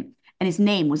see him, and his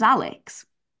name was Alex.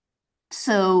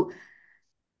 So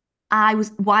I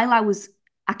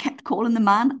kept calling the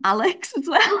man Alex as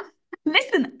well.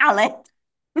 Listen, Alex.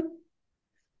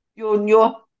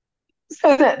 You're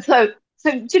so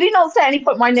did he not say at any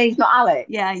point my name's not Alex?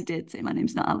 Yeah, he did say my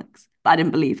name's not Alex, but I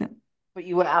didn't believe him. But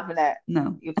you weren't having it.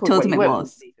 No, You I told him you it weren't going to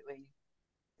was. believe it, were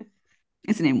you?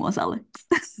 His name was Alex.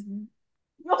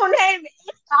 Your name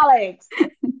is Alex.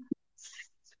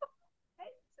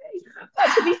 But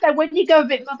to be fair, when you go a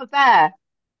bit mother bear, I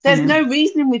there's know. no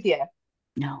reasoning with you.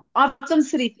 No. I've done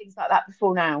silly things like that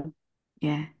before now.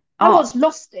 Yeah. I Oh, once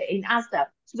lost it in Asda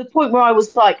to the point where I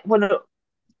was like, when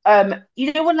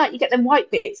you know when like you get them white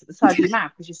bits at the side of your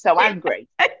mouth because you're so angry.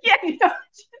 yeah. You know,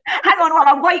 Hang on while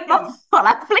I wipe my while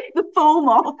I flick the foam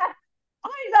off.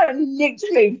 I know,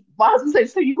 literally, my husband said,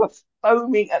 so you were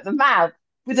foaming at the mouth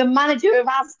with a manager of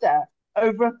Asda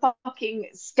over a fucking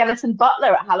skeleton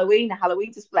butler at Halloween, a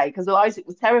Halloween display, because Isaac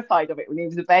was terrified of it when he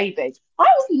was a baby. I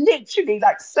was literally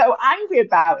like so angry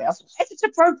about it. I was like, is it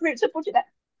appropriate to put it there?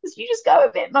 Because you just go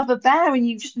a bit mother bear and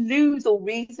you just lose all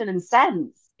reason and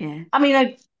sense. Yeah. I mean,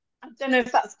 I don't know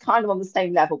if that's kind of on the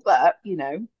same level, but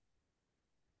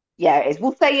yeah, it is.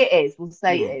 We'll say it is. We'll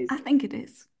say Yeah. it is. I think it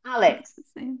is. I think it's Alex, the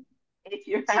same. if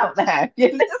you're out there,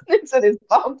 you're listening to this Give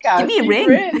podcast, me a you're ring.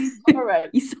 really sorry.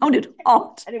 You sounded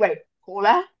hot. Anyway,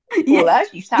 caller, Yeah. you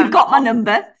You've sound got my hot.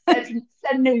 number.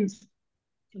 Send news,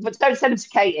 but don't send them to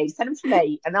Katie. Send them to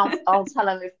me, and I'll tell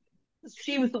her if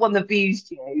she was the one that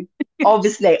abused you.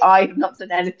 Obviously, I have not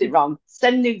done anything wrong.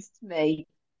 Send news to me,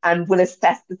 and we'll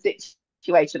assess the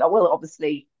situation. I will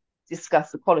obviously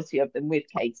discuss the quality of them with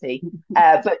Katie,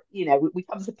 but we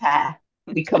come as a pair.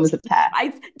 We come as a pair.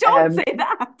 I don't say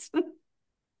that.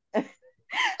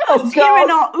 Oh Us here in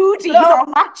God! our oodies, No. our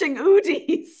matching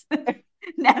oodies.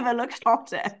 Never looked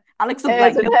hotter. Alex was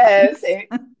Hairs like, and no hairs.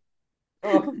 thanks.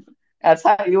 Oh, I'll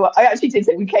tell you what, I actually did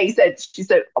say when Kate said, she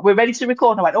said, we're ready to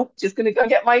record. And I went, oh, just going to go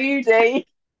get my UD.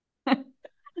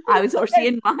 I was already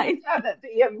in mine.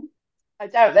 I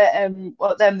doubt that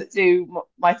what them that do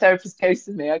my therapist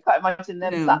ghosted me. I can't imagine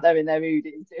them sat No, there in their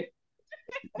UDs.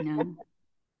 no.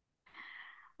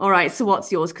 All right, so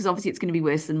what's yours? Because obviously it's going to be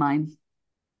worse than mine.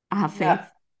 I have No, faith.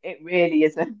 it really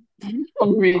isn't.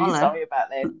 I'm really Holla. sorry about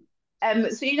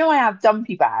this. So I have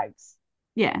dumpy bags.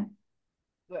 Yeah,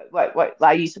 Like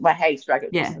I used to my hay to drag it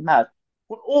across yeah. the mud.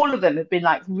 Well, all of them have been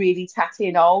like really tatty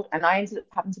and old, and I ended up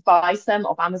having to buy some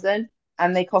off Amazon,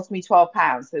 and they cost me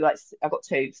 £12. So like I got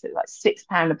two, so like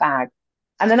 £6 a bag.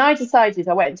 And then I decided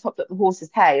I went and topped up the horse's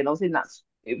hay, and I was in that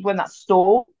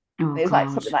store. Oh And it was like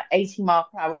God. something like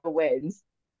 80-mile-per-hour winds.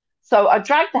 So I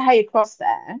dragged the hay across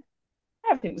there.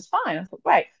 Everything was fine. I thought,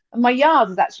 great. And my yard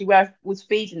is actually where I was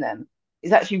feeding them.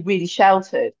 is actually really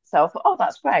sheltered. So I thought, oh,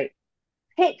 that's great.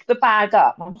 Pick the bag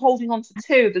up. I'm holding on to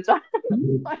two of the time.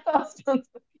 My husband's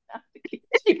looking at the You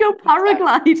kitchen go window.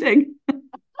 paragliding.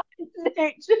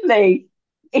 Literally,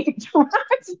 it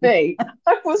dragged me.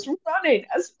 I was running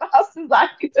as fast as I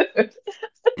could.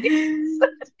 So he was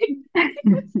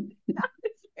out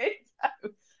this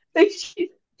window.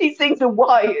 These things are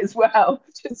white as well,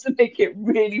 just to make it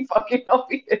really fucking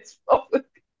obvious what was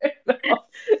going on.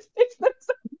 It looks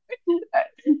like,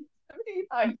 I mean,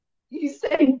 like, you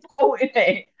saying Bolt in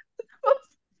it.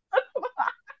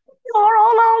 You're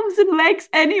all arms and legs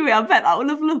anyway. I bet that would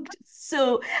have looked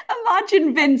so.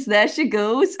 Imagine Vince, there she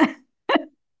goes.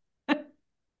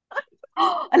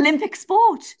 Olympic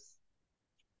sport.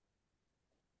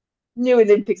 New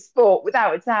Olympic sport,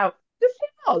 without a doubt. The thing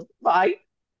was, right,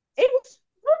 it was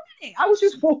running. I was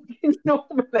just walking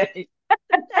normally.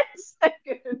 The next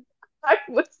second, I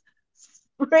was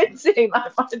sprinting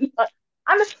like my life.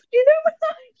 And you know when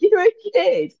you were a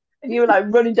kid and you were like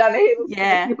running down a hill and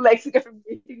Yeah. your legs are going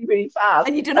really, really fast.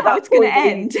 And you don't know At how that it's going to point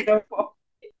where end. you know what?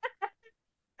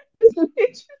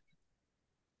 Literally,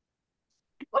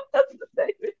 what does the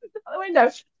thing out the window?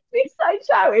 We started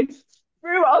shouting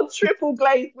through our triple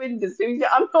glazed windows. So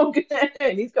I'm not going to.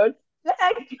 And he's going, let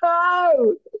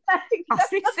go, let go.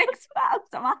 Cost me £6.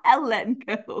 I'm a hell letting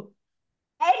go.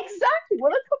 Exactly.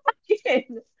 Well, I come back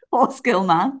in. Poor skill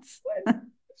maths.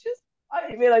 Just, I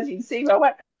didn't realise you'd see me. I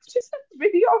went, just had a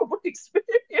really horrible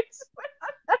experience.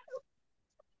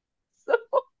 So,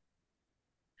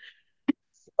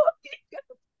 so you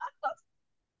go past,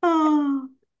 Oh,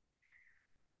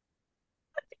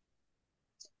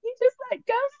 you just let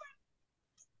go.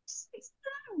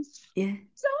 £6. yeah.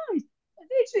 Died.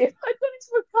 Literally, if I'd gone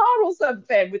into a car or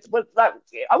something with like,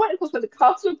 I went across with a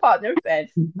car to a partner event,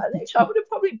 and literally I would have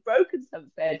probably broken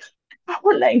something. I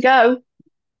wasn't letting go.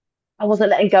 I wasn't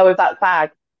letting go of that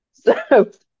bag. So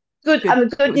good. Good. And the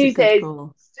It good was a news good is,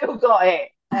 call. still got it.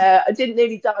 I didn't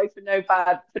nearly die for no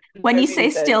When no you say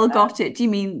reason. still got it, do you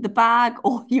mean the bag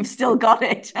or you've still got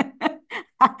it?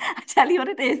 I tell you what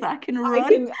it is, I can I run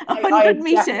can. I 100 have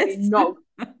definitely meters. not.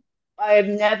 I have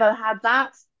never had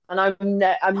that, and I'm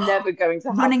never going to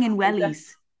have Running in that.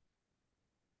 wellies.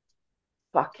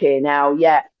 Fucking hell,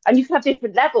 yeah. And you can have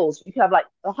different levels. You can have like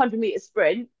a 100 meter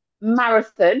sprint,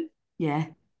 marathon. Yeah.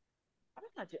 I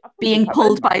probably do Being quite well in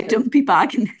pulled by a marathon. dumpy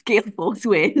bag in gale force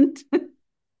wind.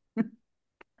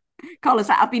 Carla's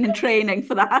like, I've been in training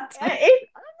for that. Yeah, I'm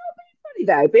not being funny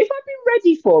though, but if I'd been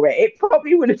ready for it, it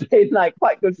probably would have been like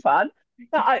quite good fun.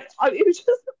 But it was just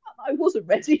the fact that I wasn't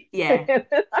ready for Yeah. it.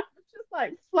 I was just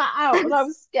like flat out, and I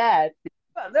was scared.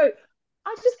 But no,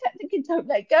 I just kept thinking, don't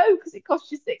let go because it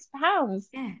cost you £6.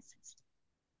 Yeah.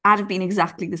 I'd have been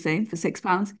exactly the same for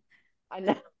 £6. I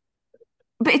know,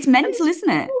 But it's and mental, it's isn't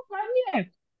it? still brand new.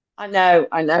 I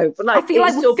know, but I like feel like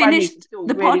it's we've still brand new. So finished it's still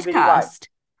the really, really right. podcast,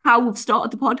 how we've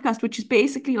started the podcast, which is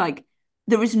basically like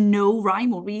there is no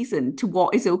rhyme or reason to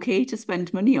what is okay to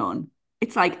spend money on.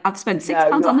 It's like I've spent six No,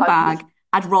 pounds you're on the 100%. bag.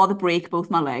 I'd rather break both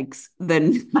my legs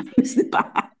than use the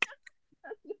bag.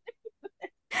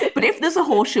 But if there's a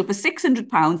horse show for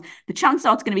 £600, the chance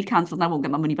are it's going to be cancelled and I won't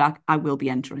get my money back. I will be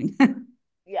entering.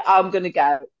 Yeah, I'm gonna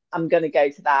go. I'm gonna go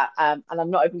to that. And I'm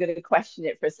not even gonna question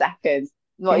it for a second.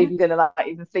 I'm not Yeah. even gonna like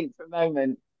even think for a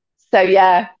moment. So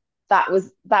yeah, that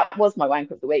was my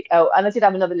wank of the week. Oh, and I did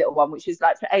have another little one, which is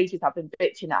like for ages I've been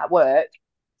bitching at work,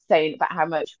 saying about how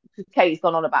much because Kate's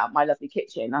gone on about my lovely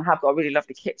kitchen. I have got a really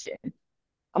lovely kitchen.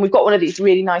 And we've got one of these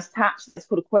really nice taps. It's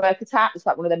called a quirker tap. It's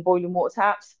like one of them boiling water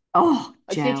taps. Oh,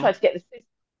 I did try gel. to get the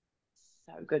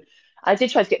so good. I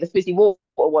did try to get the fizzy water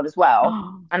one as well,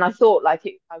 Oh, and I thought like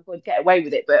I would get away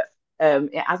with it, but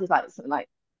it added like something like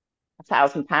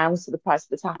 £1,000 to the price of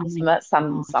the tap oh or my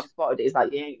something. Some God. spotted it. It's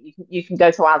like you can go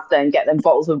to Asda and get them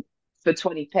bottles of for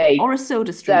 20p. Or a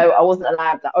soda So stream. I wasn't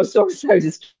allowed that. I saw a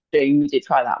soda stream. We did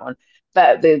try that one,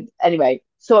 but anyway.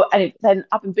 So and then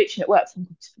I've been bitching at work. So I'm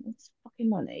going to spend this fucking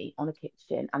money on a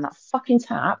kitchen and that fucking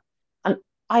tap, and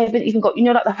I haven't even got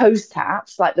like the hose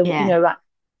taps, like the Yeah. like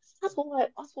that's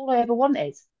all I ever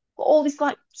wanted. Got all this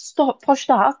like stop posh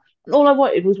stuff, and all I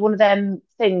wanted was one of them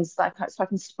things like so I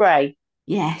can spray.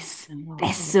 Yes. Oh, They're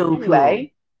God. so cool.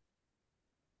 Anyway,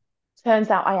 turns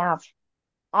out I have.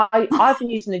 I've been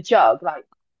using a jug like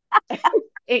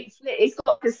it's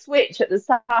got the switch at the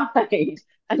side,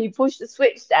 and you push the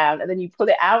switch down, and then you pull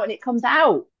it out, and it comes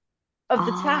out of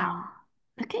the tap. Ah,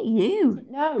 look at you,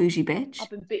 No, bougie bitch. I've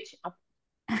been bitching.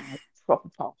 Proper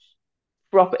posh,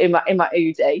 proper in my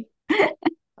Udi,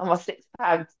 on my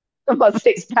 £6, on my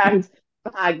 £6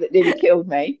 bag that nearly killed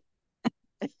me.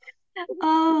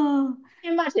 Oh,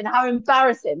 Can you imagine how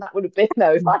embarrassing that would have been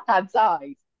though if I had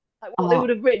died? Like what they would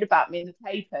Oh, have written about me in the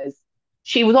papers.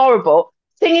 She was horrible.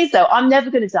 Thing is, though, I'm never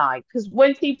going to die because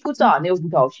when people die, and they always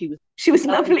go, oh, she was she was a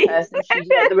lovely lovely. person. She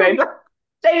deserved the room.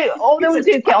 All they She's a want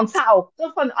to do is get on twat. tattle.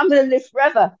 I'm going to live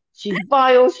forever. She's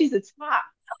vile. She's a twat.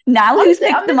 Now who's Honestly,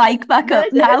 picked the mic back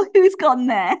up? murdered. Now who's gone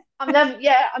there? I'm never.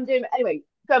 Yeah, I'm doing. Anyway,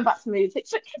 going back to music.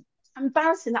 So how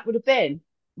embarrassing that would have been.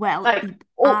 Well, Like,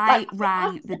 all like I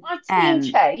rang the I team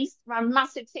chased, ran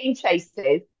massive team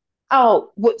chases.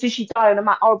 Oh, what did she die on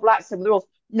a horrible accident with the horse?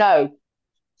 No,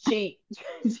 she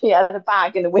she had a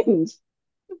bag in the wind.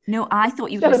 No, I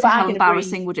thought you were She had going a to say how bag in a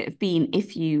breeze. embarrassing would it have been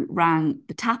if you rang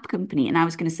the tap company, and I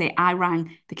was going to say I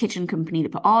rang the kitchen company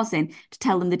that put ours in to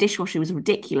tell them the dishwasher was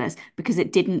ridiculous because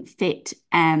it didn't fit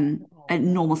Oh a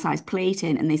normal no. size plate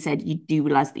in, and they said you do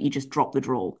realize that you just dropped the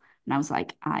drawer, and I was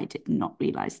like I did not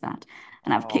realize that,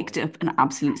 and I've Oh, kicked up an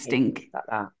absolute I hate things stink, like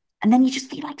that. and then you just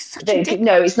feel like such a They dick.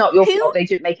 no, it's not your Who fault. They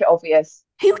didn't make it obvious.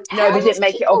 who No, they tells didn't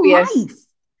make it people obvious. life?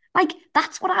 Like,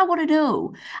 that's what I want to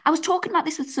know. I was talking about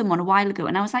this with someone a while ago,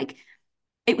 and I was like,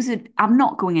 I'm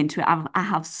not going into it. I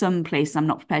have some places I'm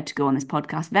not prepared to go on this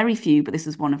podcast, very few, but this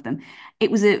is one of them.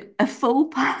 It was a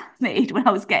faux pas made when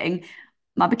I was getting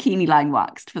my bikini line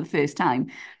waxed for the first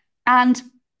time. And,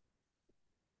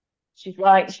 She's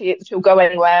right. She'll go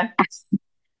anywhere.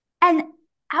 and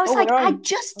I was Oh, like, we're I on.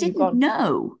 just Oh, you've didn't gone.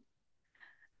 know.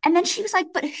 And then she was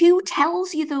like, but who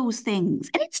tells you those things?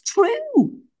 And it's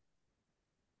true.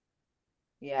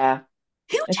 Yeah,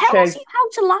 Who it's tells true. you how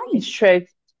to It's life? true.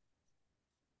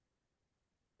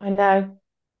 I know.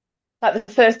 Like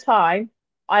the first time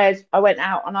I went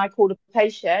out and I called a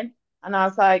patient and I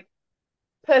was like,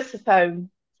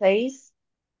 Persephone, please.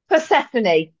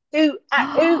 Persephone. Who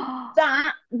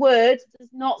that word does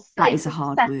not That say is a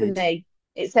hard word. Persephone.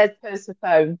 It says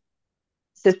Persephone. It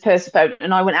says Persephone.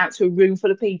 And I went out to a room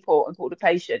full of people and called a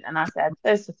patient and I said,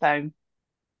 Persephone.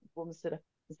 The woman stood up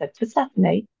and said,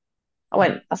 Persephone. I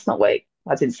went, that's not what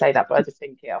I didn't say that, but I just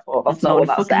think it. I thought that's That's not not what what it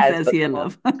that fucking says, says but here, come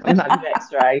on, love. come and have your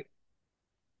X-ray.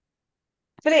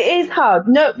 But it is hard.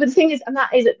 No, but the thing is, and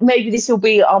that is maybe this will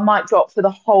be our mic drop for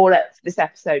the whole this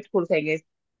episode. The cool thing is,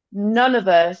 none of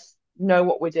us know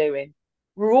what we're doing.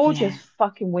 We're all Yeah, just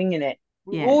fucking winging it.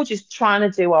 We're yeah, all just trying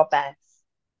to do our best.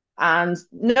 And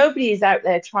nobody is out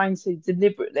there trying to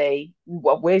deliberately,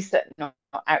 well, we're certainly not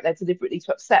out there deliberately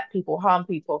to upset people, harm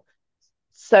people.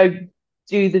 So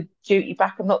do the duty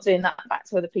back. I'm not doing that back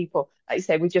to other people. Like you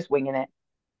say, we're just winging it.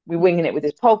 We're winging it with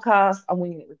this podcast. I'm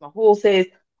winging it with my horses.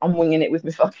 I'm winging it with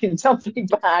my fucking dumpling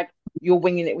bag. You're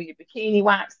winging it with your bikini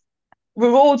wax.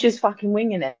 We're all just fucking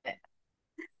winging it.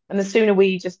 And the sooner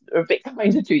we just are a bit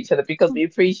kinder to each other because we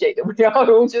appreciate that we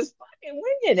are all just fucking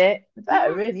winging it, the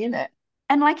better, yeah. really, isn't it?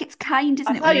 And like it's kind,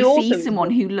 isn't I it, when tell you you see also is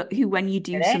someone who when you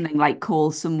do winging it. something like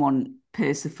call someone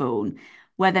Persephone,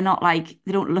 where they're not like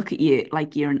they don't look at you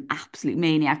like you're an absolute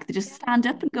maniac. They just stand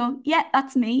up Yeah. and go, "Yeah,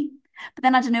 that's me." But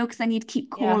then I don't know because then you'd keep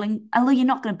Yeah. calling. Although you're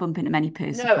not going to bump into many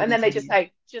No, and then Persephones, they are just you?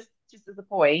 say, just as a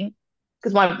point,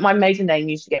 because my maiden name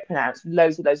used to get pronounced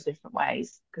loads of different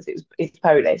ways because it's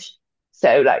Polish.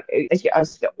 So like I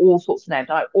used to get all sorts of names.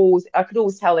 I could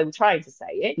always tell they were trying to say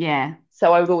it. Yeah,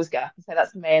 So I would always get up and say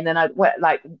that's me, and then I'd went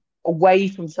like away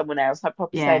from someone else. I'd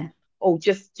probably say, yeah, oh,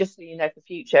 just so you know for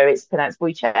future, it's pronounced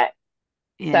Wojciech.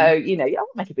 yeah. So you know, I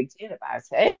won't make a big deal about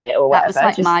it or That was whatever.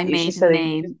 like Just my it's just so maiden that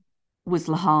you just name was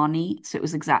Lahani, so it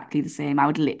was exactly the same. I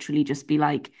would literally just be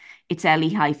like, "It's Ellie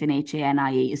hyphen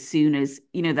Hanie," as soon as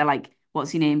they're like,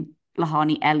 "What's your name?"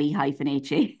 Lahani Ellie hyphen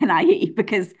Hanie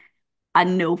because I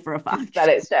know for a just spell fact.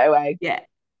 it straight away. Yeah.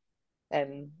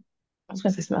 I was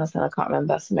going to say something else and I can't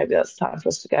remember, so maybe that's time for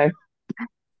us to go.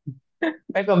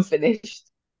 Maybe I'm finished.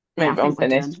 Yeah, I Maybe I'm think we're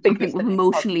finished. done. I Think of think the we've next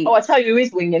pod. Oh, emotionally, I tell you who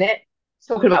is winging it.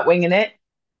 Talking about winging it.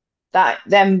 That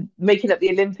them making up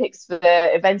the Olympics for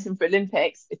eventing for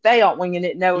Olympics. If they aren't winging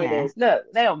it, no one yeah, is. Look,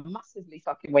 they are massively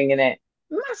fucking winging it.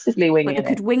 Massively but they winging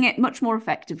could it wing it much more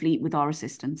effectively with our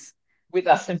assistance. with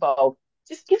us involved.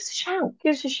 Just give us a shout.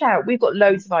 Give us a shout. We've got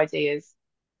loads of ideas.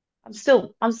 I'm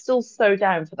still so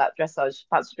down for that dressage,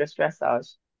 fancy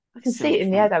dressage. I can see So it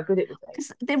in the head fun. how good it would be.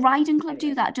 Because the riding club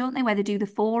do Anyway. that, don't they? Where they do the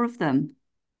four of them.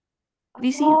 Have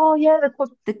you seen Oh yeah,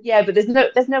 the? yeah, but there's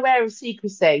no air of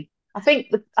secrecy. I think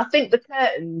the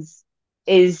curtains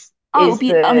is Oh, it'll is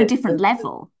be on a the different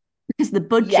level because the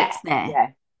yeah, budget's there.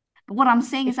 yeah. But what I'm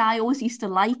saying is, I always used to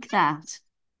like that.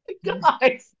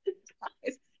 Guys,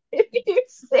 if you've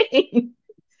seen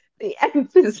the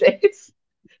emphasis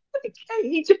that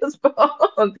Katie just put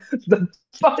on the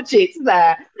budget's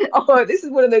there. Oh, this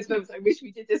is one of those moments I wish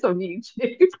we did this on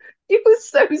YouTube. It was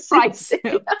so Right. sincere.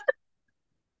 So.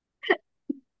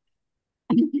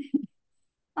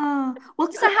 Oh, well,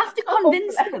 because I have to Oh,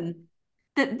 convince bless. them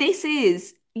that this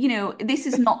is this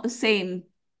is not the same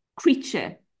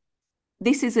creature.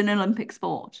 This is an Olympic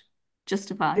sport.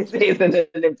 This Justified. is an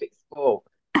Olympic sport.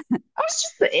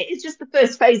 It's just the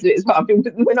first phase of it as well. I mean,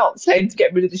 we're not saying to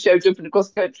get rid of the show jumping across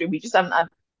the country. We just haven't had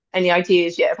any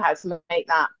ideas yet of how to make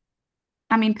that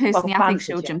I mean, well personally, I think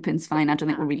show fancied yet. jumping's fine. I don't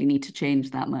think we really need to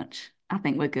change that much. I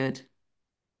think we're good.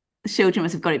 The show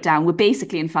jumpers have got it down. We're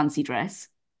basically in fancy dress.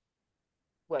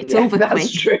 Well, It's yeah, over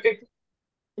that's quick, true.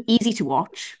 easy to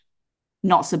watch,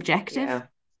 not subjective. Yeah,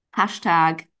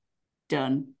 Hashtag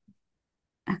done.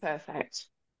 perfect.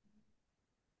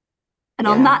 And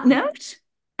on Yeah, that note,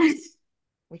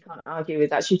 we can't argue with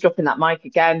that. She's dropping that mic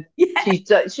again. yeah,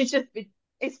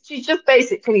 She's just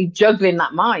basically juggling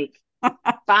that mic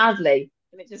badly,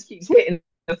 and it just keeps hitting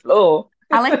the floor.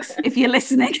 Alex, if you're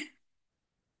listening,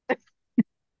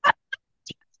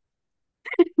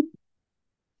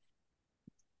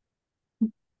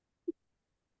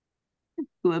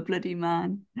 you're a bloody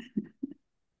man.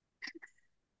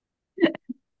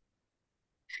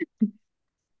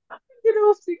 Get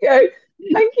off to go.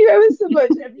 Thank you ever so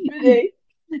much, everybody.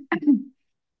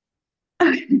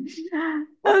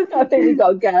 I think we Okay. got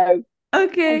to go. Thank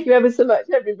Okay. you ever so much,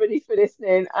 everybody, for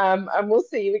listening. And we'll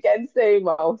see you again soon.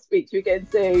 Well, I'll speak to you again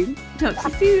soon. Talk to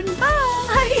you soon.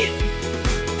 Bye.